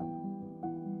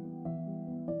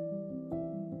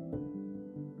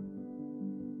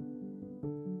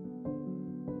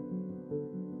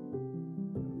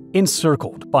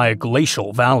 Encircled by a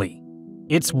glacial valley,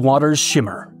 its waters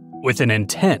shimmer with an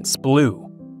intense blue.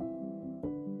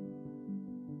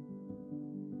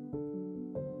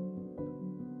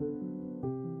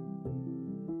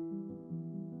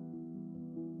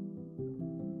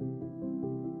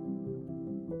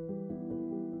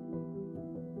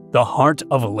 The heart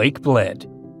of Lake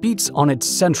Bled beats on its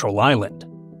central island,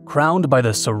 crowned by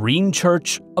the serene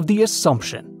Church of the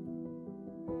Assumption.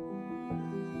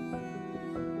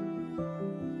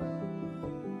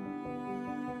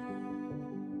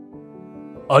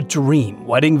 A dream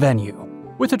wedding venue,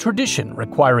 with a tradition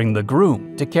requiring the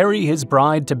groom to carry his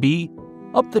bride-to-be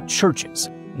up the church's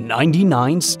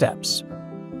 99 steps.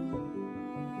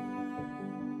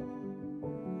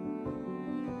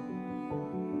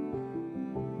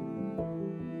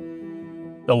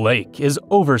 The lake is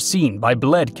overseen by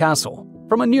Bled Castle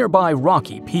from a nearby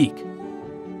rocky peak,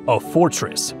 a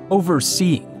fortress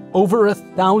overseeing over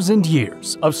 1,000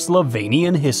 years of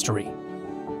Slovenian history.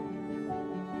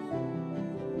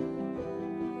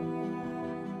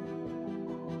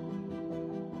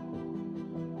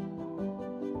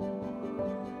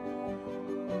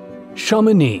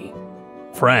 Chamonix,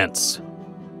 France.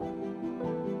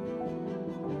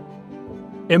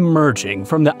 Emerging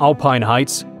from the Alpine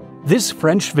heights, this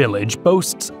French village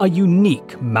boasts a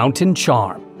unique mountain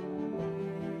charm.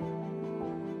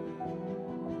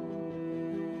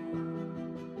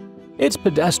 Its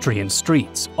pedestrian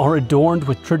streets are adorned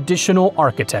with traditional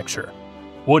architecture,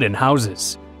 wooden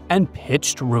houses, and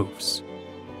pitched roofs.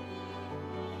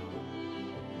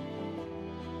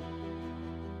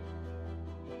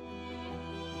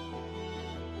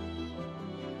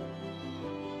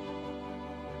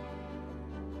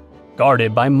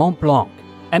 Guarded by Mont Blanc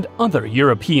and other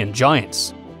European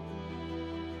giants.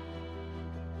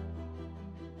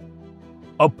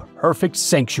 A perfect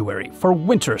sanctuary for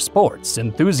winter sports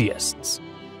enthusiasts.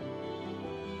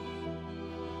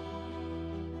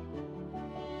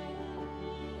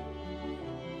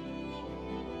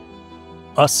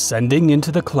 Ascending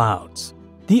into the clouds,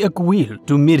 the Aiguille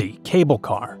du Midi cable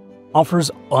car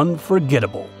offers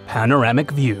unforgettable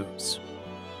panoramic views.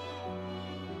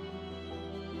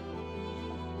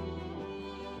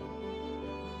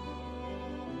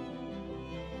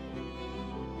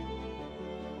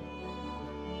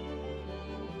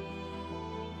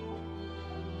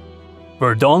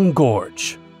 Verdon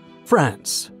Gorge,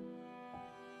 France.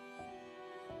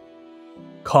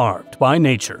 Carved by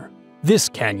nature, this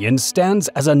canyon stands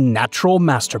as a natural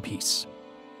masterpiece.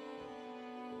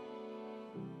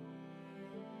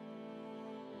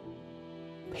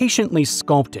 Patiently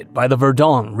sculpted by the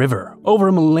Verdon River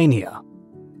over millennia.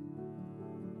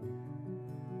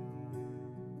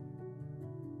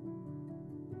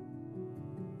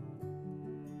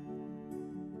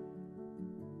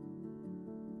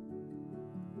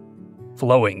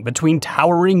 Flowing between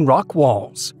towering rock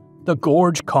walls, the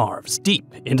gorge carves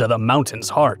deep into the mountain's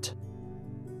heart.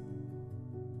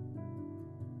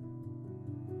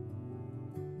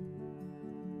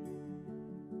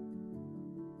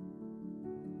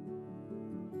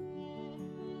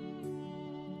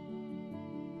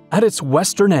 At its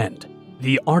western end,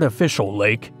 the artificial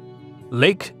lake,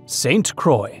 Lake Sainte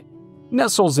Croix,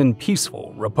 nestles in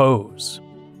peaceful repose.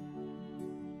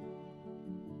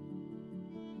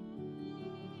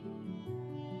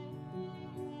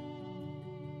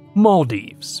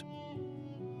 Maldives.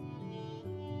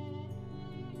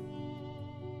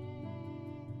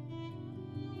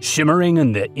 Shimmering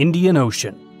in the Indian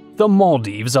Ocean, the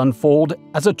Maldives unfold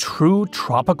as a true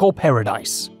tropical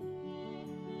paradise.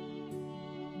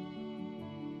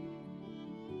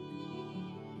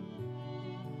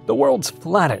 world's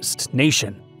flattest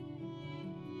nation.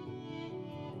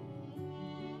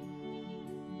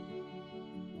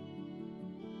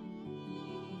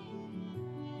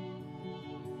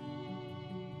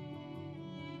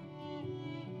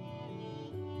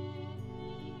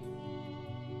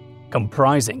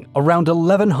 Comprising around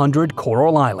 1,100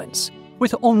 coral islands,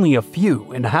 with only a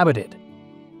few inhabited.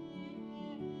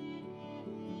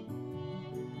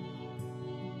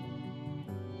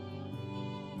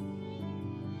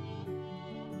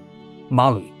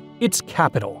 Mali, its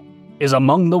capital, is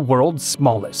among the world's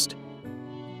smallest.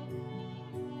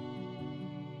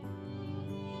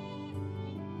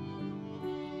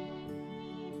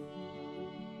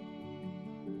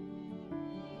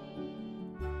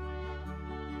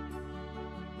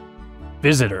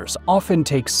 Visitors often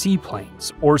take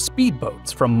seaplanes or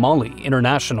speedboats from Mali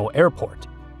International Airport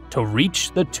to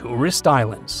reach the tourist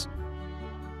islands.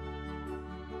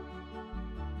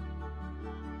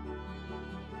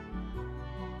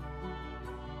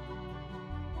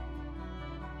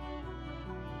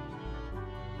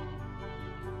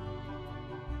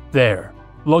 There,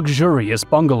 luxurious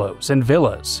bungalows and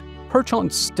villas perch on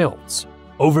stilts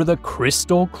over the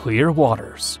crystal clear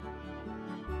waters.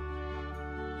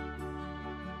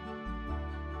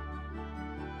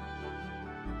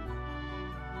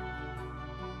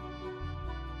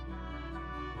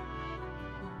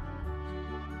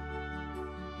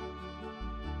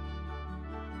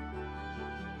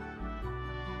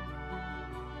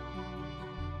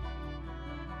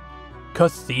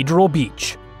 Cathedral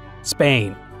Beach,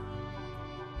 Spain.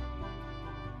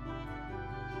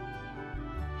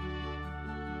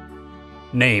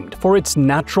 Named for its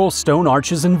natural stone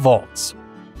arches and vaults.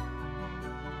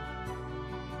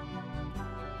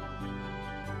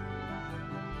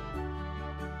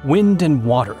 Wind and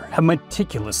water have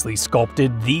meticulously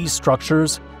sculpted these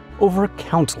structures over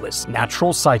countless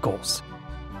natural cycles.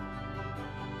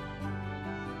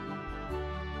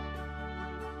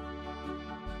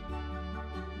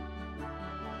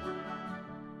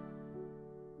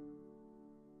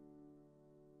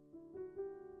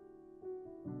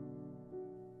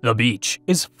 The beach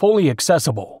is fully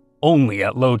accessible only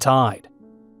at low tide.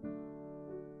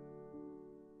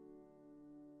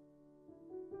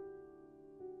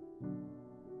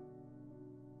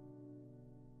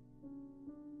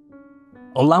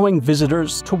 Allowing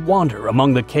visitors to wander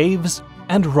among the caves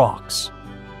and rocks.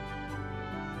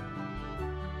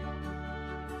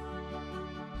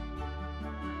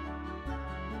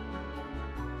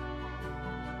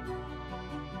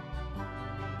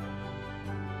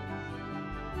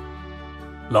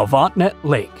 Lavatnet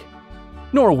Lake,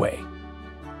 Norway.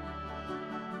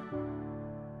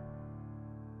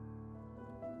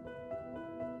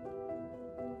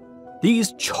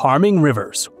 These charming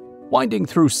rivers, winding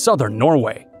through southern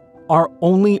Norway, are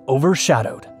only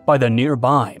overshadowed by the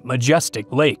nearby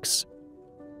majestic lakes.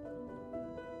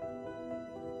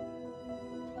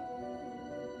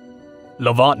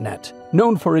 Lavatnet,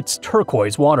 known for its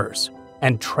turquoise waters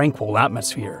and tranquil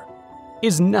atmosphere,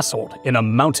 is nestled in a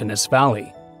mountainous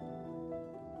valley.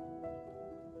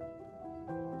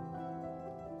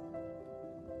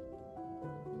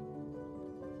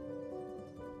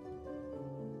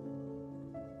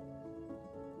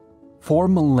 For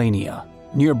millennia,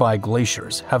 nearby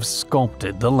glaciers have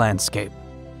sculpted the landscape.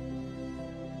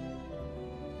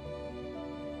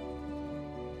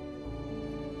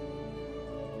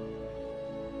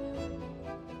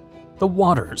 The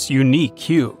water's unique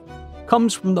hue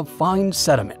comes from the fine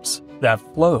sediments that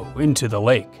flow into the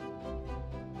lake.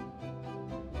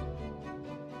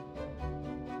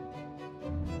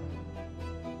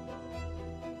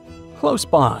 Close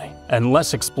by and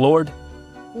less explored,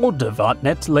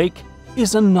 Lavatnet Lake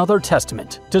is another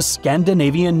testament to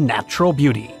Scandinavian natural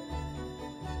beauty.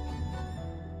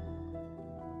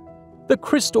 The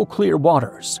crystal clear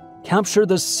waters capture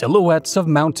the silhouettes of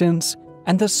mountains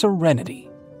and the serenity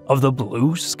of the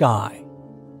blue sky.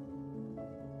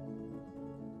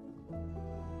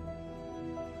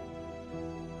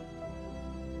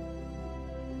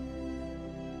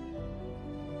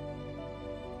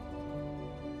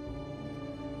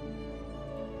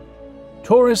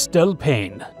 Torres del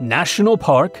Paine National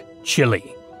Park,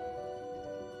 Chile.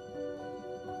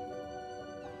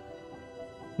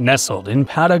 Nestled in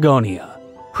Patagonia,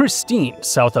 pristine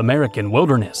South American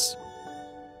wilderness.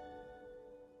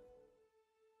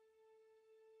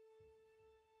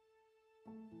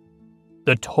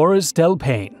 The Torres del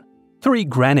Paine, 3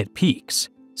 granite peaks,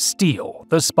 steal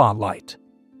the spotlight.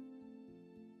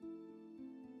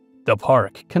 The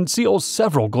park conceals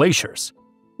several glaciers,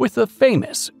 with the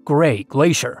famous Gray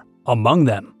Glacier among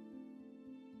them.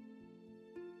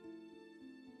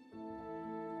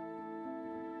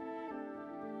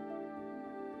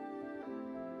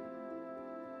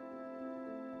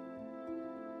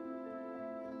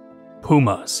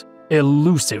 pumas,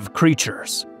 elusive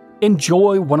creatures,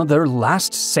 enjoy one of their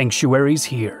last sanctuaries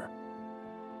here.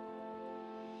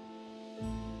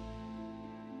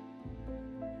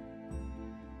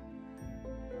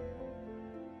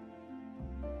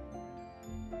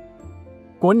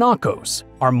 Guanacos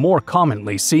are more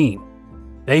commonly seen.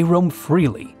 They roam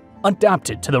freely,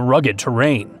 adapted to the rugged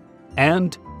terrain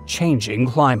and changing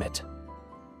climate.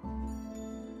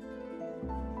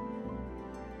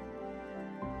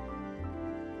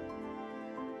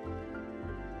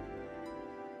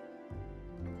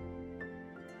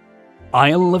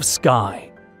 Isle of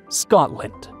Skye,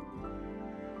 Scotland.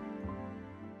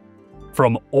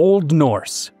 From Old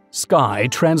Norse, Skye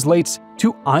translates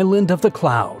to Island of the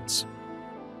Clouds.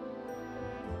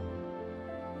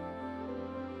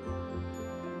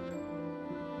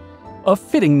 A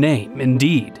fitting name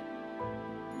indeed.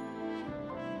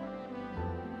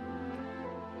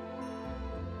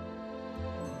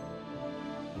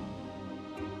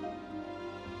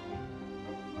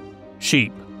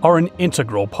 Sheep are an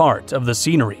integral part of the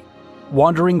scenery,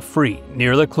 wandering free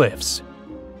near the cliffs.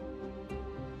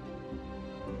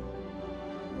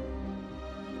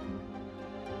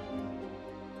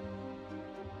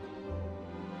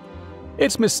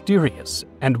 Its mysterious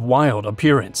and wild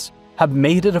appearance have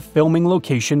made it a filming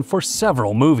location for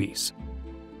several movies.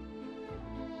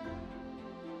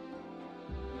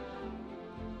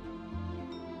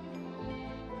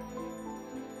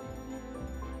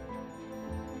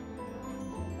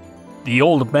 The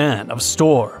Old Man of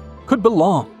Storr could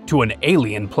belong to an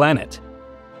alien planet.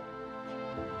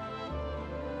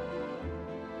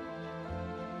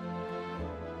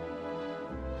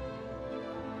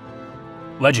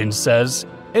 Legend says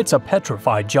it's a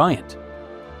petrified giant.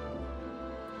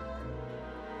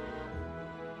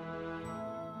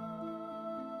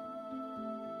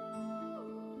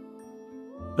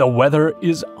 The weather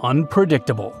is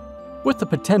unpredictable, with the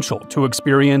potential to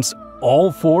experience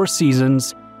all 4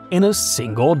 seasons in a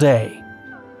single day.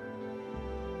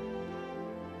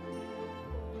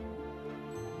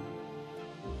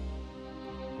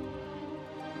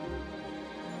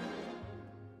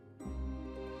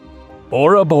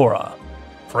 Bora Bora,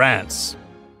 France.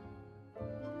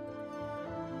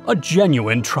 A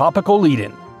genuine tropical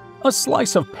Eden, a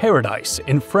slice of paradise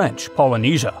in French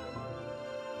Polynesia.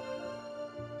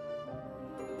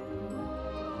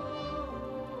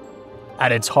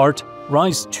 At its heart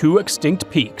rise 2 extinct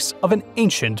peaks of an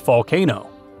ancient volcano,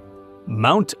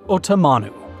 Mount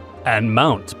Otamanu and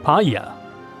Mount Paya.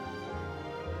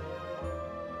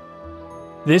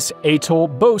 This atoll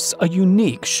boasts a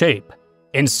unique shape,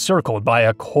 encircled by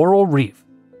a coral reef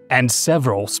and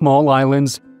several small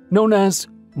islands known as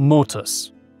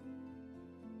motus.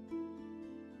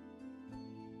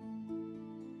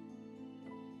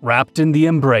 Wrapped in the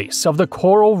embrace of the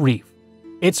coral reef,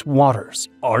 its waters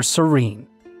are serene.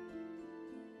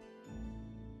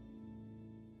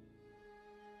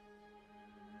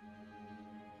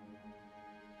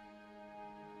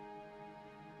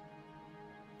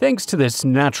 Thanks to this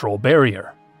natural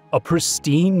barrier, a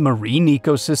pristine marine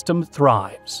ecosystem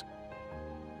thrives.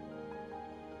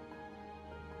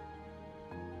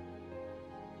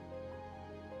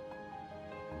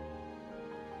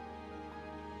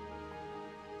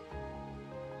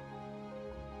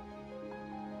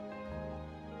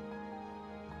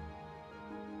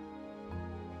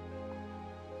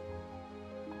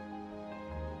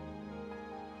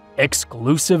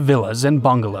 Exclusive villas and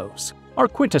bungalows are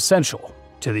quintessential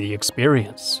to the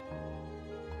experience.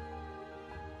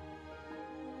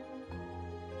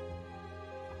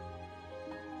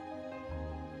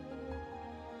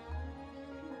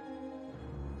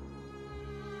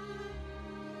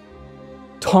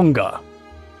 Tonga.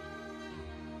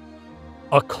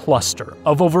 A cluster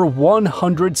of over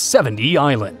 170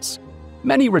 islands,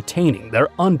 many retaining their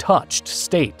untouched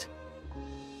state.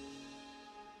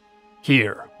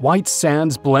 Here, white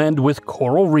sands blend with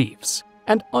coral reefs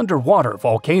and underwater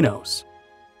volcanoes.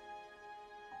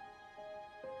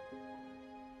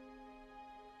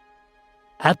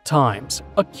 At times,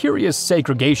 a curious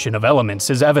segregation of elements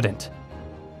is evident.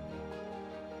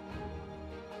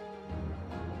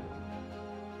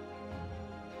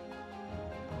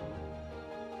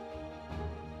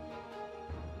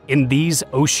 In these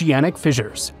oceanic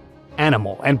fissures,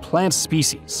 animal and plant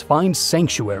species find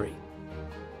sanctuary.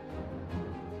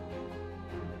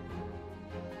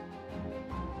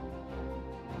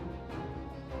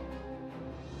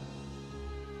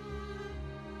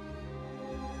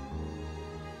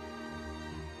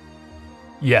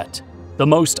 Yet, the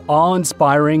most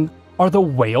awe-inspiring are the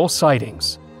whale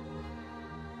sightings.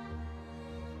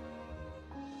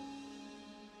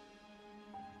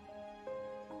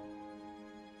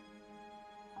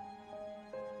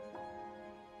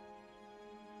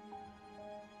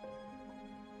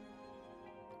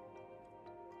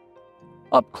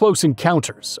 Up-close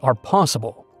encounters are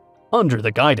possible under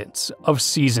the guidance of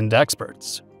seasoned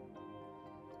experts.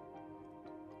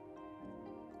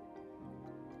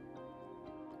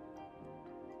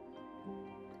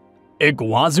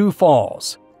 Iguazu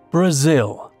Falls,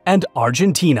 Brazil and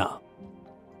Argentina.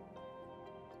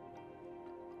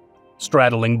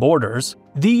 Straddling borders,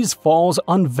 these falls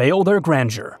unveil their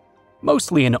grandeur,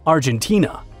 mostly in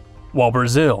Argentina, while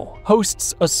Brazil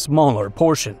hosts a smaller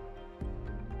portion.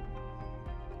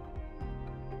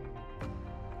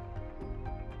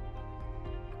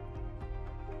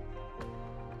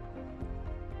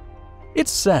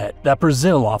 It's said that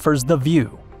Brazil offers the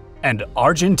view, and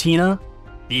Argentina,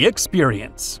 the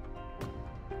experience.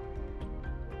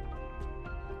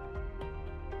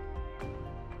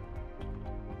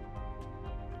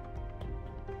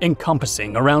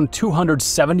 Encompassing around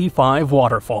 275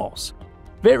 waterfalls,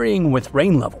 varying with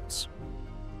rain levels.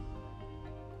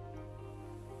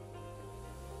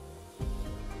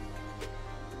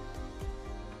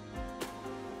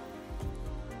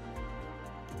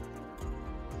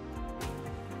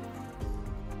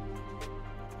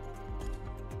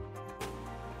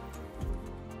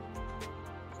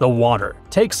 The water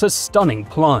takes a stunning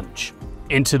plunge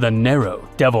into the narrow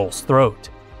Devil's Throat.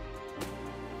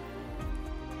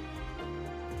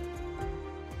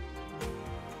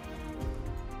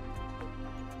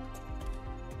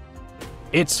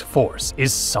 Its force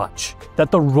is such that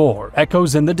the roar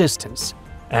echoes in the distance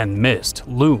and mist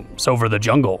looms over the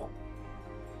jungle.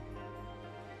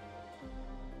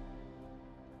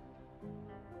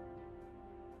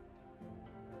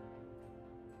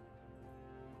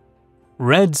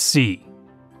 Red Sea.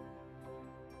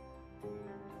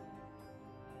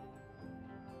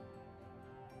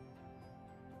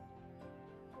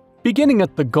 Beginning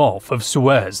at the Gulf of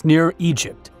Suez near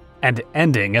Egypt and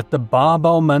ending at the Bab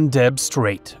el-Mandeb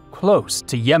Strait close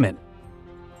to Yemen.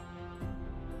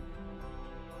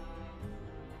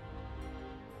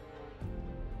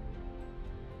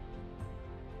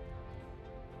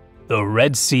 The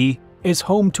Red Sea is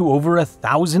home to over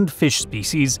 1,000 fish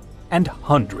species and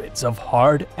hundreds of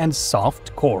hard and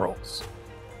soft corals.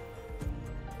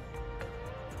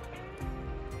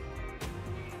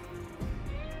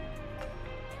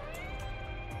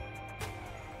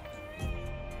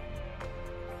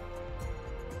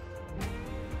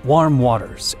 Warm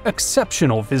waters,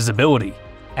 exceptional visibility,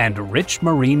 and rich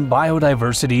marine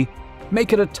biodiversity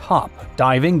make it a top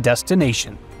diving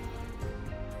destination.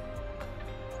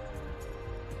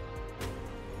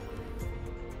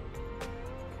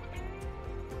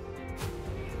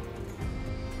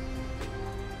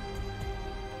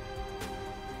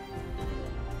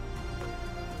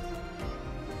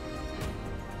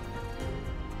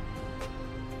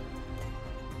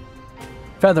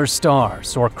 Feather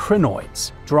stars or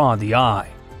crinoids draw the eye.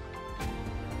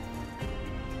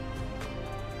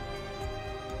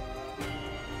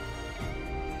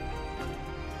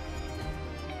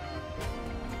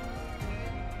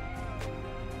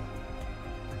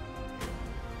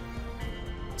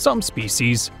 Some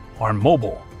species are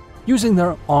mobile, using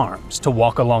their arms to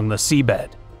walk along the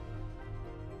seabed.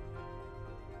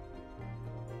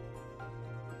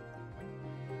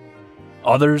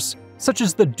 Others, such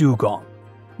as the dugong,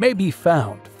 may be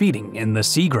found feeding in the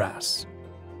seagrass.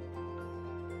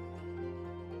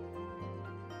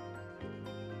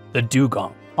 The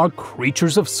dugong are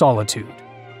creatures of solitude,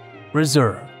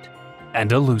 reserved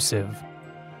and elusive.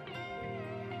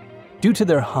 Due to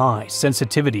their high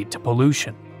sensitivity to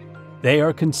pollution, they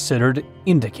are considered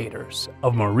indicators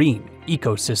of marine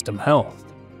ecosystem health.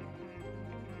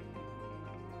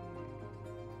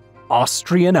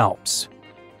 Austrian Alps.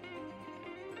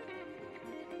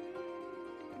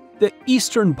 The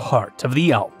eastern part of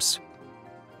the Alps.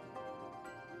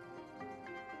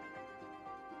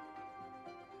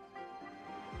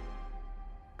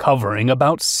 Covering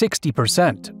about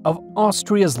 60% of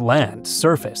Austria's land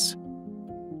surface.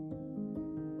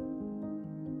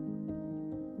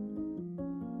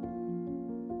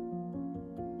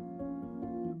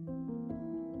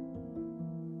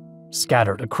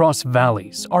 Scattered across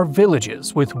valleys are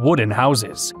villages with wooden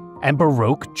houses and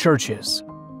Baroque churches.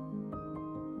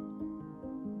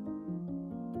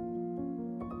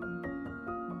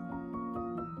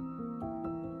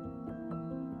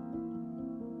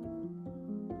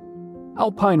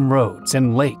 Alpine roads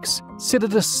and lakes sit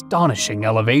at astonishing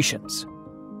elevations.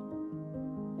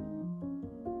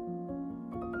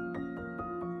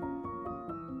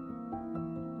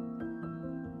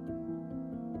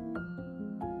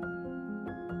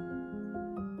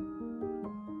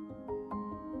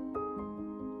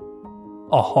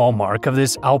 A hallmark of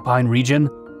this alpine region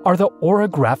are the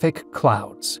orographic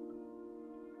clouds.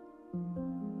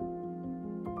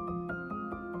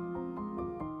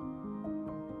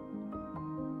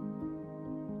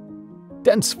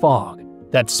 dense fog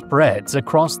that spreads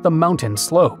across the mountain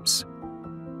slopes.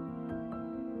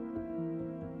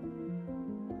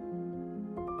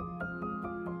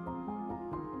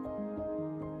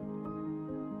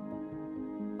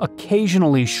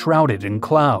 Occasionally shrouded in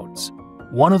clouds,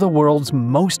 one of the world's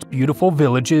most beautiful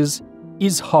villages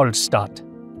is Hallstatt.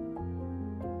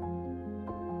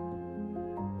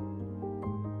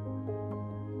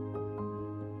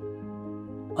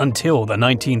 Until the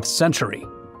 19th century,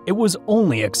 it was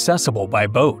only accessible by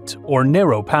boat or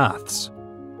narrow paths.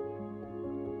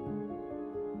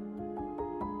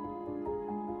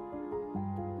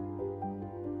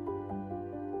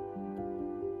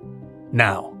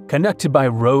 Now, connected by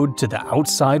road to the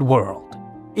outside world,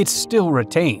 it still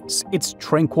retains its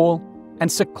tranquil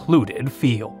and secluded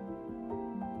feel.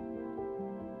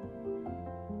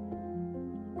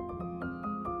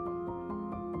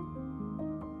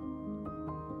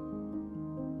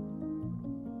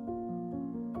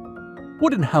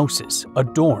 Wooden houses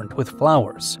adorned with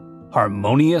flowers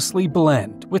harmoniously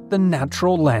blend with the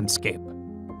natural landscape.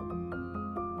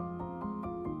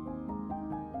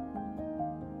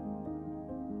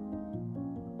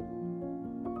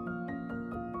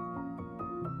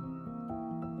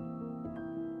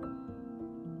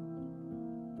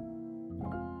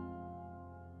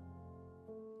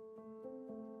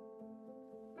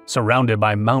 Surrounded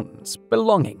by mountains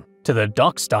belonging to the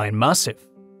Dachstein Massif.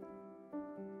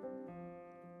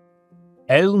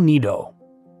 El Nido,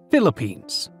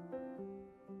 Philippines.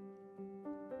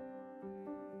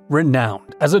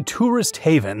 Renowned as a tourist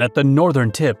haven at the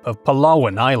northern tip of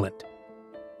Palawan Island.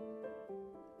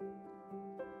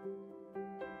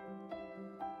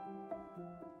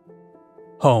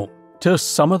 Home to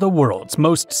some of the world's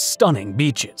most stunning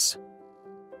beaches.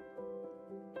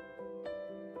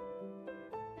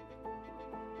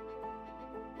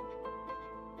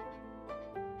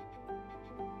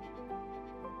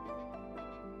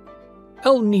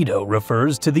 El Nido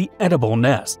refers to the edible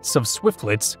nests of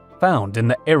swiftlets found in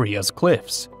the area's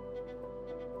cliffs.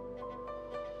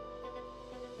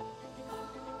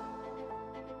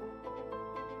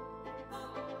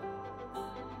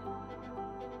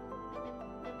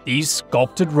 These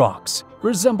sculpted rocks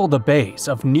resemble the bays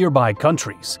of nearby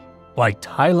countries like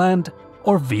Thailand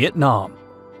or Vietnam.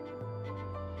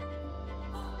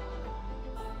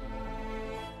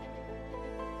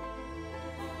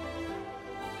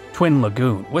 Twin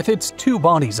Lagoon, with its two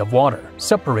bodies of water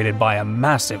separated by a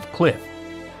massive cliff,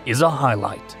 is a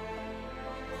highlight.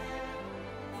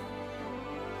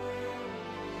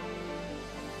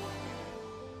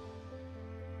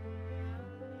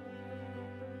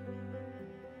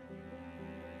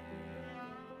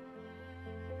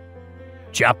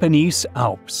 Japanese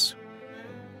Alps.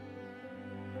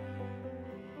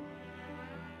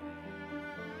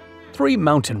 Three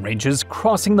mountain ranges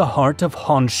crossing the heart of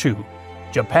Honshu,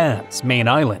 Japan's main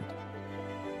island.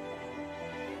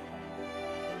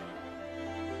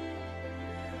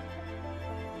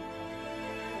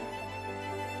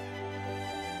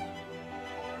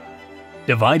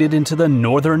 Divided into the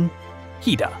northern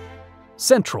Hida,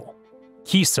 central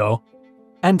Kiso,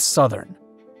 and southern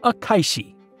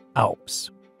Akaishi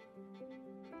Alps.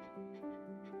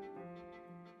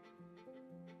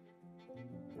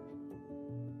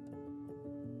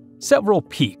 Several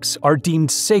peaks are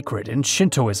deemed sacred in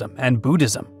Shintoism and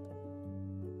Buddhism.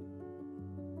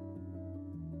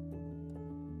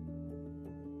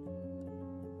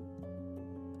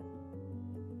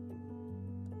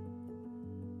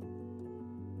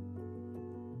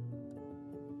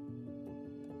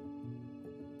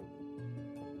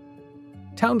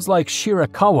 Towns like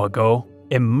Shirakawa-go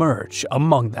emerge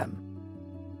among them.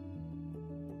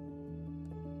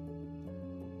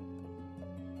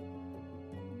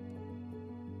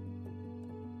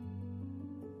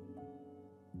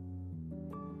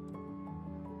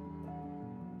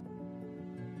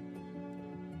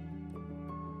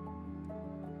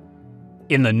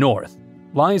 In the north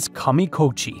lies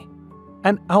Kamikochi,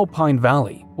 an alpine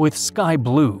valley with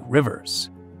sky-blue rivers.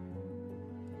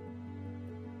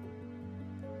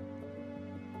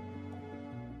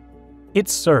 It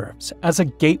serves as a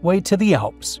gateway to the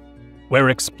Alps, where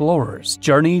explorers'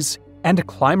 journeys and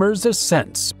climbers'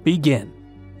 ascents begin.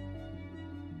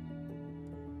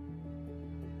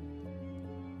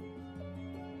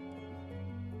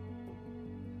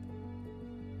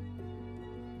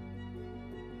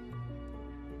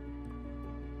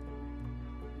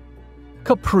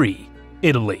 Capri,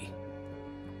 Italy.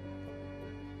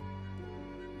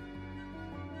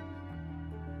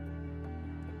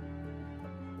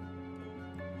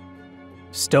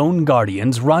 Stone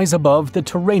guardians rise above the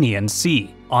Tyrrhenian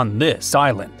Sea on this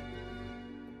island.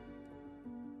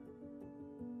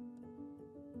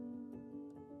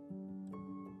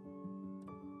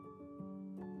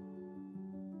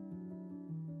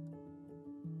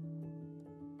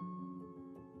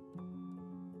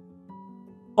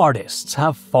 artists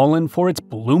have fallen for its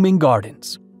blooming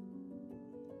gardens.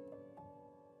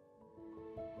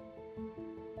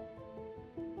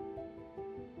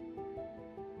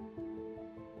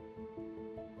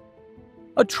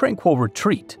 A tranquil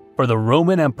retreat for the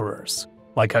Roman emperors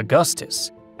like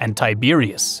Augustus and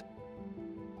Tiberius.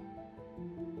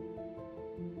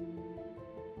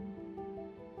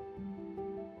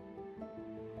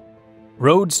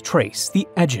 Roads trace the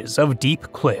edges of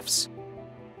deep cliffs.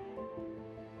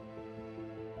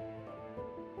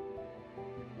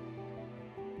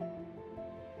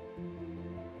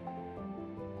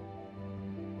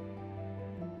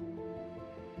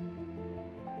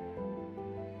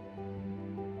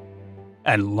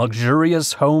 And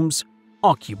luxurious homes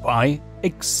occupy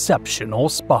exceptional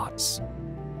spots.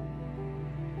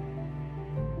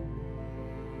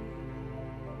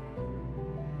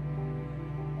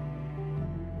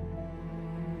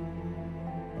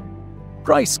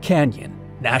 Bryce Canyon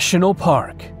National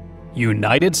Park,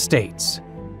 United States.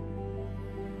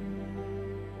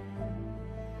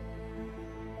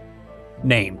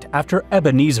 Named after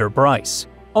Ebenezer Bryce,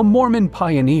 a Mormon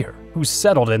pioneer who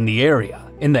settled in the area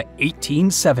in the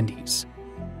 1870s.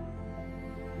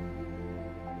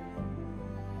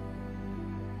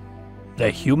 The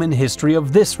human history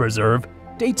of this reserve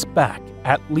dates back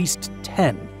at least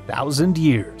 10,000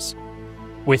 years,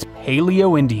 with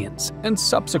Paleo-Indians and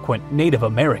subsequent Native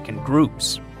American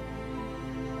groups.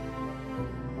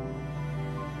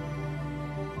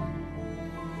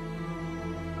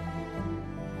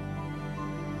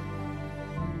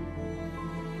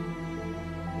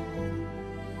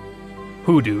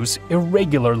 Hoodoo's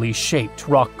irregularly shaped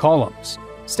rock columns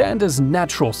stand as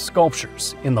natural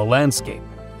sculptures in the landscape.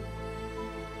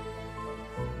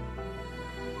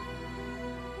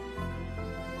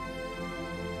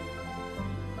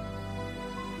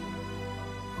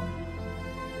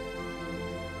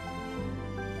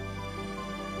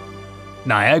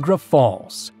 Niagara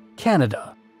Falls,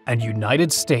 Canada, and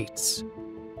United States.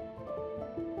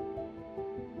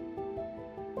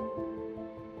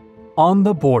 On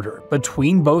the border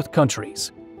between both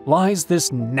countries lies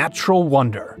this natural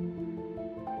wonder,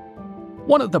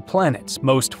 one of the planet's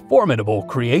most formidable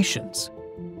creations.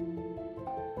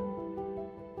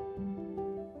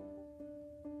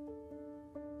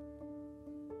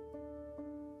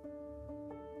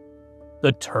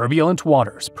 The turbulent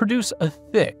waters produce a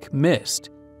thick mist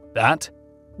that,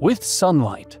 with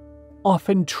sunlight,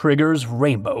 often triggers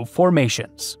rainbow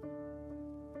formations.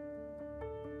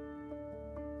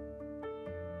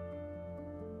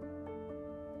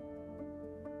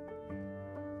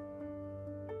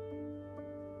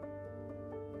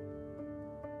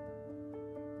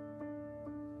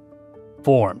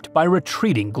 Formed by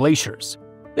retreating glaciers,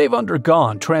 they've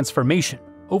undergone transformation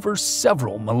over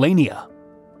several millennia.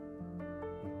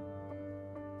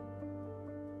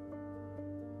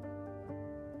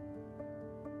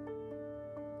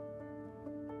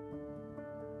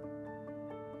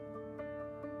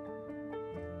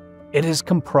 It is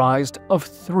comprised of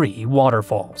 3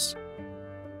 waterfalls.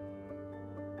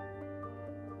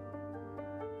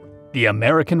 The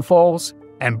American Falls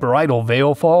and Bridal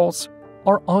Veil Falls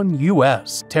are on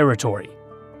U.S. territory.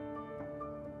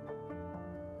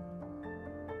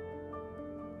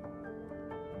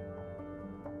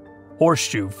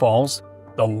 Horseshoe Falls,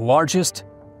 the largest,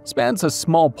 spans a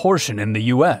small portion in the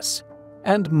U.S.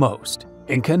 and most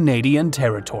in Canadian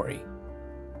territory.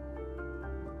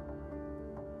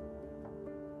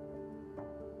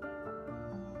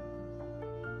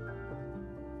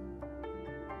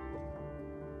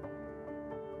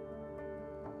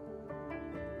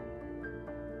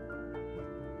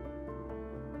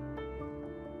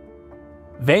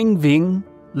 Vang Vieng,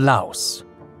 Laos.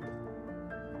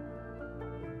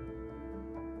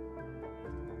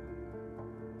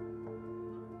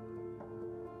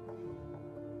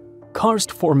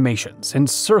 Karst formations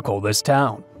encircle this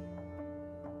town.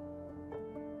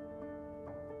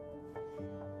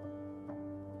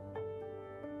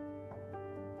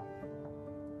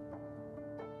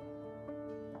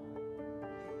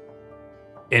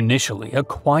 Initially a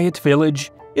quiet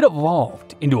village, it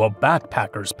evolved into a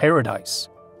backpacker's paradise.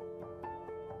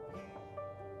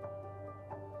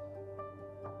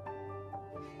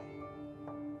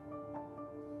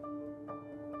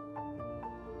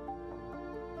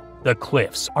 The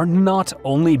cliffs are not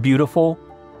only beautiful,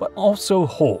 but also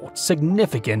hold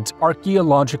significant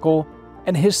archaeological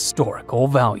and historical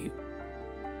value.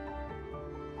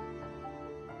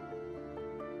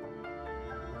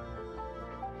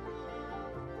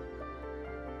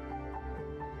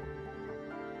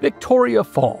 Victoria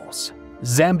Falls,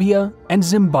 Zambia and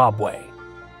Zimbabwe.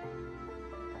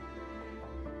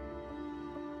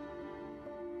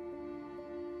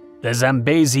 the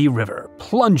Zambezi River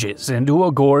plunges into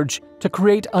a gorge to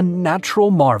create a natural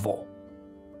marvel.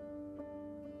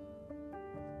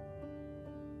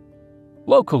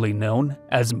 Locally known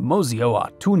as Mozio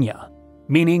Atunya,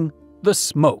 meaning the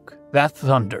smoke that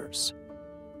thunders.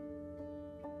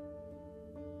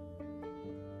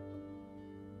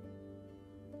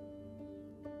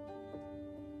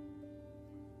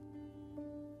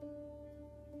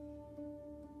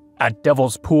 At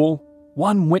Devil's Pool,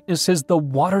 one witnesses the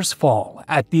water's fall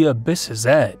at the abyss's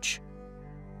edge.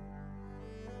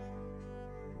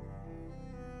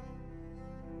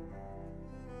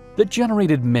 The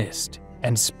generated mist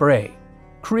and spray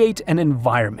create an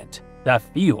environment that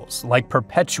feels like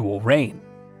perpetual rain.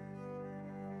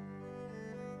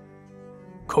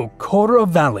 Cocora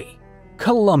Valley,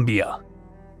 Colombia.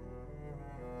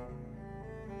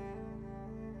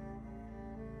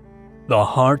 The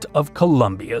heart of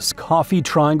Colombia's Coffee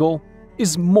Triangle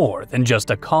is more than just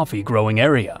a coffee growing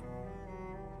area.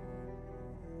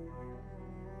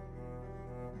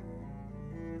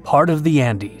 Part of the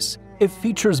Andes, it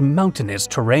features mountainous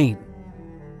terrain.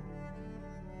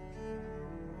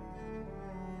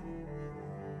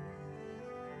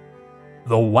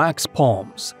 The wax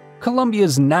palms,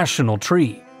 Colombia's national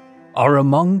tree, are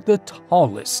among the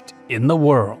tallest in the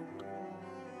world.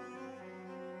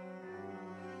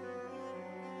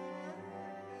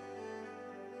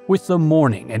 With the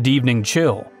morning and evening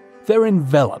chill, they're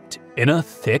enveloped in a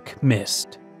thick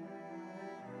mist.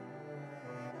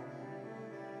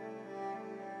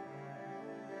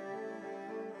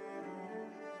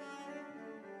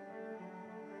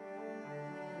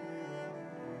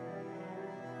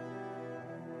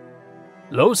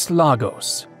 Los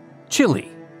Lagos,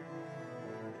 Chile.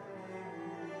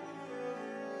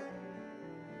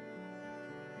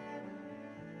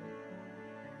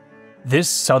 This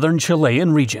southern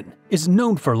Chilean region is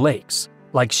known for lakes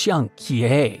like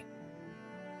Xiangkhie.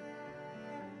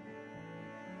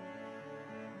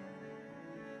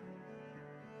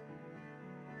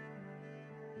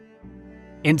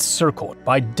 Encircled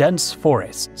by dense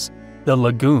forests, the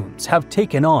lagoons have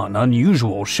taken on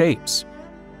unusual shapes.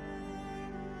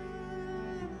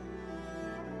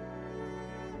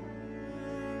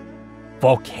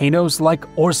 Volcanoes like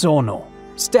Orzono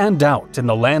stand out in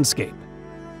the landscape.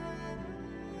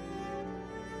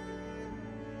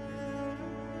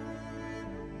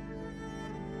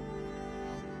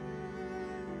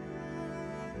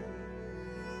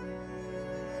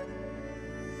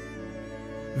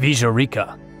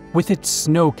 Villarrica, with its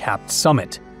snow-capped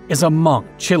summit, is among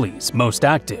Chile's most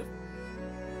active.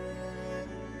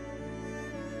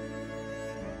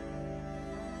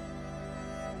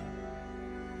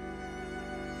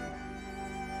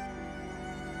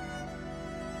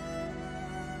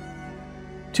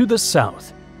 To the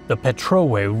south, the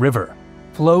Petrowe River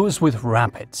flows with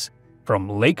rapids from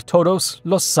Lake Todos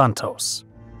Los Santos.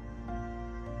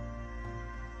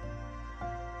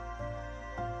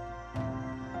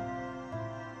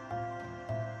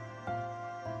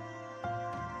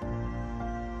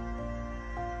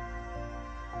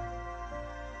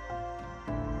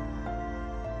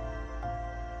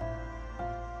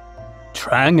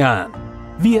 Trang An,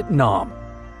 Vietnam.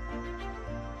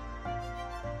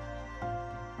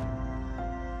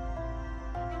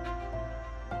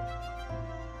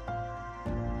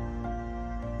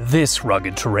 This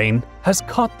rugged terrain has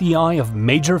caught the eye of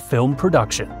major film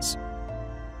productions.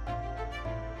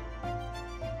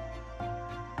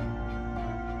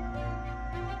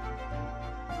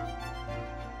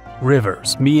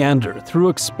 Rivers meander through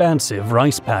expansive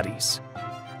rice paddies.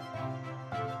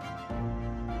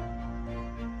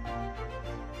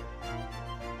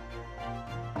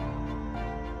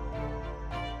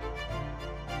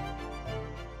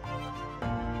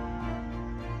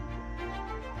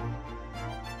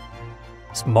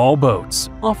 Small boats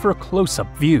offer close-up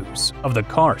views of the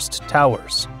karst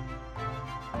towers.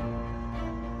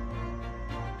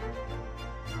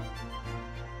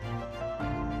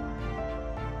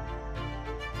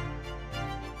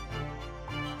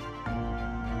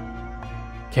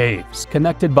 Caves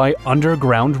connected by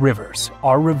underground rivers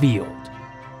are revealed.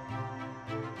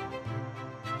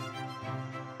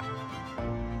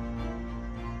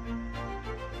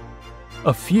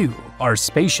 A few are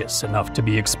spacious enough to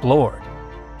be explored.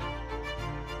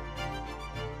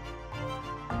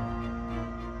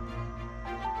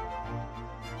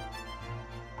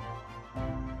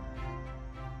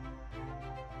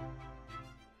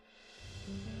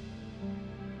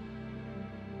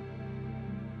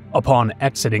 Upon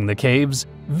exiting the caves,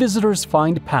 visitors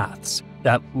find paths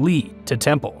that lead to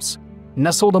temples,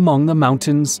 nestled among the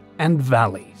mountains and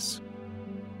valleys.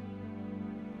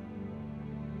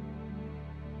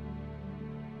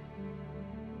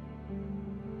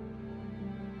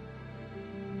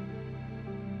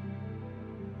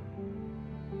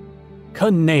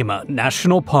 Canema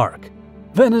National Park,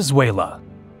 Venezuela.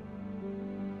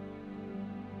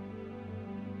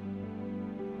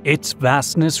 Its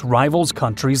vastness rivals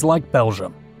countries like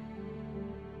Belgium.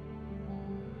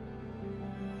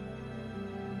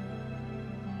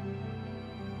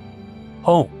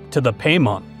 Home to the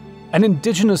Pemon, an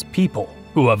indigenous people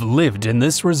who have lived in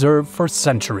this reserve for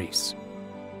centuries.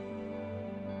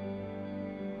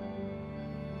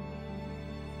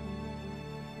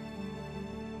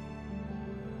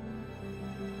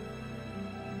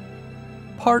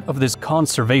 Part of this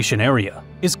conservation area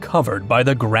is covered by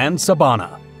the Grand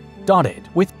Sabana, dotted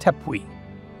with tepui.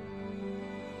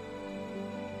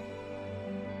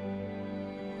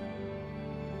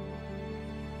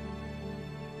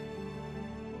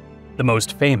 The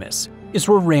most famous is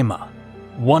Roraima,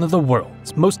 one of the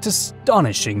world's most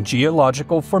astonishing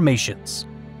geological formations.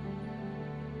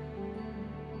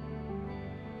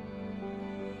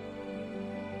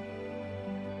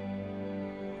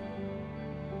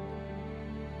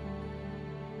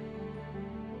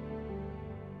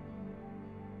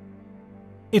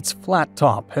 Its flat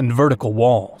top and vertical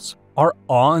walls are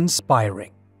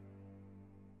awe-inspiring.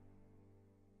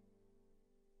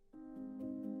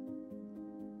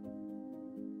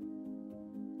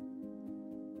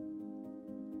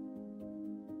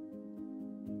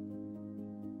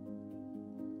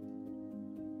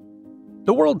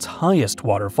 The world's highest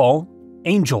waterfall,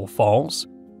 Angel Falls,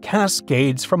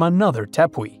 cascades from another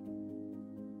tepui,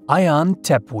 Ayan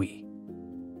Tepui.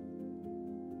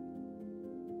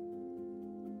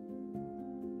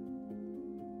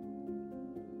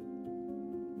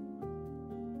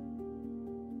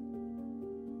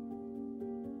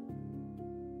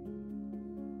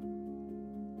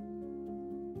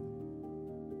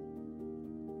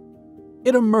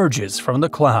 It emerges from the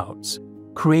clouds,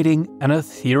 creating an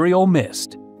ethereal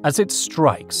mist as it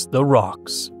strikes the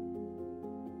rocks.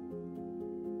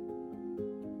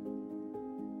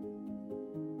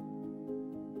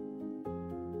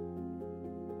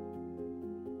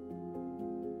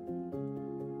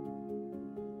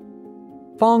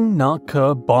 Phong Nha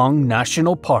Ke Bang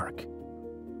National Park,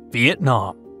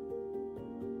 Vietnam.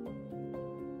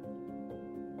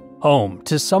 Home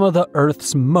to some of the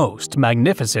Earth's most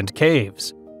magnificent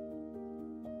caves.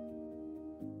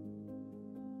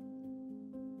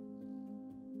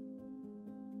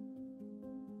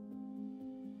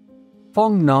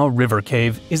 Phong Nha River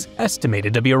Cave is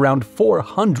estimated to be around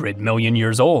 400 million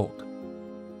years old.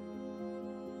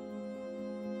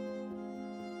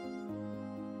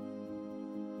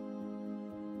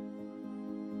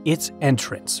 Its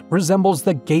entrance resembles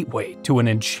the gateway to an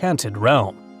enchanted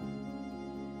realm.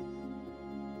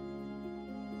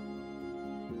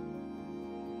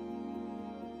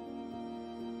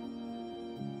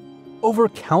 Over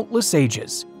countless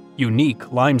ages,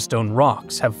 unique limestone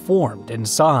rocks have formed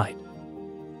inside.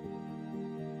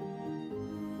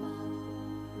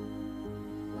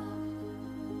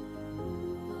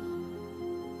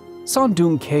 Son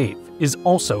Doong Cave is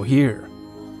also here,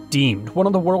 deemed one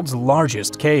of the world's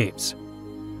largest caves.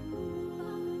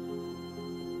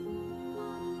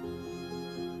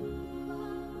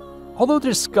 Although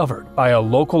discovered by a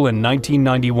local in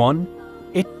 1991,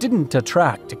 it didn't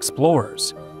attract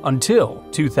explorers until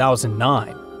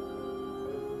 2009.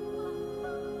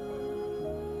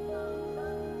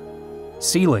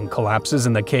 Ceiling collapses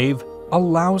in the cave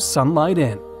allow sunlight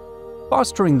in,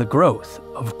 fostering the growth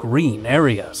of green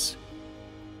areas.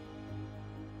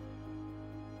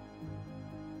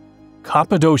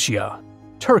 Cappadocia,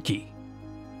 Turkey.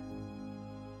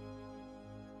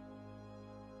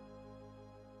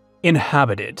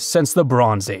 Inhabited since the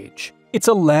Bronze Age, it's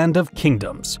a land of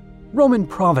kingdoms, Roman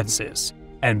provinces,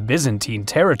 and Byzantine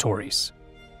territories.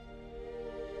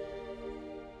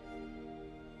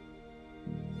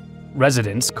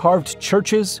 Residents carved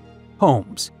churches,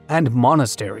 homes, and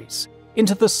monasteries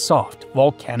into the soft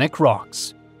volcanic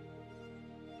rocks.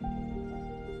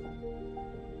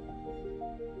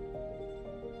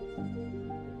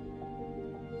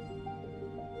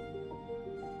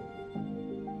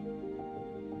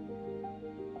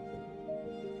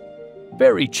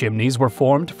 Fairy chimneys were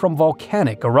formed from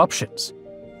volcanic eruptions.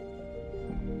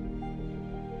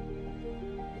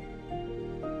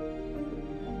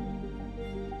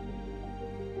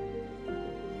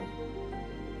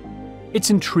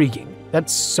 It's intriguing that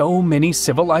so many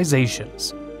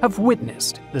civilizations have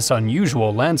witnessed this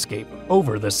unusual landscape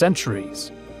over the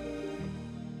centuries.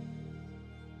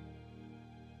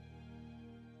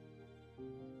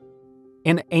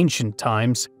 In ancient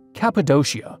times,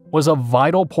 Cappadocia was a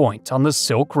vital point on the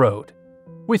Silk Road,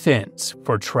 with inns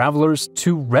for travelers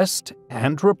to rest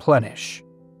and replenish.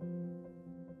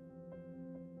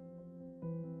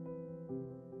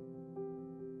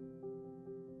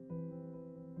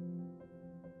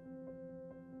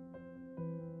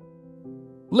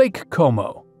 Lake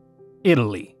Como,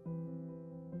 Italy.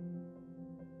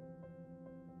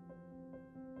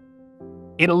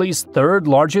 Italy's third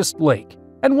largest lake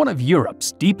and one of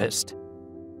Europe's deepest.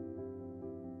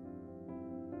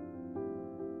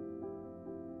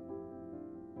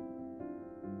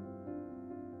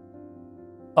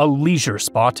 A leisure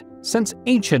spot since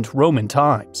ancient Roman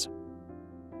times.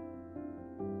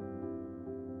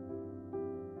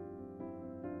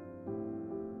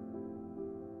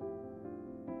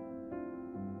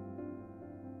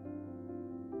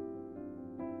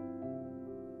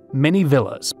 Many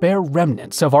villas bear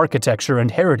remnants of architecture and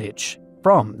heritage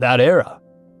from that era.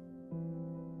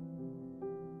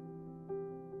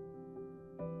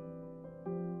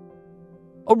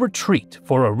 A retreat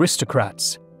for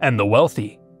aristocrats and the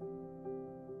wealthy.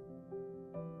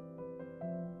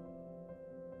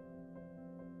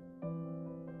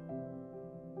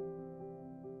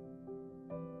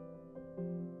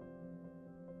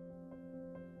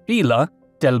 Villa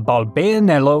del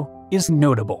Balbainello is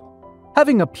notable,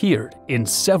 having appeared in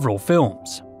several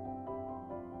films.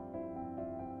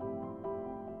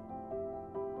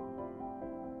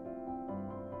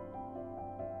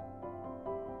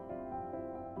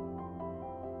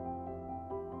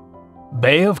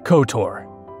 Bay of Kotor,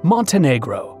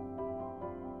 Montenegro.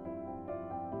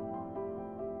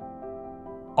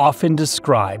 Often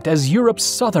described as Europe's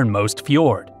southernmost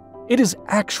fjord, it is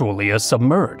actually a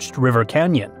submerged river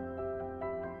canyon.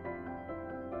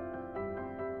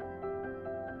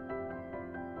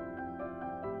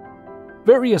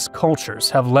 Various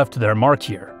cultures have left their mark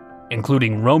here,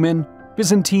 including Roman,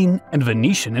 Byzantine, and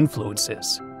Venetian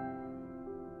influences.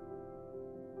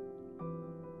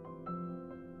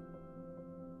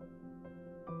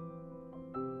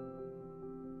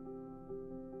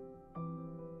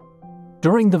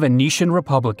 During the Venetian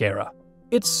Republic era,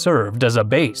 it served as a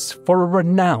base for a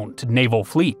renowned naval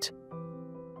fleet.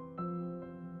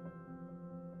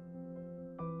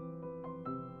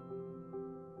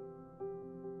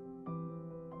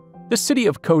 The city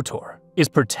of Kotor is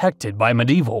protected by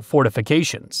medieval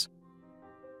fortifications.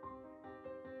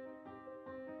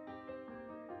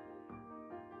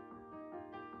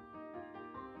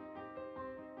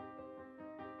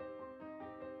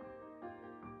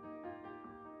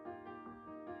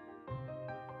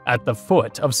 At the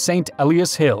foot of St.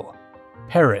 Elias Hill,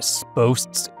 Paris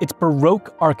boasts its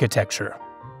Baroque architecture.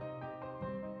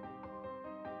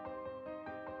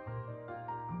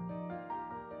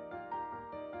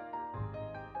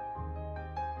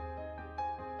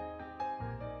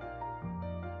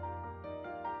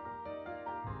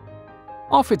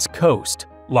 Off its coast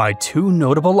lie two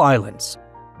notable islands.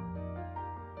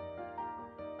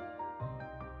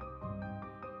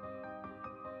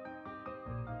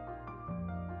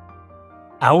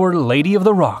 Our Lady of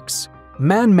the Rocks,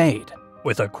 man-made,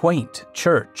 with a quaint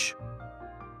church.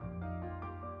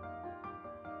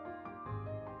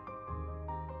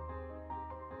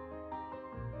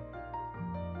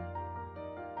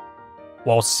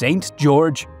 While St.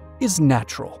 George is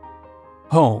natural,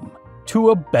 home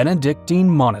to a Benedictine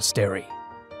monastery.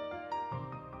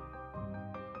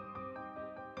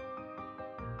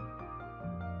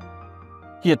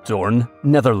 Giethoorn,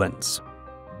 Netherlands.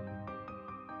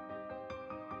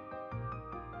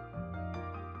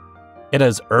 It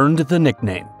has earned the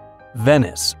nickname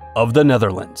Venice of the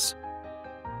Netherlands.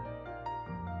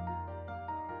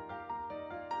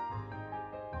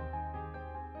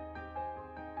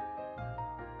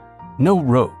 No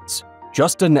roads,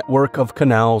 just a network of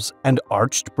canals and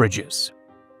arched bridges.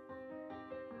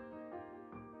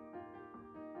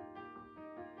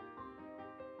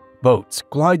 Boats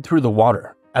glide through the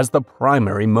water as the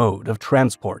primary mode of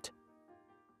transport.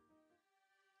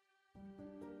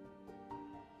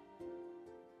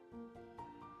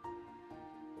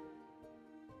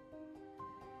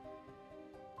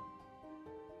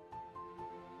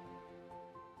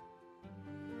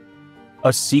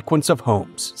 A sequence of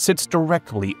homes sits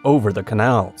directly over the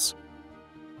canals.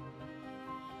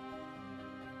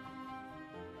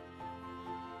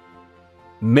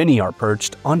 Many are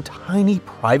perched on tiny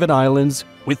private islands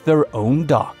with their own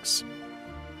docks.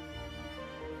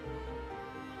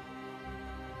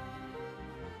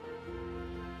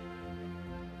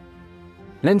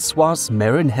 Lençóis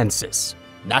Maranhenses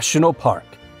National Park,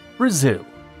 Brazil.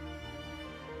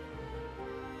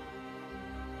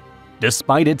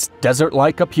 Despite its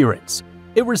desert-like appearance,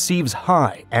 it receives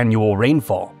high annual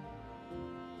rainfall.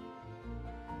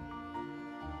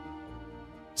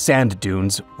 Sand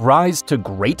dunes rise to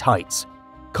great heights,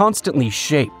 constantly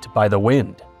shaped by the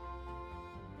wind.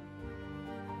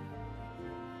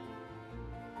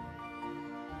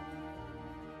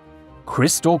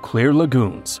 crystal-clear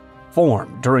lagoons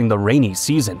form during the rainy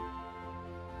season.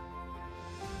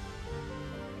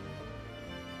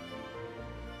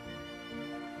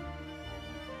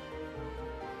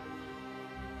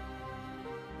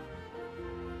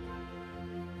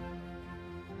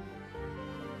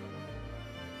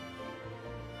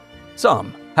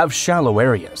 Some have shallow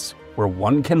areas where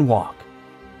one can walk.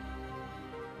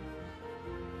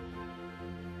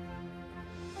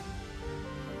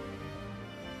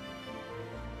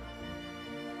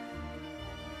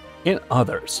 In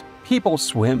others, people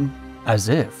swim as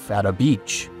if at a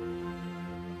beach.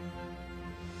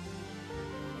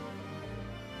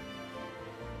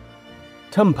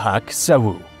 Tumpak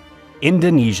Sewu,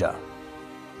 Indonesia.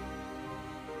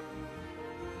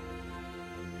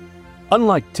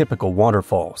 Unlike typical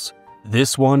waterfalls,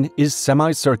 this one is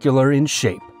semicircular in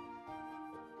shape.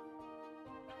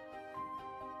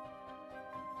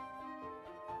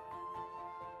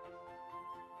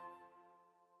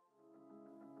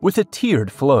 With a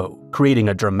tiered flow creating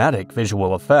a dramatic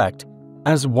visual effect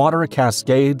as water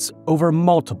cascades over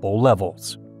multiple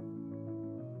levels.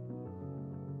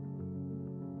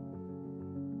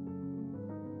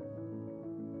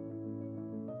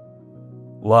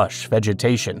 Lush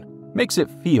vegetation makes it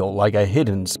feel like a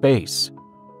hidden space.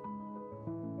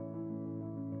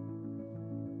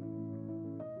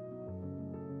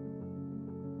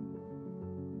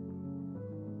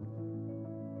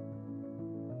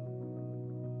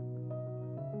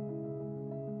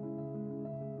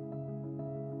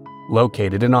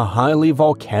 Located in a highly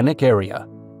volcanic area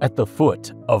at the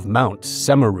foot of Mount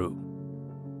Semeru.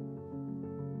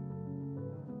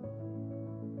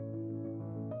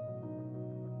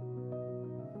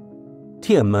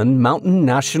 Tianmen Mountain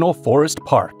National Forest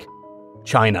Park,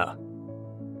 China.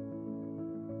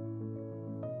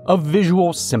 A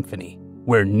visual symphony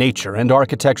where nature and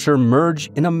architecture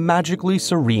merge in a magically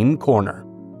serene corner.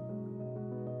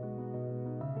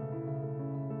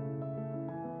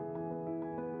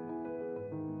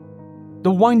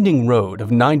 The winding road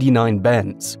of 99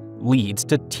 bends leads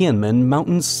to Tianmen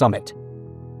Mountain summit,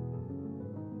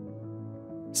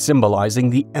 symbolizing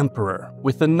the emperor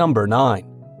with the number 9.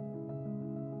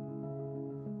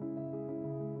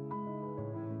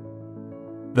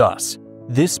 Thus,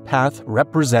 this path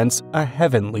represents a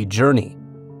heavenly journey.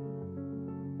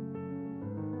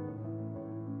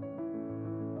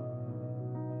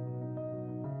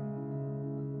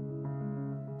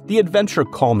 The adventure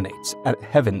culminates at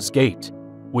Heaven's Gate,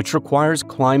 which requires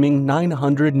climbing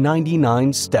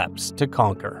 999 steps to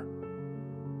conquer.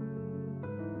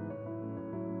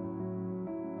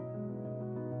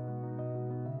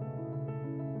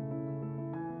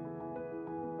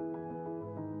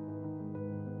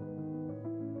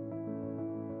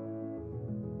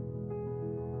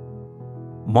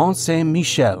 Mont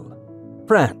Saint-Michel,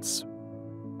 France.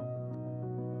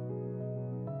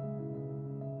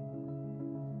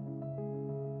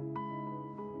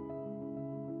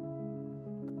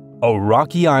 A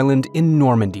rocky island in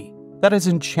Normandy that has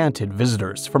enchanted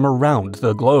visitors from around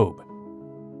the globe.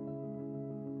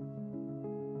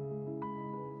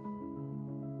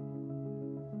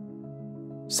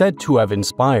 Said to have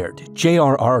inspired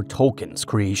J.R.R. Tolkien's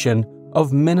creation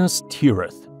of Minas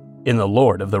Tirith in The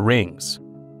Lord of the Rings.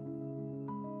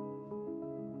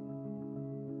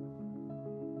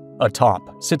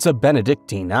 Atop sits a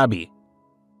Benedictine abbey.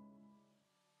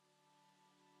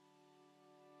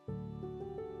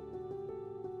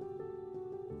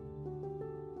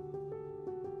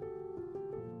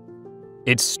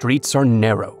 Its streets are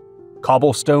narrow,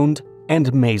 cobblestoned,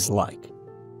 and maze-like,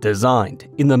 designed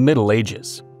in the Middle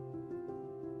Ages.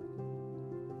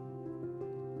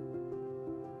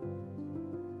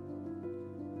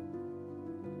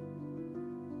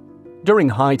 During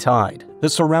high tide, the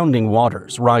surrounding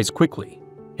waters rise quickly,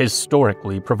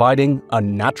 historically providing a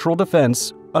natural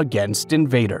defense against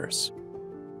invaders.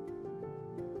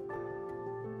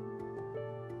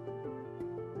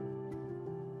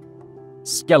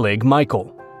 Skellig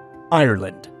Michael,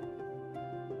 Ireland.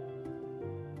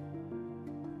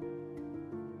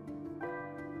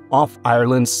 Off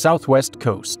Ireland's southwest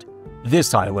coast,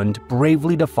 this island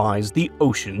bravely defies the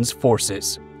ocean's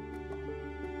forces.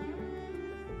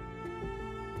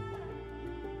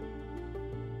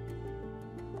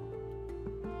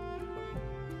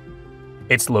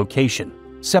 Its location,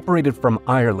 separated from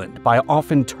Ireland by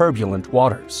often turbulent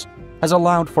waters, has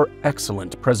allowed for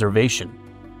excellent preservation.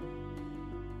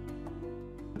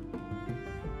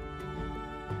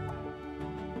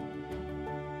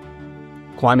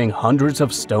 Climbing hundreds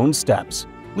of stone steps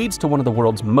leads to one of the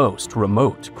world's most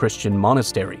remote Christian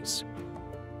monasteries.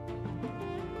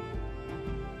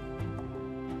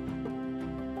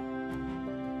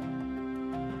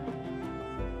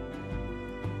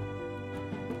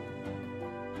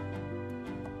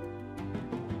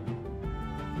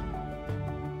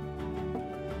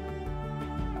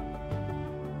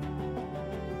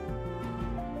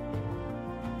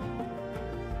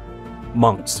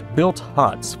 monks built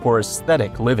huts for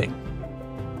aesthetic living.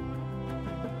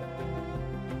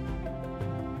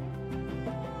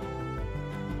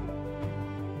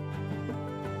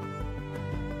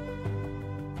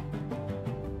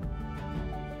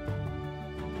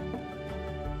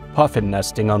 Puffin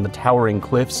nesting on the towering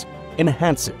cliffs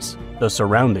enhances the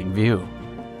surrounding view.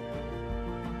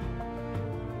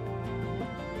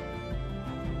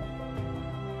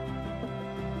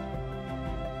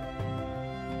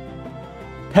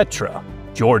 Petra,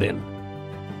 Jordan.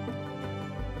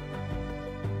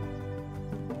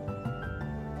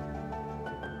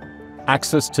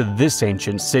 Access to this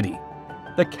ancient city,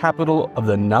 the capital of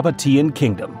the Nabatean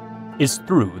kingdom, is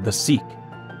through the Siq,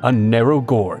 a narrow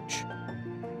gorge.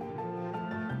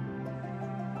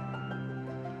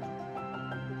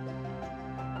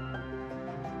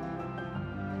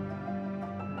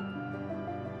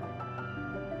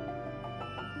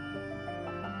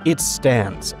 It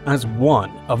stands as one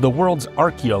of the world's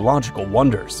archaeological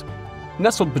wonders,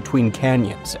 nestled between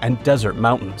canyons and desert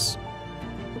mountains.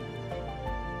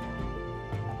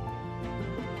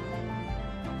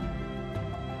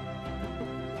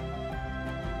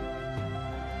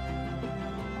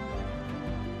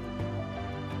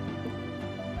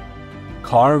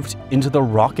 Carved into the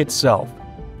rock itself,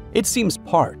 it seems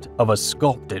part of a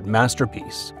sculpted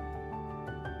masterpiece.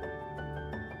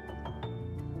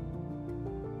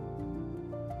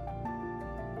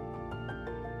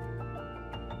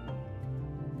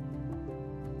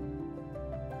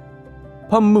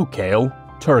 Pamukkale,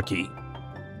 Turkey.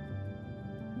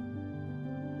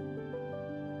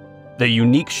 The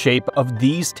unique shape of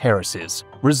these terraces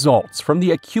results from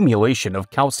the accumulation of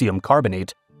calcium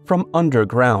carbonate from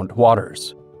underground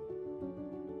waters.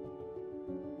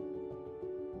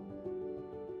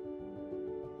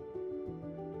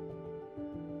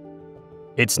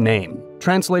 Its name,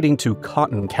 translating to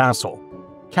Cotton Castle,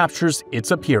 captures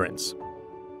its appearance,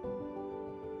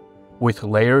 with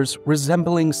layers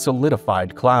resembling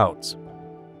solidified clouds.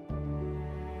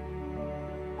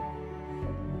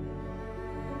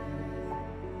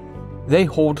 They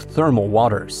hold thermal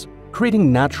waters,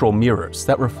 creating natural mirrors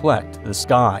that reflect the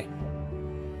sky.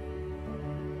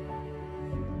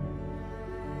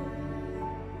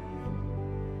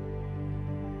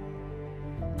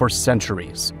 For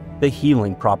centuries, the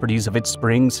healing properties of its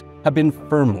springs have been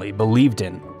firmly believed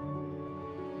in.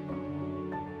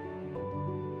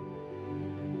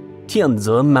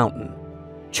 Tianze Mountain,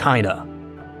 China.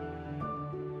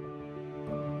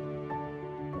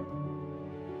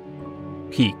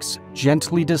 Peaks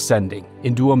gently descending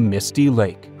into a misty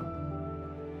lake.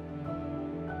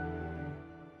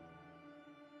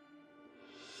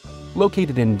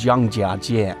 Located in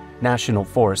Jiangjiajie National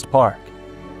Forest Park,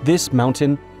 this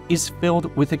mountain is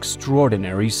filled with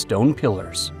extraordinary stone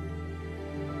pillars.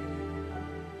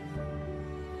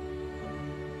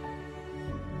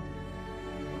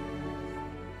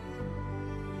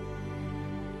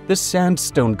 The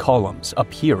sandstone columns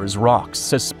appear as rocks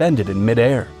suspended in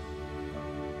midair.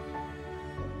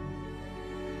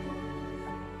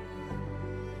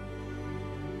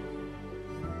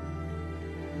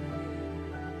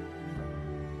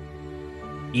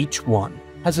 Each one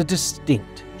has a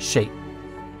distinct shape.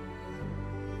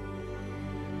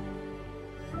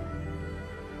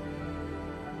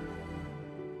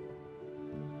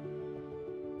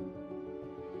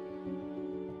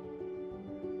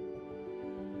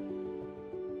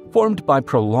 Formed by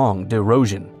prolonged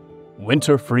erosion,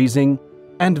 winter freezing,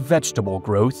 and vegetable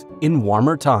growth in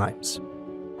warmer times.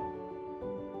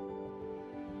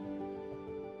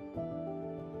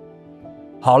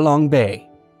 Ha Long Bay,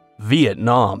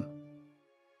 Vietnam.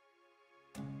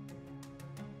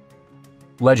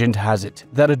 Legend has it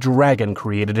that a dragon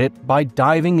created it by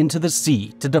diving into the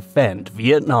sea to defend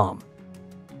Vietnam.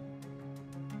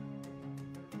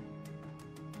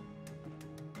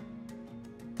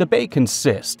 The bay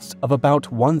consists of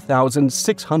about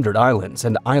 1,600 islands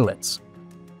and islets.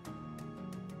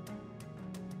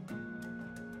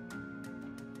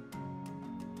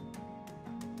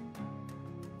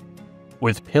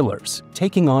 With pillars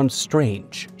taking on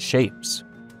strange shapes.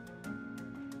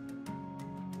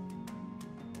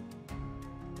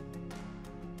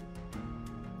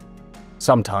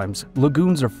 Sometimes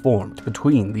lagoons are formed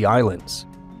between the islands.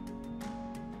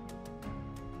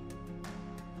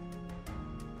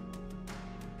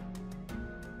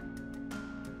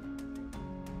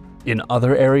 In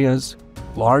other areas,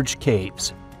 large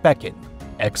caves beckon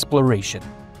exploration.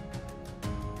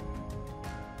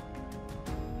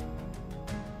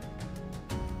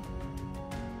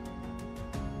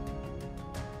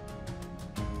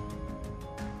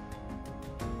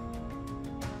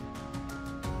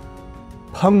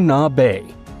 Hung Na Bay,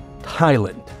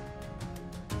 Thailand.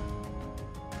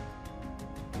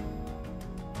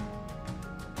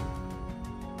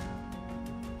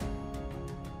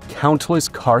 Countless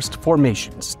karst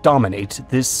formations dominate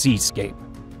this seascape.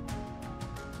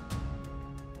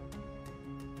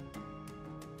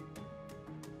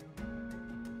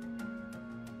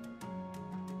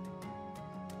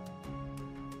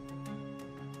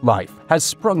 Life has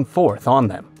sprung forth on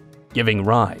them, giving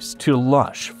rise to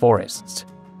lush forests.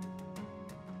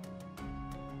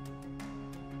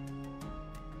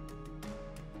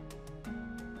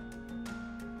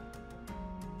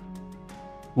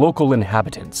 Local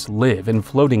inhabitants live in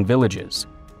floating villages,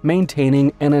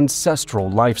 maintaining an ancestral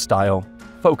lifestyle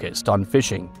focused on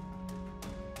fishing.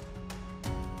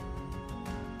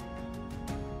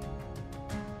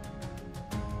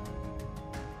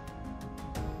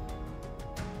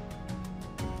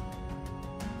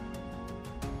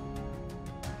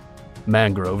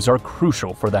 Mangroves are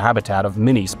crucial for the habitat of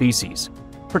many species,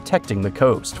 protecting the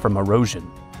coast from erosion.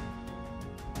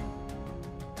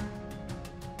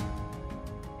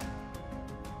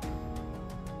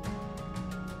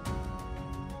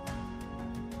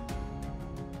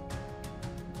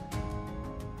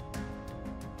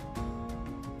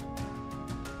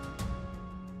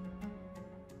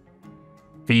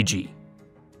 Fiji.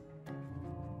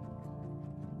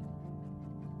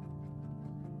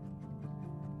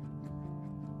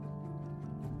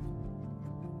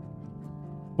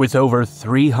 With over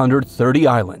 330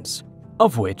 islands,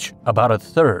 of which about a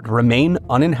third remain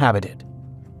uninhabited.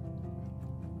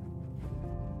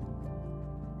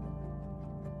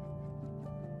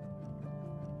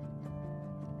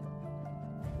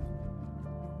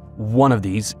 One of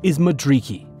these is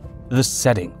Madriki, the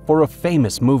setting for a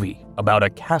famous movie about a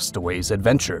castaway's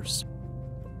adventures.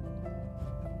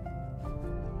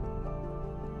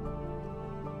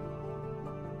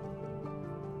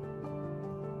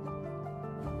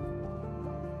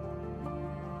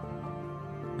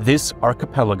 This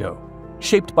archipelago,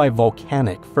 shaped by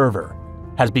volcanic fervor,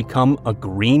 has become a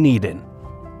green Eden,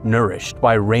 nourished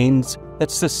by rains that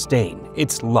sustain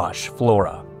its lush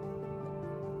flora.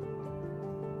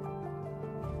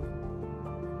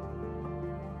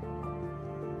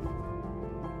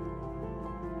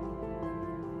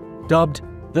 Dubbed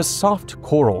the soft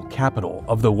coral capital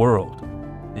of the world,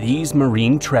 these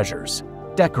marine treasures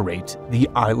decorate the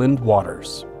island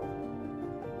waters.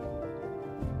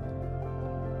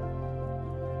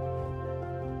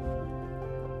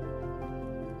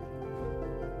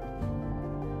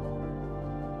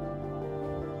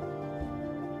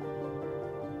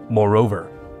 Moreover,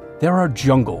 there are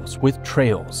jungles with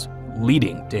trails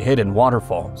leading to hidden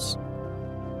waterfalls.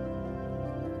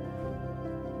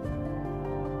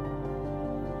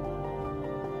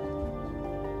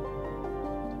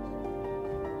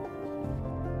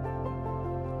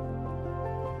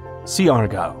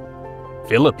 Siargao,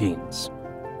 Philippines.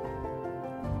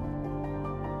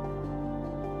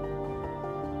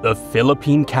 The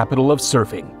Philippine capital of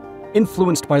surfing,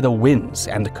 influenced by the winds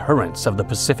and currents of the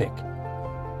Pacific.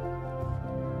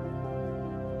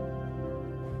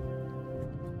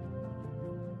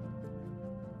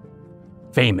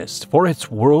 Famous for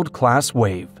its world-class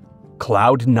wave,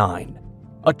 Cloud 9,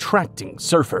 attracting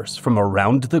surfers from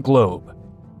around the globe.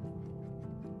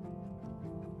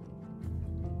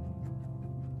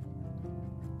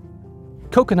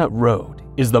 Coconut Road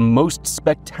is the most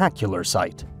spectacular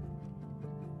sight.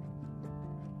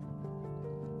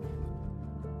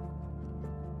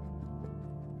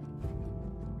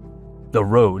 The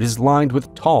road is lined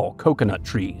with tall coconut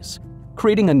trees,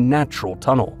 creating a natural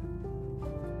tunnel.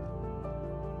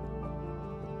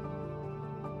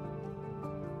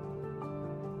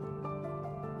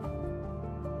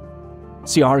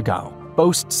 Siargao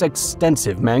boasts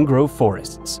extensive mangrove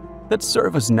forests that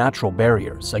serve as natural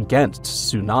barriers against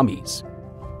tsunamis.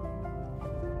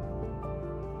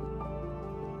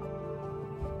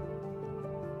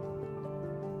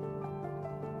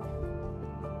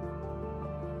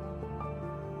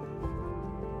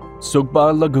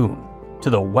 Sugba Lagoon, to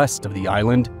the west of the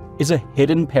island, is a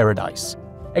hidden paradise,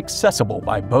 accessible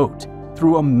by boat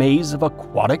through a maze of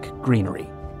aquatic greenery.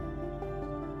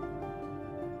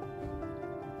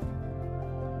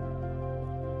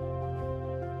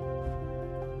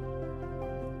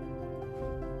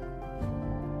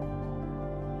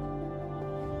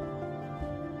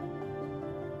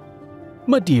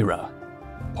 Madeira,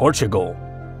 Portugal.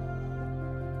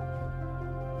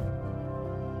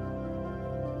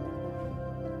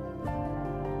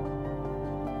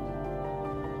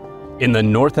 In the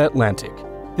North Atlantic,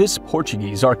 this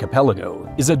Portuguese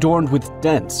archipelago is adorned with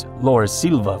dense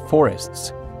Laurisilva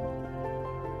forests.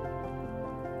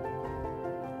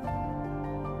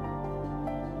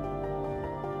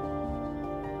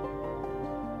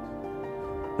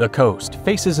 The coast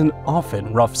faces an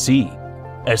often rough sea,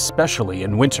 especially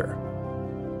in winter.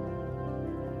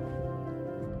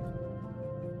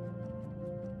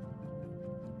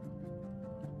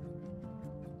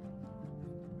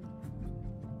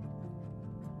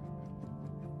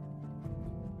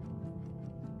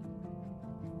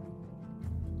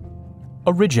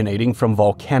 Originating from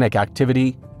volcanic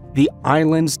activity, the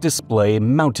islands display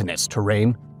mountainous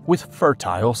terrain with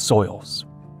fertile soils.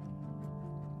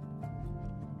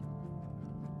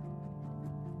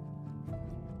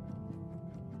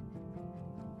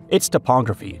 Its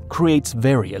topography creates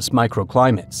various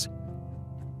microclimates.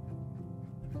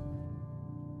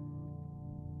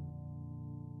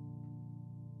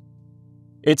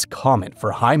 It's common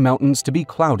for high mountains to be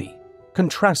cloudy,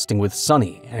 contrasting with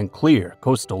sunny and clear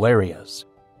coastal areas.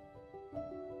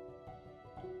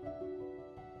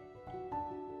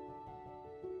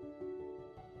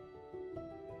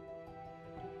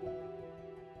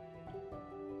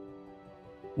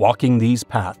 Walking these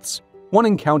paths, one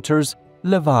encounters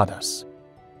levadas,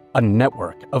 a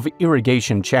network of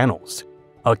irrigation channels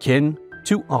akin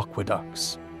to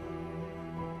aqueducts.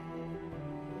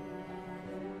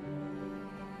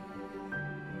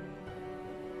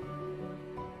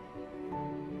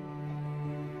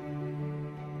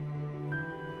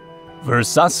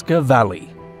 Versasca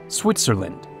Valley,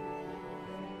 Switzerland.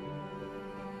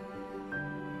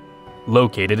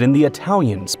 Located in the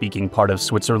Italian-speaking part of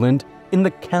Switzerland in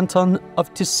the canton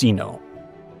of Ticino.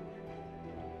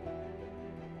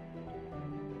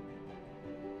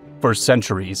 For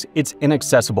centuries, its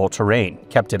inaccessible terrain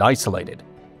kept it isolated.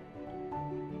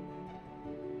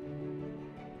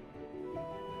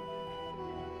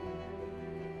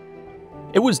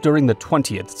 It was during the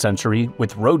 20th century,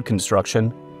 with road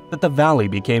construction, that the valley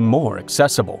became more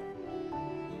accessible.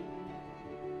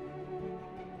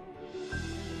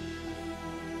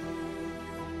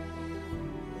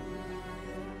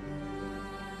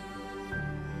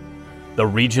 The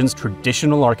region's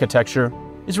traditional architecture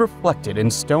is reflected in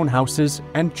stone houses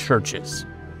and churches.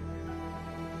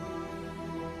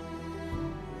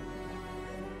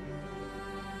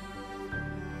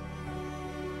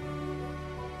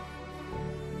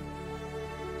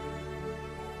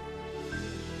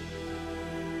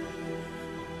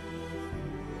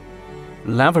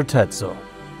 Lavertezzo,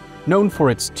 known for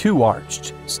its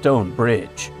two-arched stone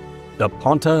bridge, the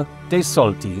Ponte dei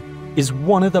Solti is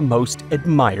one of the most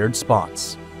admired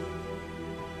spots.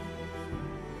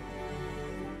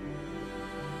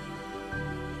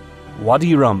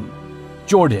 Wadi Rum,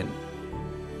 Jordan.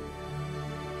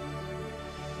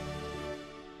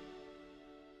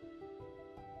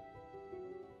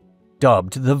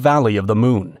 Dubbed the Valley of the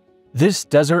Moon, this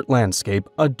desert landscape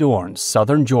adorns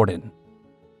southern Jordan.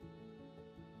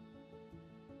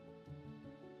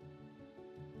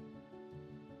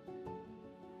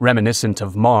 Reminiscent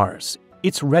of Mars,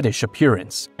 its reddish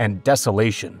appearance and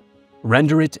desolation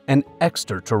render it an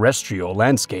extraterrestrial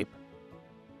landscape.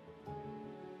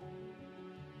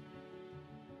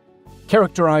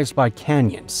 Characterized by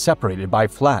canyons separated by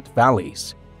flat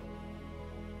valleys.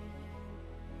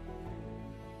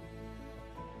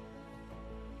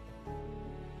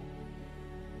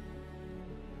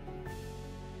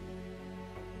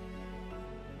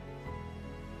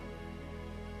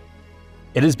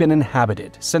 It has been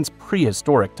inhabited since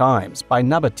prehistoric times by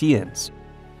Nabateans,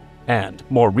 and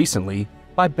more recently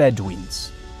by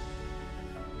Bedouins.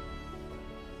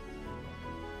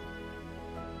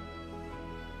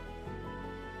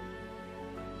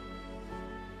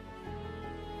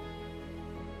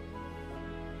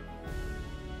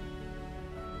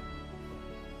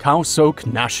 Khao Sok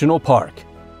National Park,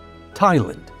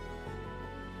 Thailand.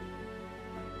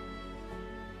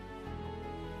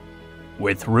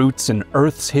 With roots in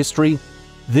Earth's history,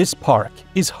 this park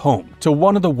is home to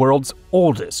one of the world's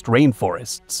oldest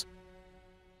rainforests.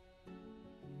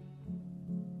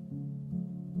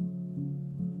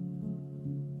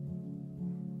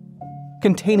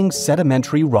 Containing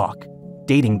sedimentary rock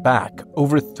dating back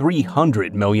over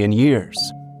 300 million years.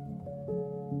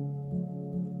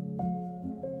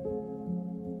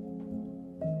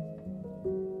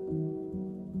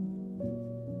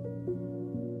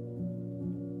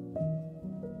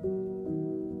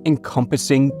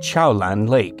 Encompassing Chaolan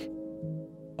Lake,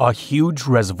 a huge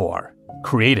reservoir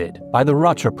created by the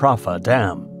Rachaprapha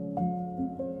Dam.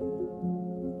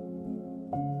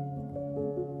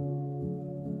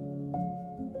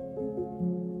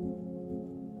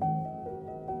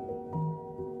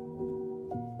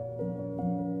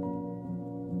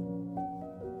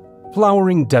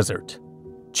 Flowering Desert,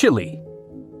 Chile.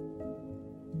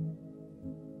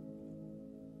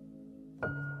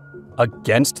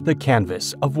 Against the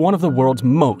canvas of one of the world's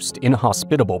most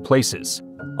inhospitable places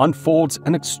unfolds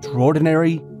an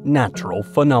extraordinary natural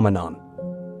phenomenon.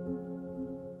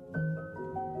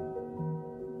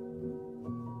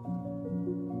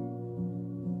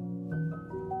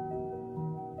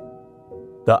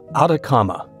 The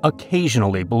Atacama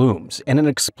occasionally blooms in an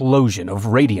explosion of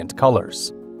radiant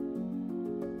colors.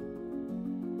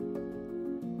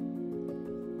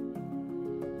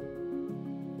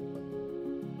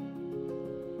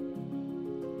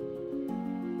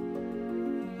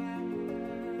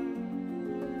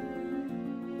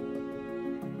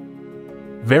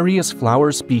 Various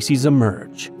flower species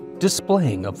emerge,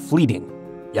 displaying a fleeting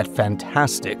yet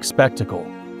fantastic spectacle.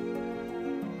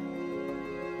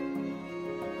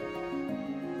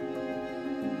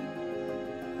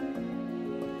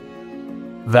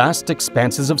 Vast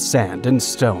expanses of sand and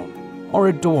stone are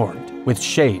adorned with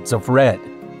shades of red,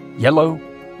 yellow,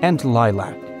 and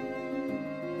lilac.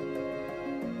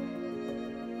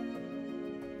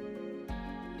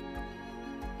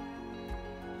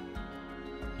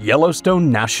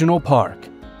 Yellowstone National Park,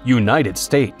 United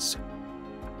States.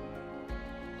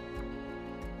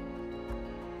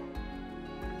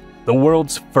 The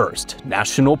world's first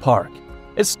national park,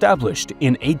 established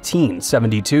in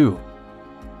 1872.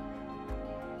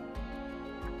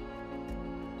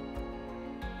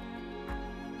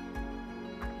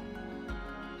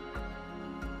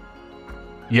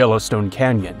 Yellowstone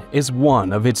Canyon is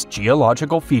one of its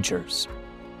geological features.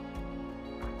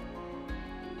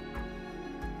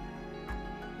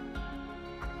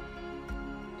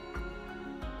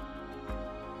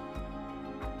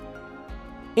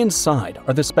 Inside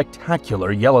are the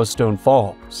spectacular Yellowstone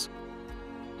Falls.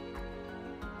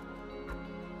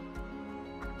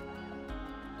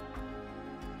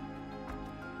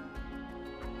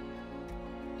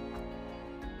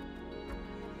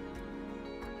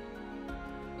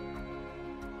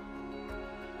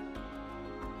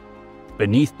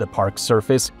 Beneath the park's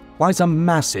surface lies a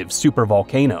massive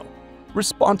supervolcano,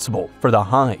 responsible for the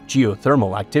high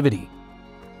geothermal activity.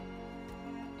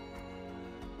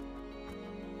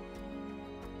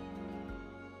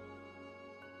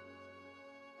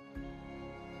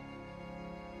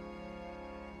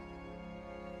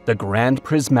 The Grand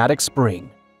Prismatic Spring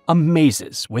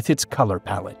amazes with its color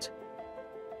palette.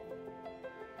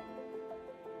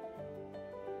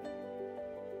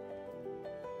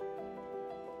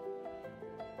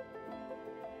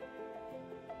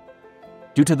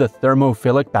 Due to the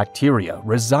thermophilic bacteria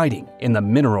residing in the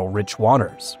mineral-rich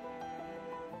waters.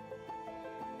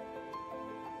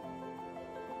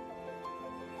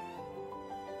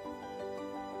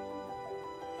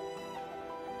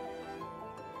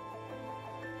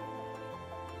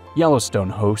 Yellowstone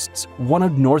hosts one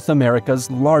of North America's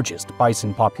largest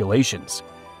bison populations.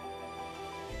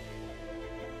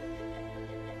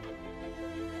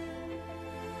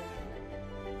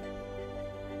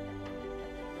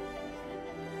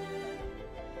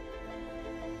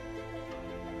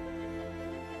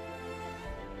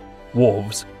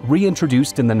 Wolves,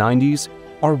 reintroduced in the 90s,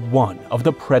 are one of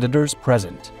the predators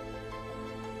present.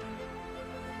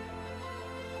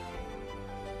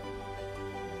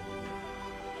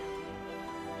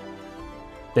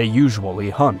 They usually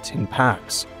hunt in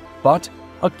packs, but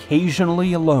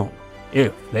occasionally alone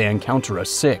if they encounter a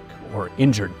sick or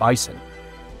injured bison.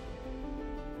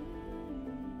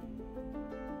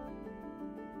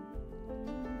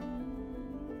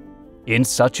 In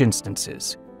such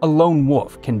instances, a lone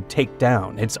wolf can take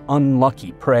down its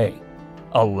unlucky prey,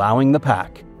 allowing the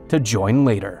pack to join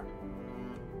later.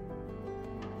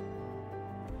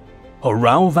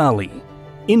 Horau Valley,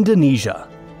 Indonesia.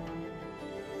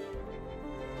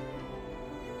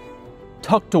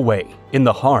 Tucked away in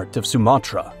the heart of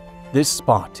Sumatra, this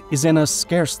spot is in a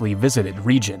scarcely visited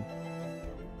region.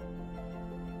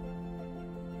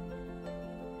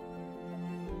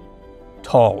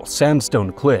 Tall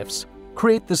sandstone cliffs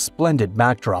create the splendid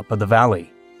backdrop of the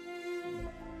valley.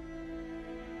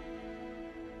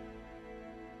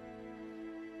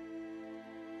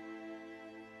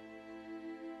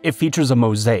 It features a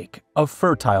mosaic of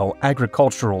fertile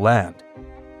agricultural land.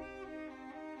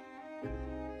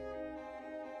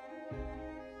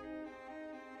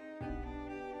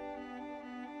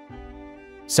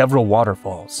 Several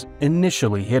waterfalls,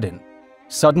 initially hidden,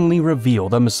 suddenly reveal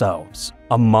themselves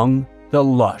among the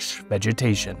lush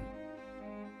vegetation.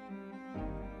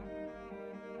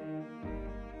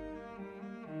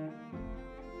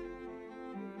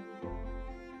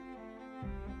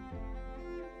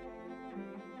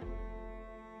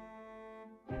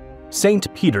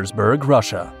 St. Petersburg,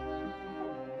 Russia.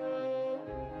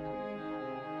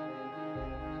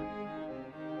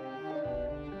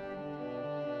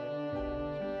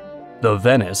 The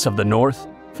Venice of the North,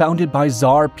 founded by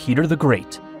Tsar Peter the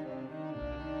Great.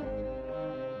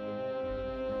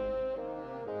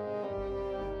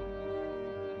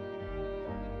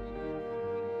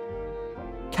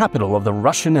 Capital of the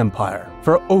Russian Empire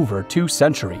for over 2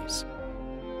 centuries.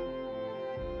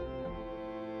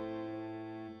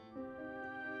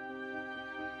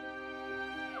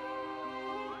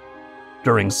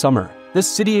 During summer, the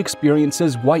city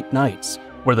experiences white nights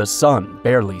where the sun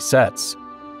barely sets.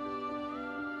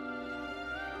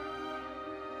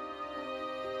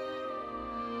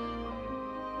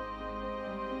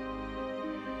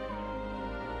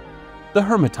 The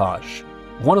Hermitage,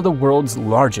 one of the world's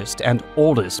largest and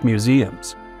oldest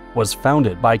museums, was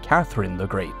founded by Catherine the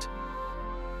Great.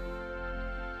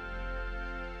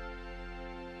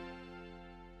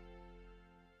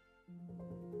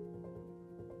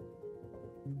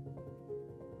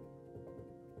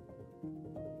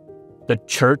 The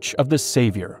Church of the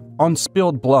Savior on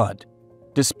Spilled Blood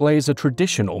displays a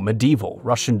traditional medieval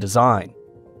Russian design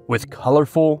with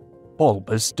colorful,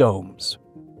 bulbous domes.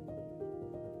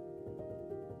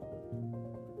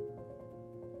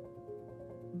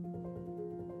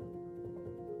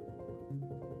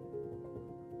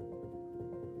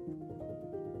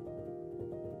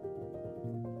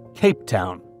 Cape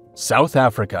Town, South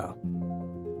Africa.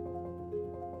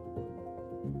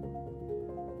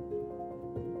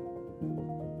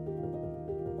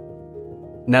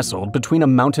 Nestled between a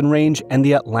mountain range and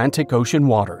the Atlantic Ocean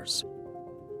waters.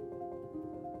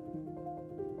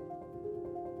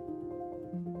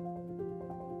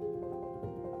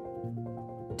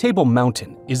 Table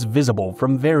Mountain is visible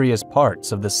from various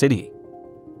parts of the city.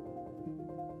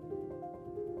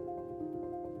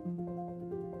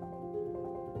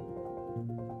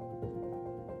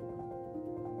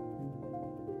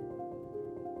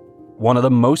 One of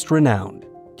the most renowned,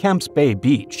 Camps Bay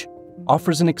Beach,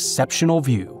 offers an exceptional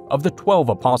view of the 12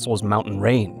 Apostles mountain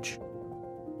range.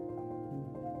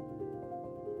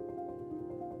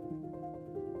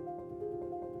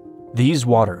 These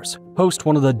waters host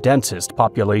one of the densest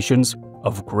populations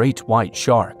of great white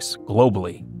sharks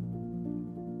globally.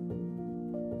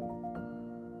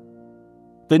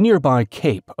 The nearby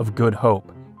Cape of Good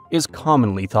Hope is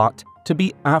commonly thought to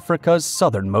be Africa's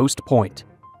southernmost point.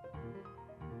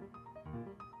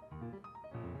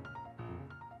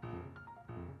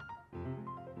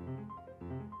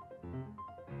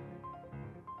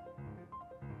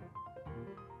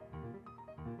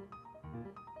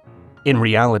 In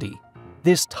reality,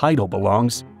 this title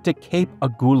belongs to Cape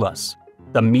Agulhas,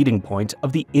 the meeting point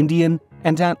of the Indian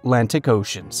and Atlantic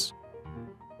Oceans.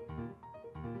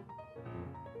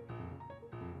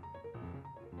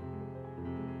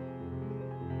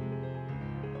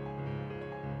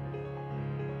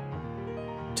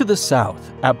 To the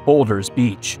south, at Boulders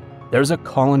Beach, there's a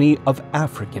colony of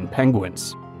African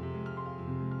penguins.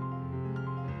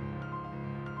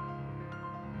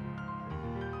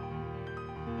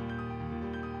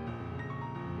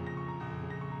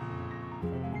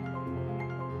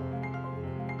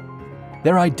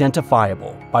 They're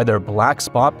identifiable by their black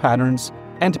spot patterns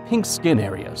and pink skin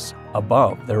areas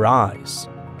above their eyes.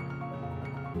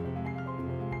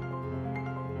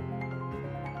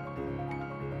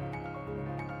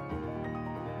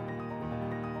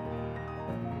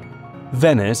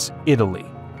 Venice, Italy.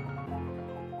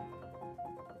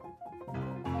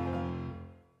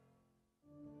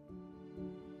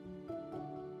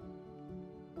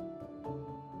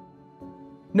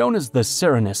 Known as the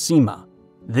Serenissima,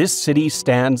 this city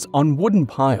stands on wooden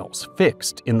piles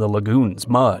fixed in the lagoon's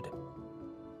mud.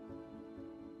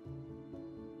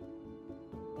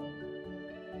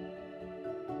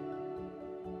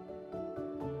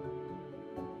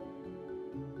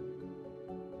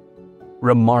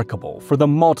 Remarkable for the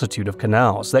multitude of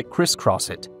canals that crisscross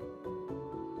it.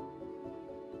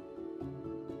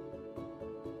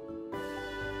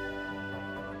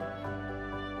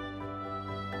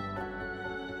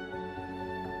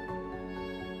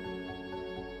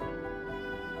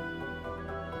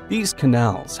 These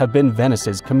canals have been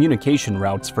Venice's communication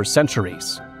routes for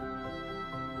centuries.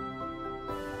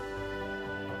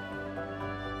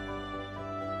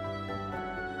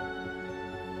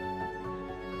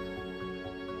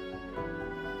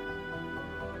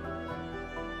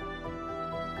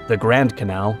 The Grand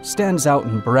Canal stands out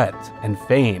in breadth and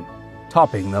fame,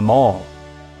 topping them all.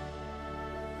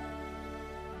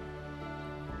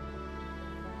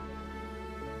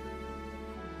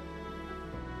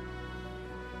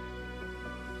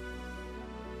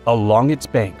 Along its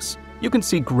banks, you can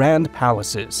see grand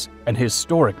palaces and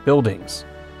historic buildings.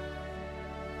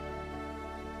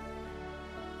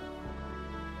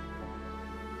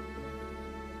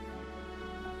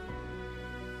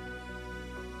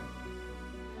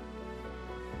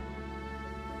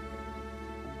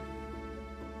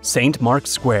 St.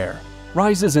 Mark's Square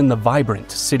rises in the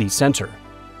vibrant city center.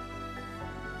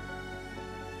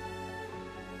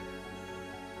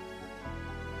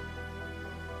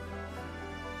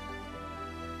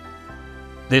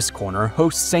 This corner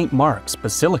hosts St. Mark's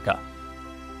Basilica,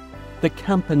 the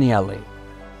Campanile,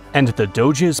 and the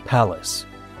Doge's Palace.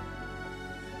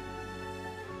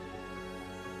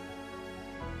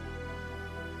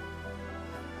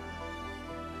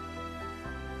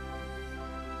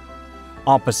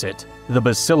 Opposite, the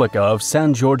Basilica of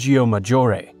San Giorgio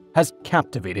Maggiore has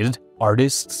captivated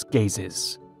artists'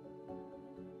 gazes.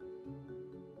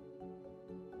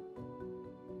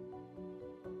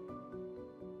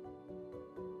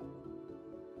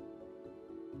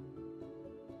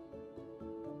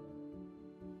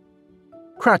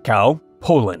 Krakow,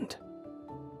 Poland.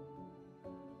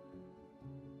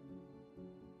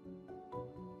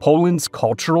 Poland's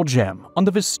cultural gem on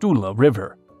the Vistula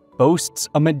River boasts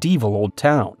a medieval old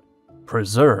town,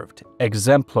 preserved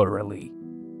exemplarily.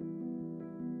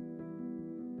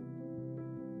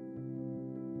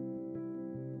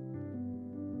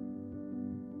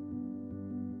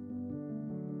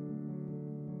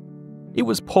 It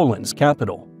was Poland's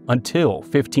capital until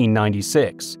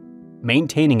 1596,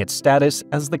 maintaining its status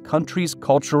as the country's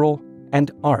cultural and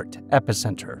art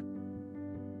epicenter.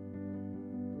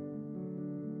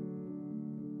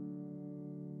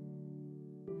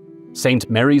 St.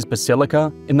 Mary's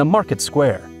Basilica in the Market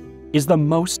Square is the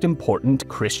most important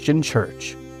Christian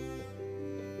church.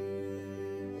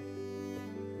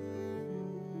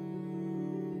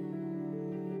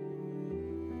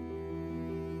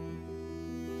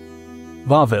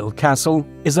 Wawel Castle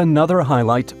is another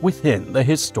highlight within the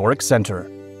historic center.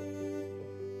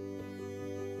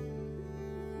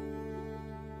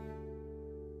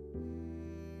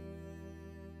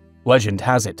 Legend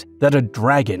has it that a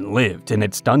dragon lived in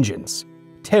its dungeons,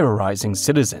 terrorizing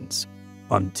citizens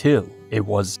until it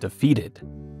was defeated.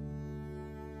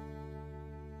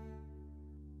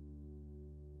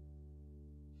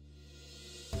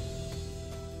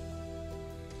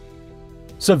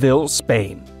 Seville,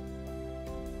 Spain.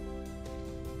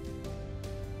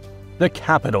 The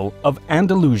capital of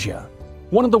Andalusia,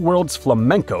 one of the world's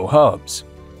flamenco hubs.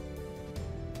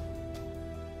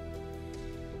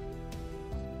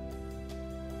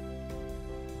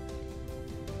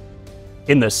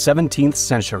 In the 17th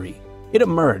century, it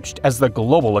emerged as the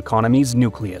global economy's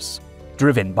nucleus,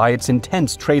 driven by its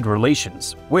intense trade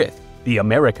relations with the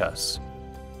Americas.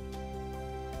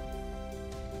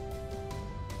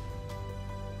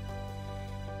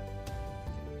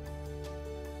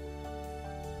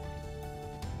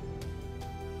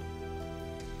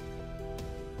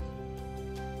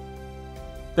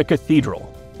 The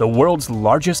cathedral, the world's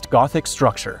largest Gothic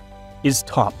structure, is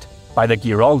topped by the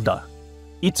Giralda,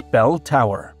 its bell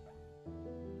tower.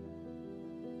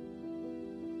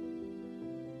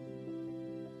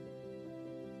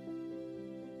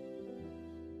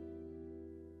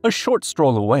 A short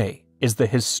stroll away is the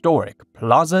historic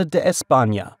Plaza de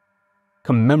España,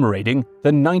 commemorating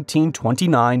the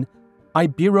 1929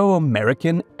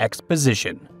 Ibero-American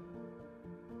Exposition.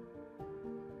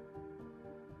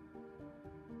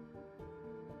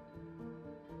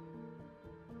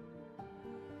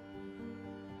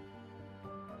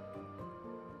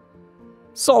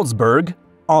 Salzburg,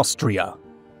 Austria.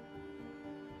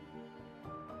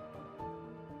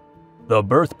 The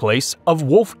birthplace of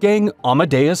Wolfgang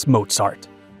Amadeus Mozart.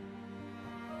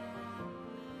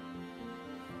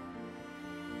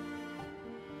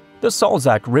 The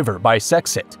Salzach River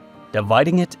bisects it,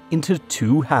 dividing it into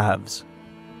two halves.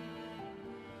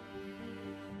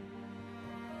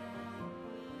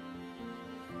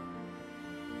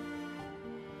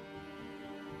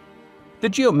 The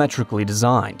geometrically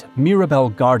designed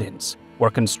Mirabell Gardens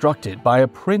were constructed by a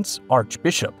Prince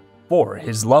Archbishop for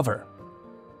his lover.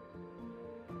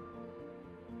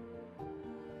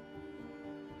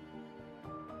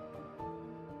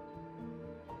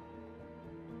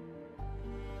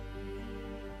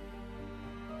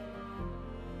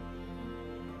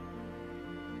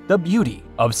 The beauty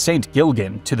of St.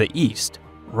 Gilgen to the east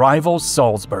rivals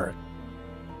Salzburg.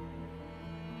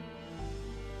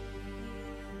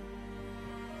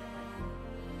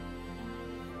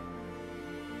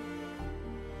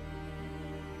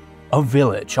 A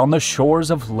village on the shores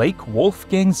of Lake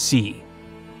Wolfgang See,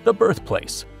 the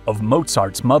birthplace of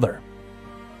Mozart's mother.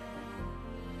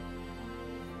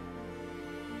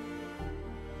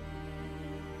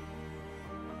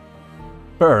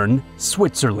 Bern,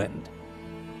 Switzerland.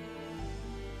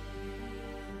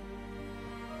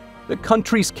 The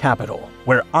country's capital,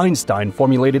 where Einstein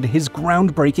formulated his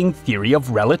groundbreaking theory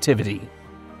of relativity.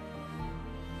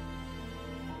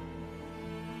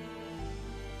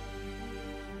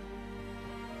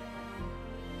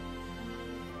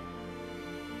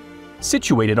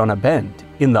 situated on a bend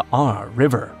in the R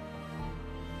River.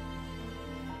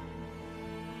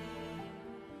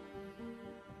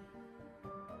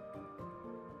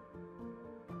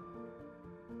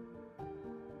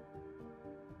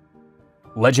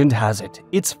 Legend has it,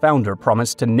 its founder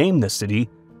promised to name the city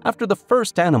after the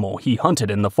first animal he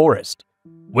hunted in the forest,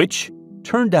 which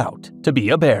turned out to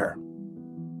be a bear.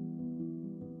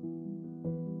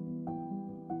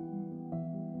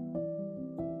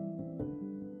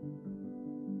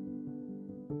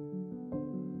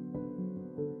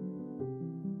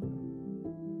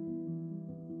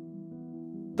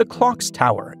 The clock's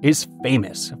tower is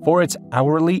famous for its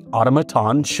hourly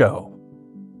automaton show.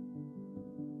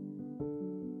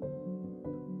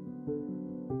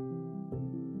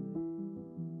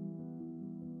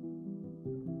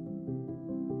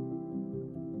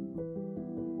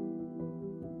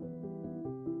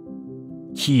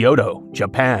 Kyoto,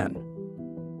 Japan.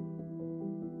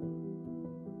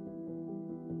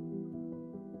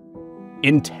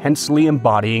 Intensely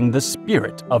embodying the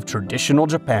spirit of traditional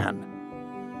Japan.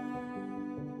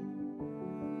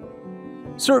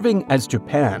 Serving as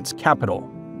Japan's capital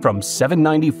from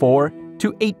 794 to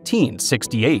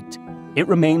 1868, it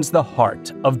remains the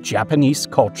heart of Japanese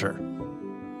culture.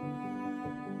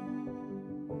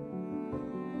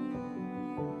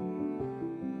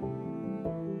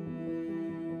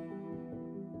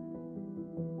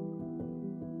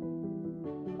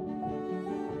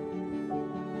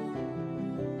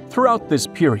 Throughout this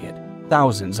period,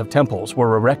 thousands of temples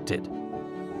were erected.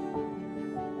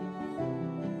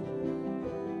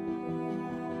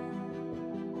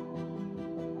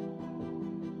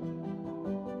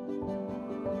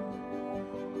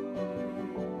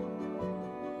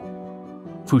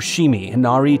 Fushimi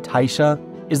Inari Taisha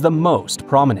is the most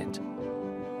prominent.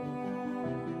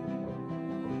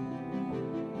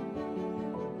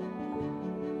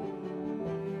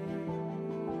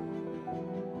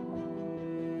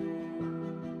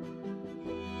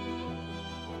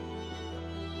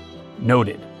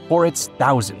 Noted for its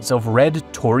thousands of red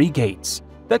torii gates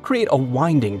that create a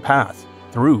winding path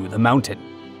through the mountain.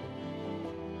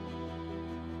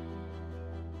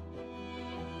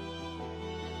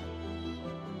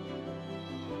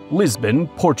 Lisbon,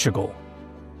 Portugal.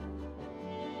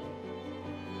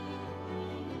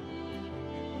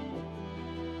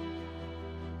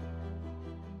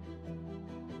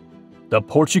 The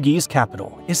Portuguese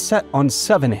capital is set on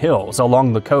 7 hills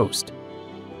along the coast.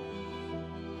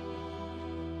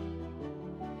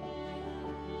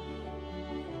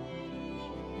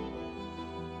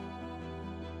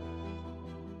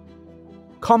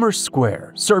 Commerce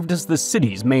Square served as the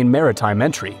city's main maritime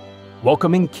entry,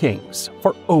 welcoming kings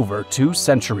for over 2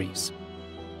 centuries.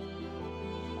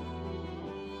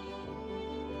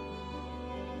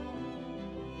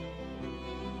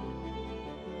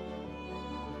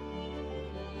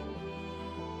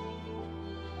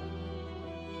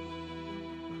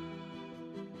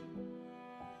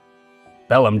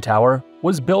 Belem Tower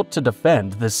was built to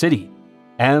defend the city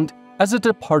and as a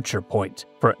departure point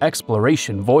for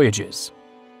exploration voyages.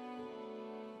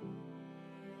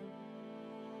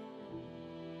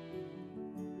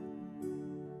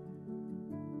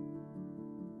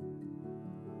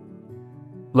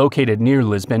 Located near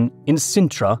Lisbon, in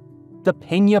Sintra, the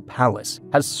Peña Palace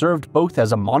has served both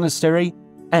as a monastery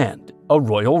and a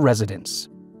royal residence.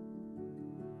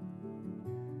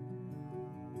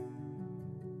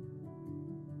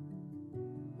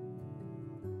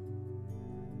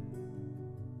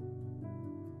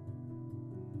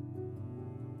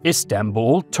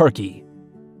 Istanbul, Turkey.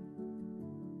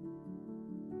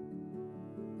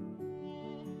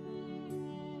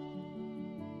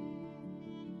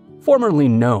 Formerly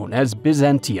known as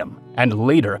Byzantium and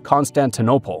later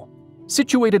Constantinople,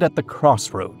 situated at the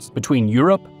crossroads between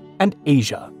Europe and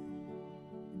Asia.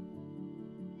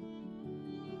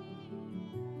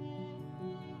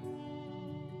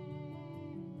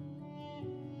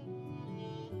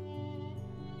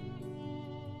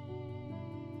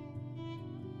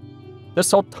 The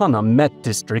Sultanahmet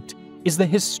district is the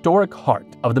historic heart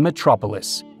of the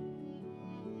metropolis.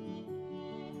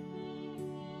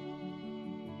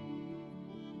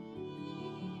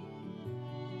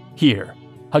 Here,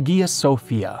 Hagia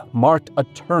Sophia marked a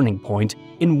turning point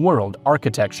in world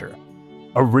architecture,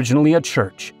 originally a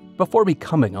church before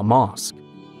becoming a mosque.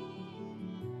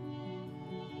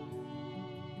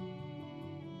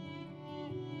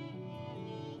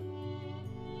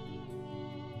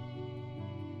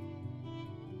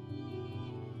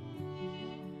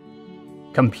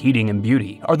 Competing in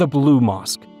beauty are the Blue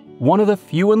Mosque, one of the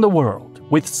few in the world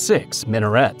with 6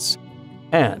 minarets,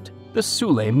 and the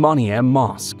Suleymaniye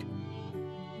Mosque.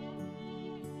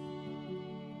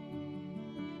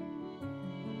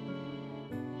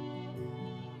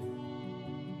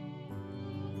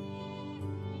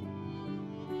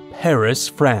 Paris,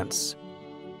 France.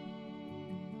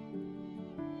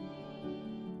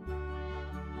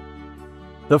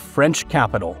 The French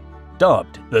capital,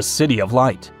 dubbed the City of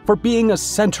Light for being a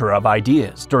center of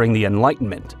ideas during the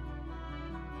Enlightenment.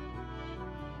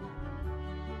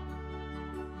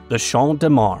 The Champ de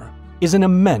Mars is an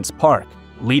immense park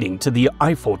leading to the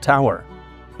Eiffel Tower,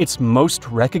 its most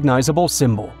recognizable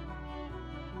symbol.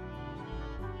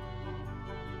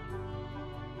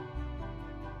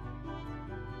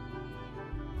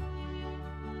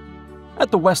 At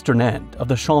the western end of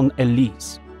the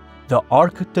Champs-Élysées, the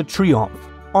Arc de Triomphe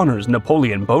honors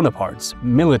Napoleon Bonaparte's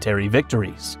military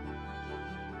victories.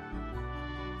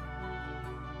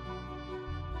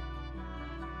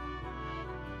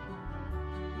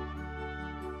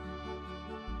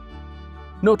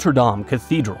 Notre Dame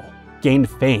Cathedral gained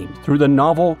fame through the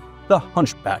novel The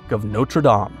Hunchback of Notre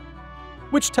Dame,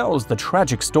 which tells the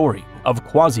tragic story of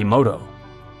Quasimodo.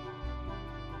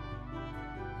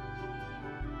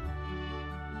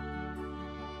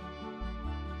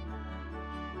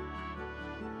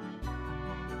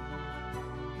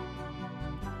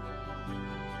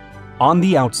 On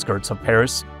the outskirts of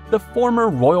Paris, the former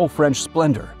royal French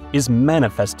splendor is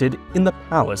manifested in the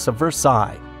Palace of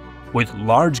Versailles, with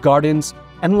large gardens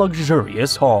and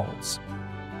luxurious halls.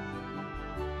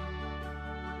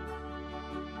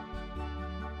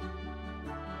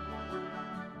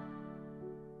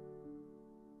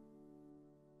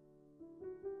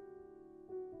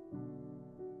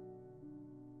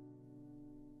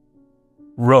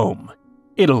 Rome,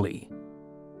 Italy.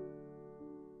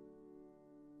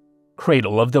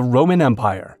 Cradle of the Roman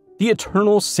Empire, the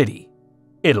Eternal City,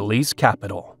 Italy's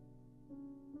capital.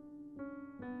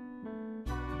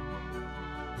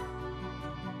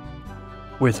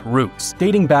 With roots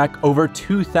dating back over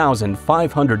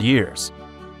 2,500 years,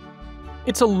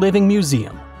 it's a living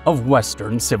museum of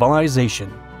Western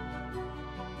civilization.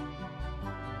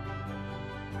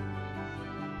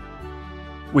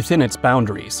 Within its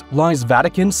boundaries lies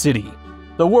Vatican City,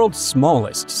 the world's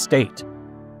smallest state,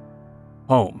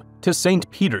 home to St.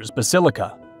 Peter's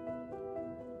Basilica.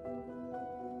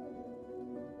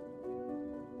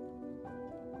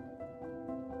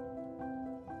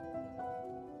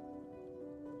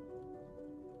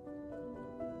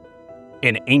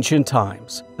 In ancient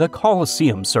times, the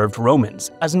Colosseum served Romans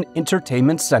as an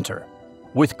entertainment center,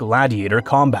 with gladiator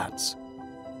combats.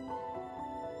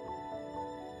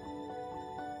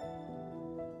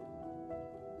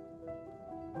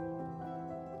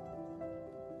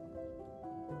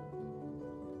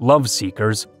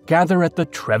 Love-seekers gather at the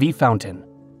Trevi Fountain,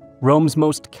 Rome's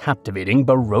most captivating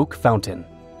Baroque fountain.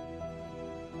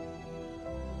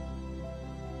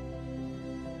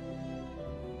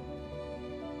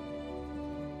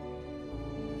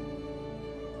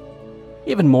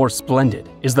 Even more splendid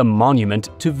is the monument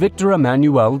to Victor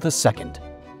Emmanuel II,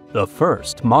 the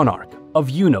first monarch of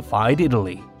unified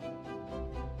Italy.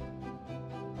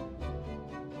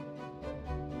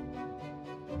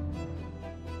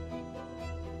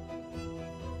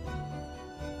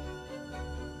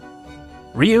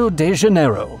 Rio de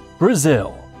Janeiro,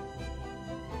 Brazil.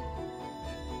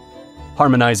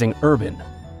 Harmonizing urban,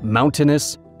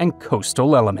 mountainous, and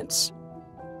coastal elements.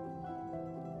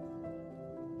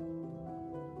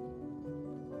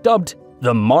 Dubbed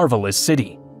the Marvelous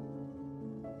City.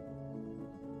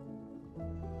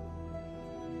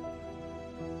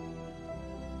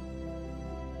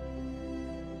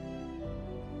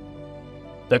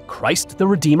 The Christ the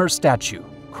Redeemer statue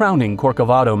crowning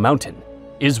Corcovado Mountain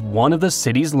is one of the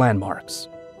city's landmarks.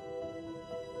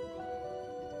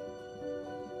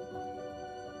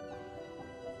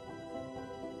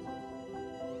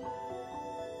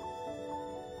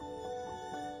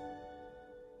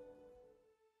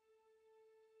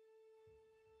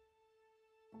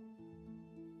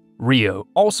 Rio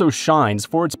also shines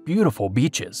for its beautiful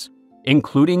beaches,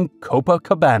 including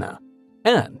Copacabana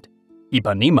and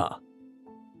Ipanema.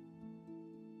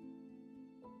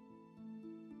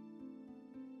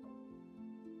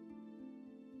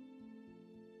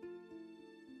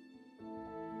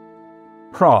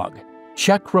 Prague,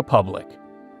 Czech Republic.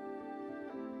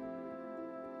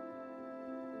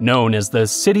 Known as the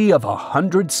City of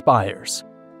 100 Spires,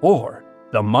 or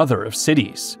the Mother of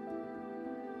Cities.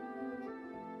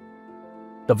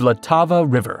 The Vltava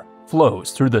River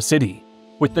flows through the city,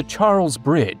 with the Charles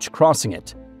Bridge crossing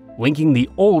it, linking the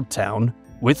Old Town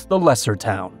with the Lesser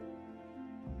Town.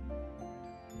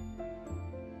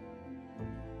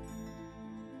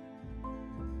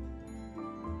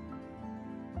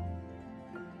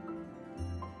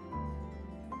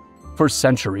 For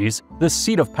centuries, the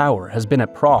seat of power has been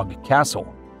at Prague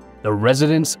Castle, the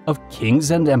residence of kings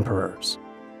and emperors.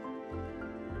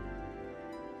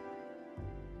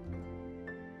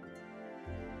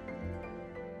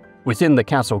 Within the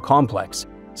castle complex,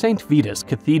 St. Vitus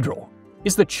Cathedral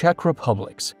is the Czech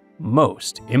Republic's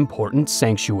most important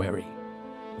sanctuary.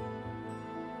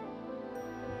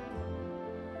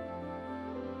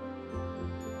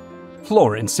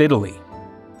 Florence, Italy.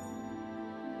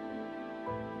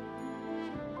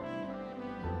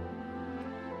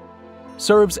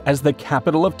 Serves as the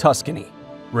capital of Tuscany,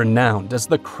 renowned as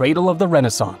the cradle of the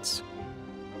Renaissance.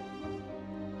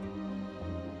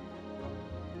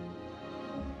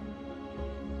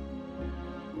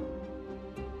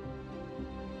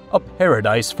 A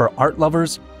paradise for art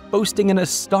lovers, boasting an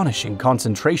astonishing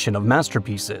concentration of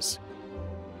masterpieces.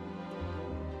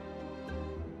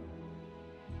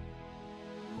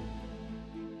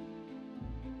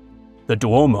 The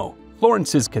Duomo,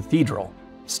 Florence's cathedral,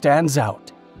 stands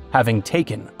out, having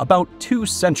taken about 2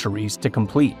 centuries to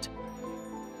complete.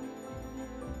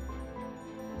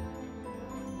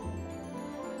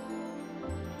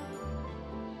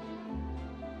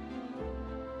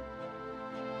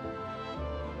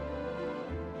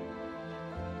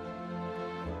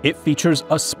 It features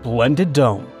a splendid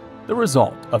dome, the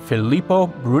result of Filippo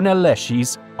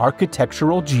Brunelleschi's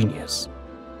architectural genius.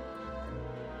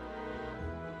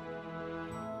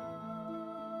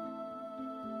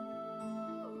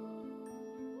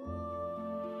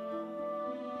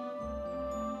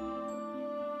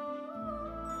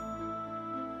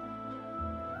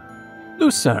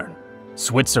 Lucerne,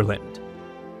 Switzerland.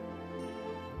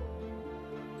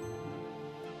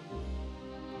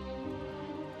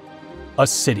 A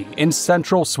city in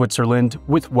central Switzerland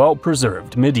with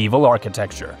well-preserved medieval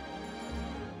architecture.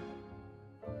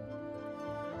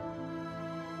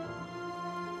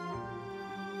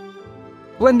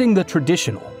 Blending the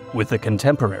traditional with the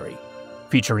contemporary,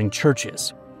 featuring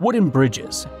churches, wooden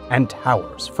bridges, and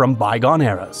towers from bygone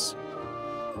eras.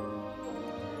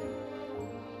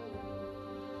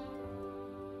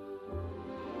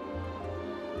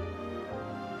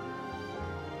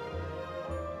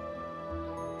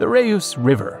 The Reuss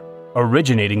River,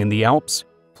 originating in the Alps,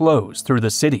 flows through the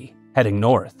city, heading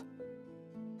north.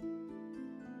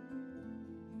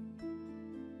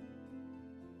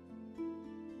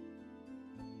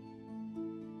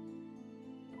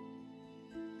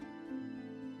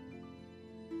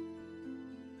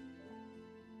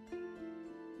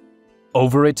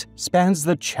 Over it spans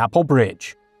the Chapel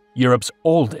Bridge, Europe's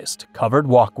oldest covered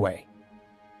walkway.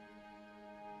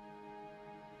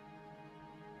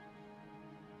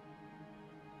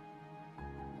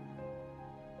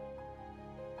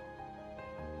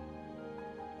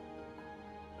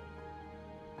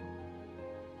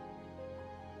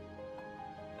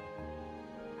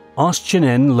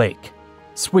 Oeschinen Lake,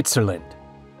 Switzerland.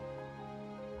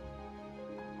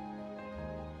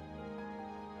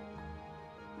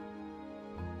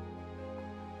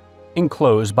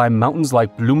 Enclosed by mountains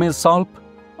like Blumensalp,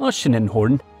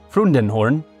 Oeschinenhorn,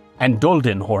 Frundenhorn, and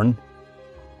Doldenhorn,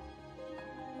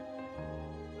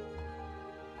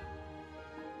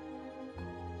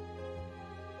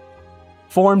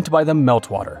 formed by the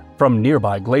meltwater from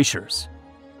nearby glaciers.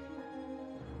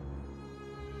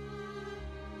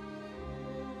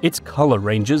 Its color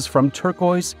ranges from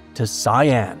turquoise to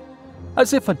cyan,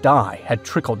 as if a dye had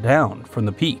trickled down from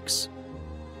the peaks.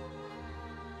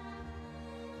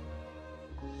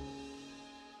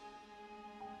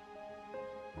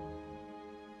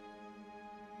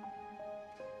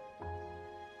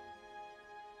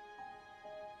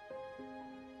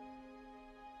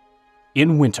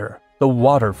 In winter, the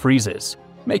water freezes,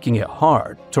 making it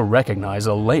hard to recognize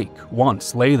a lake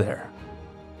once lay there.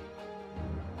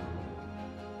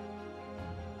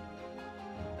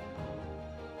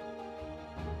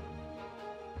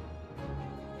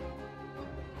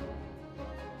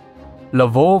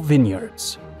 Lavaux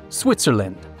Vineyards,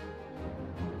 Switzerland.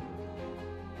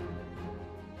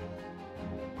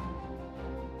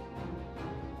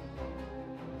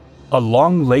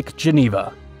 Along Lake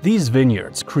Geneva, these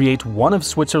vineyards create one of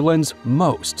Switzerland's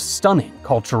most stunning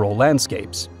cultural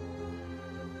landscapes.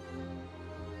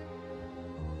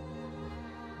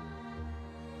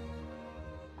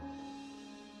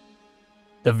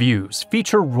 The views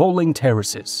feature rolling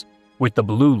terraces, with the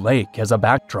blue lake as a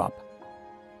backdrop.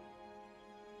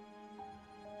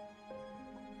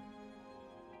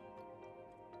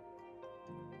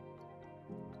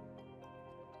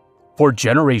 For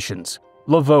generations,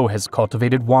 Lavaux has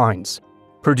cultivated wines,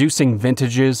 producing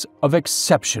vintages of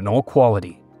exceptional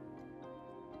quality.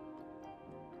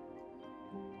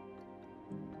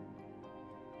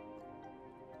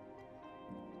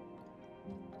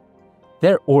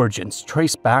 Their origins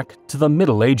trace back to the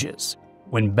Middle Ages,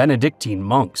 when Benedictine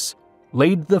monks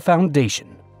laid the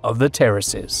foundation of the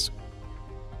terraces.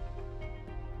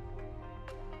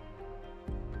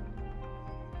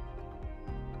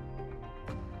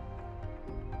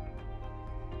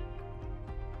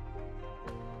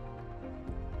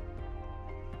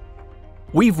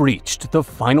 we've reached the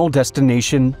final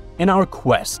destination in our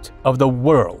quest of the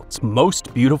world's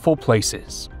most beautiful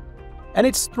places. And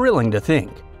it's thrilling to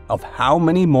think of how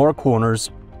many more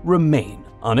corners remain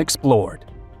unexplored.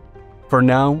 For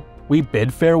now, we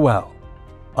bid farewell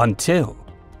until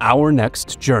our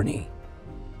next journey.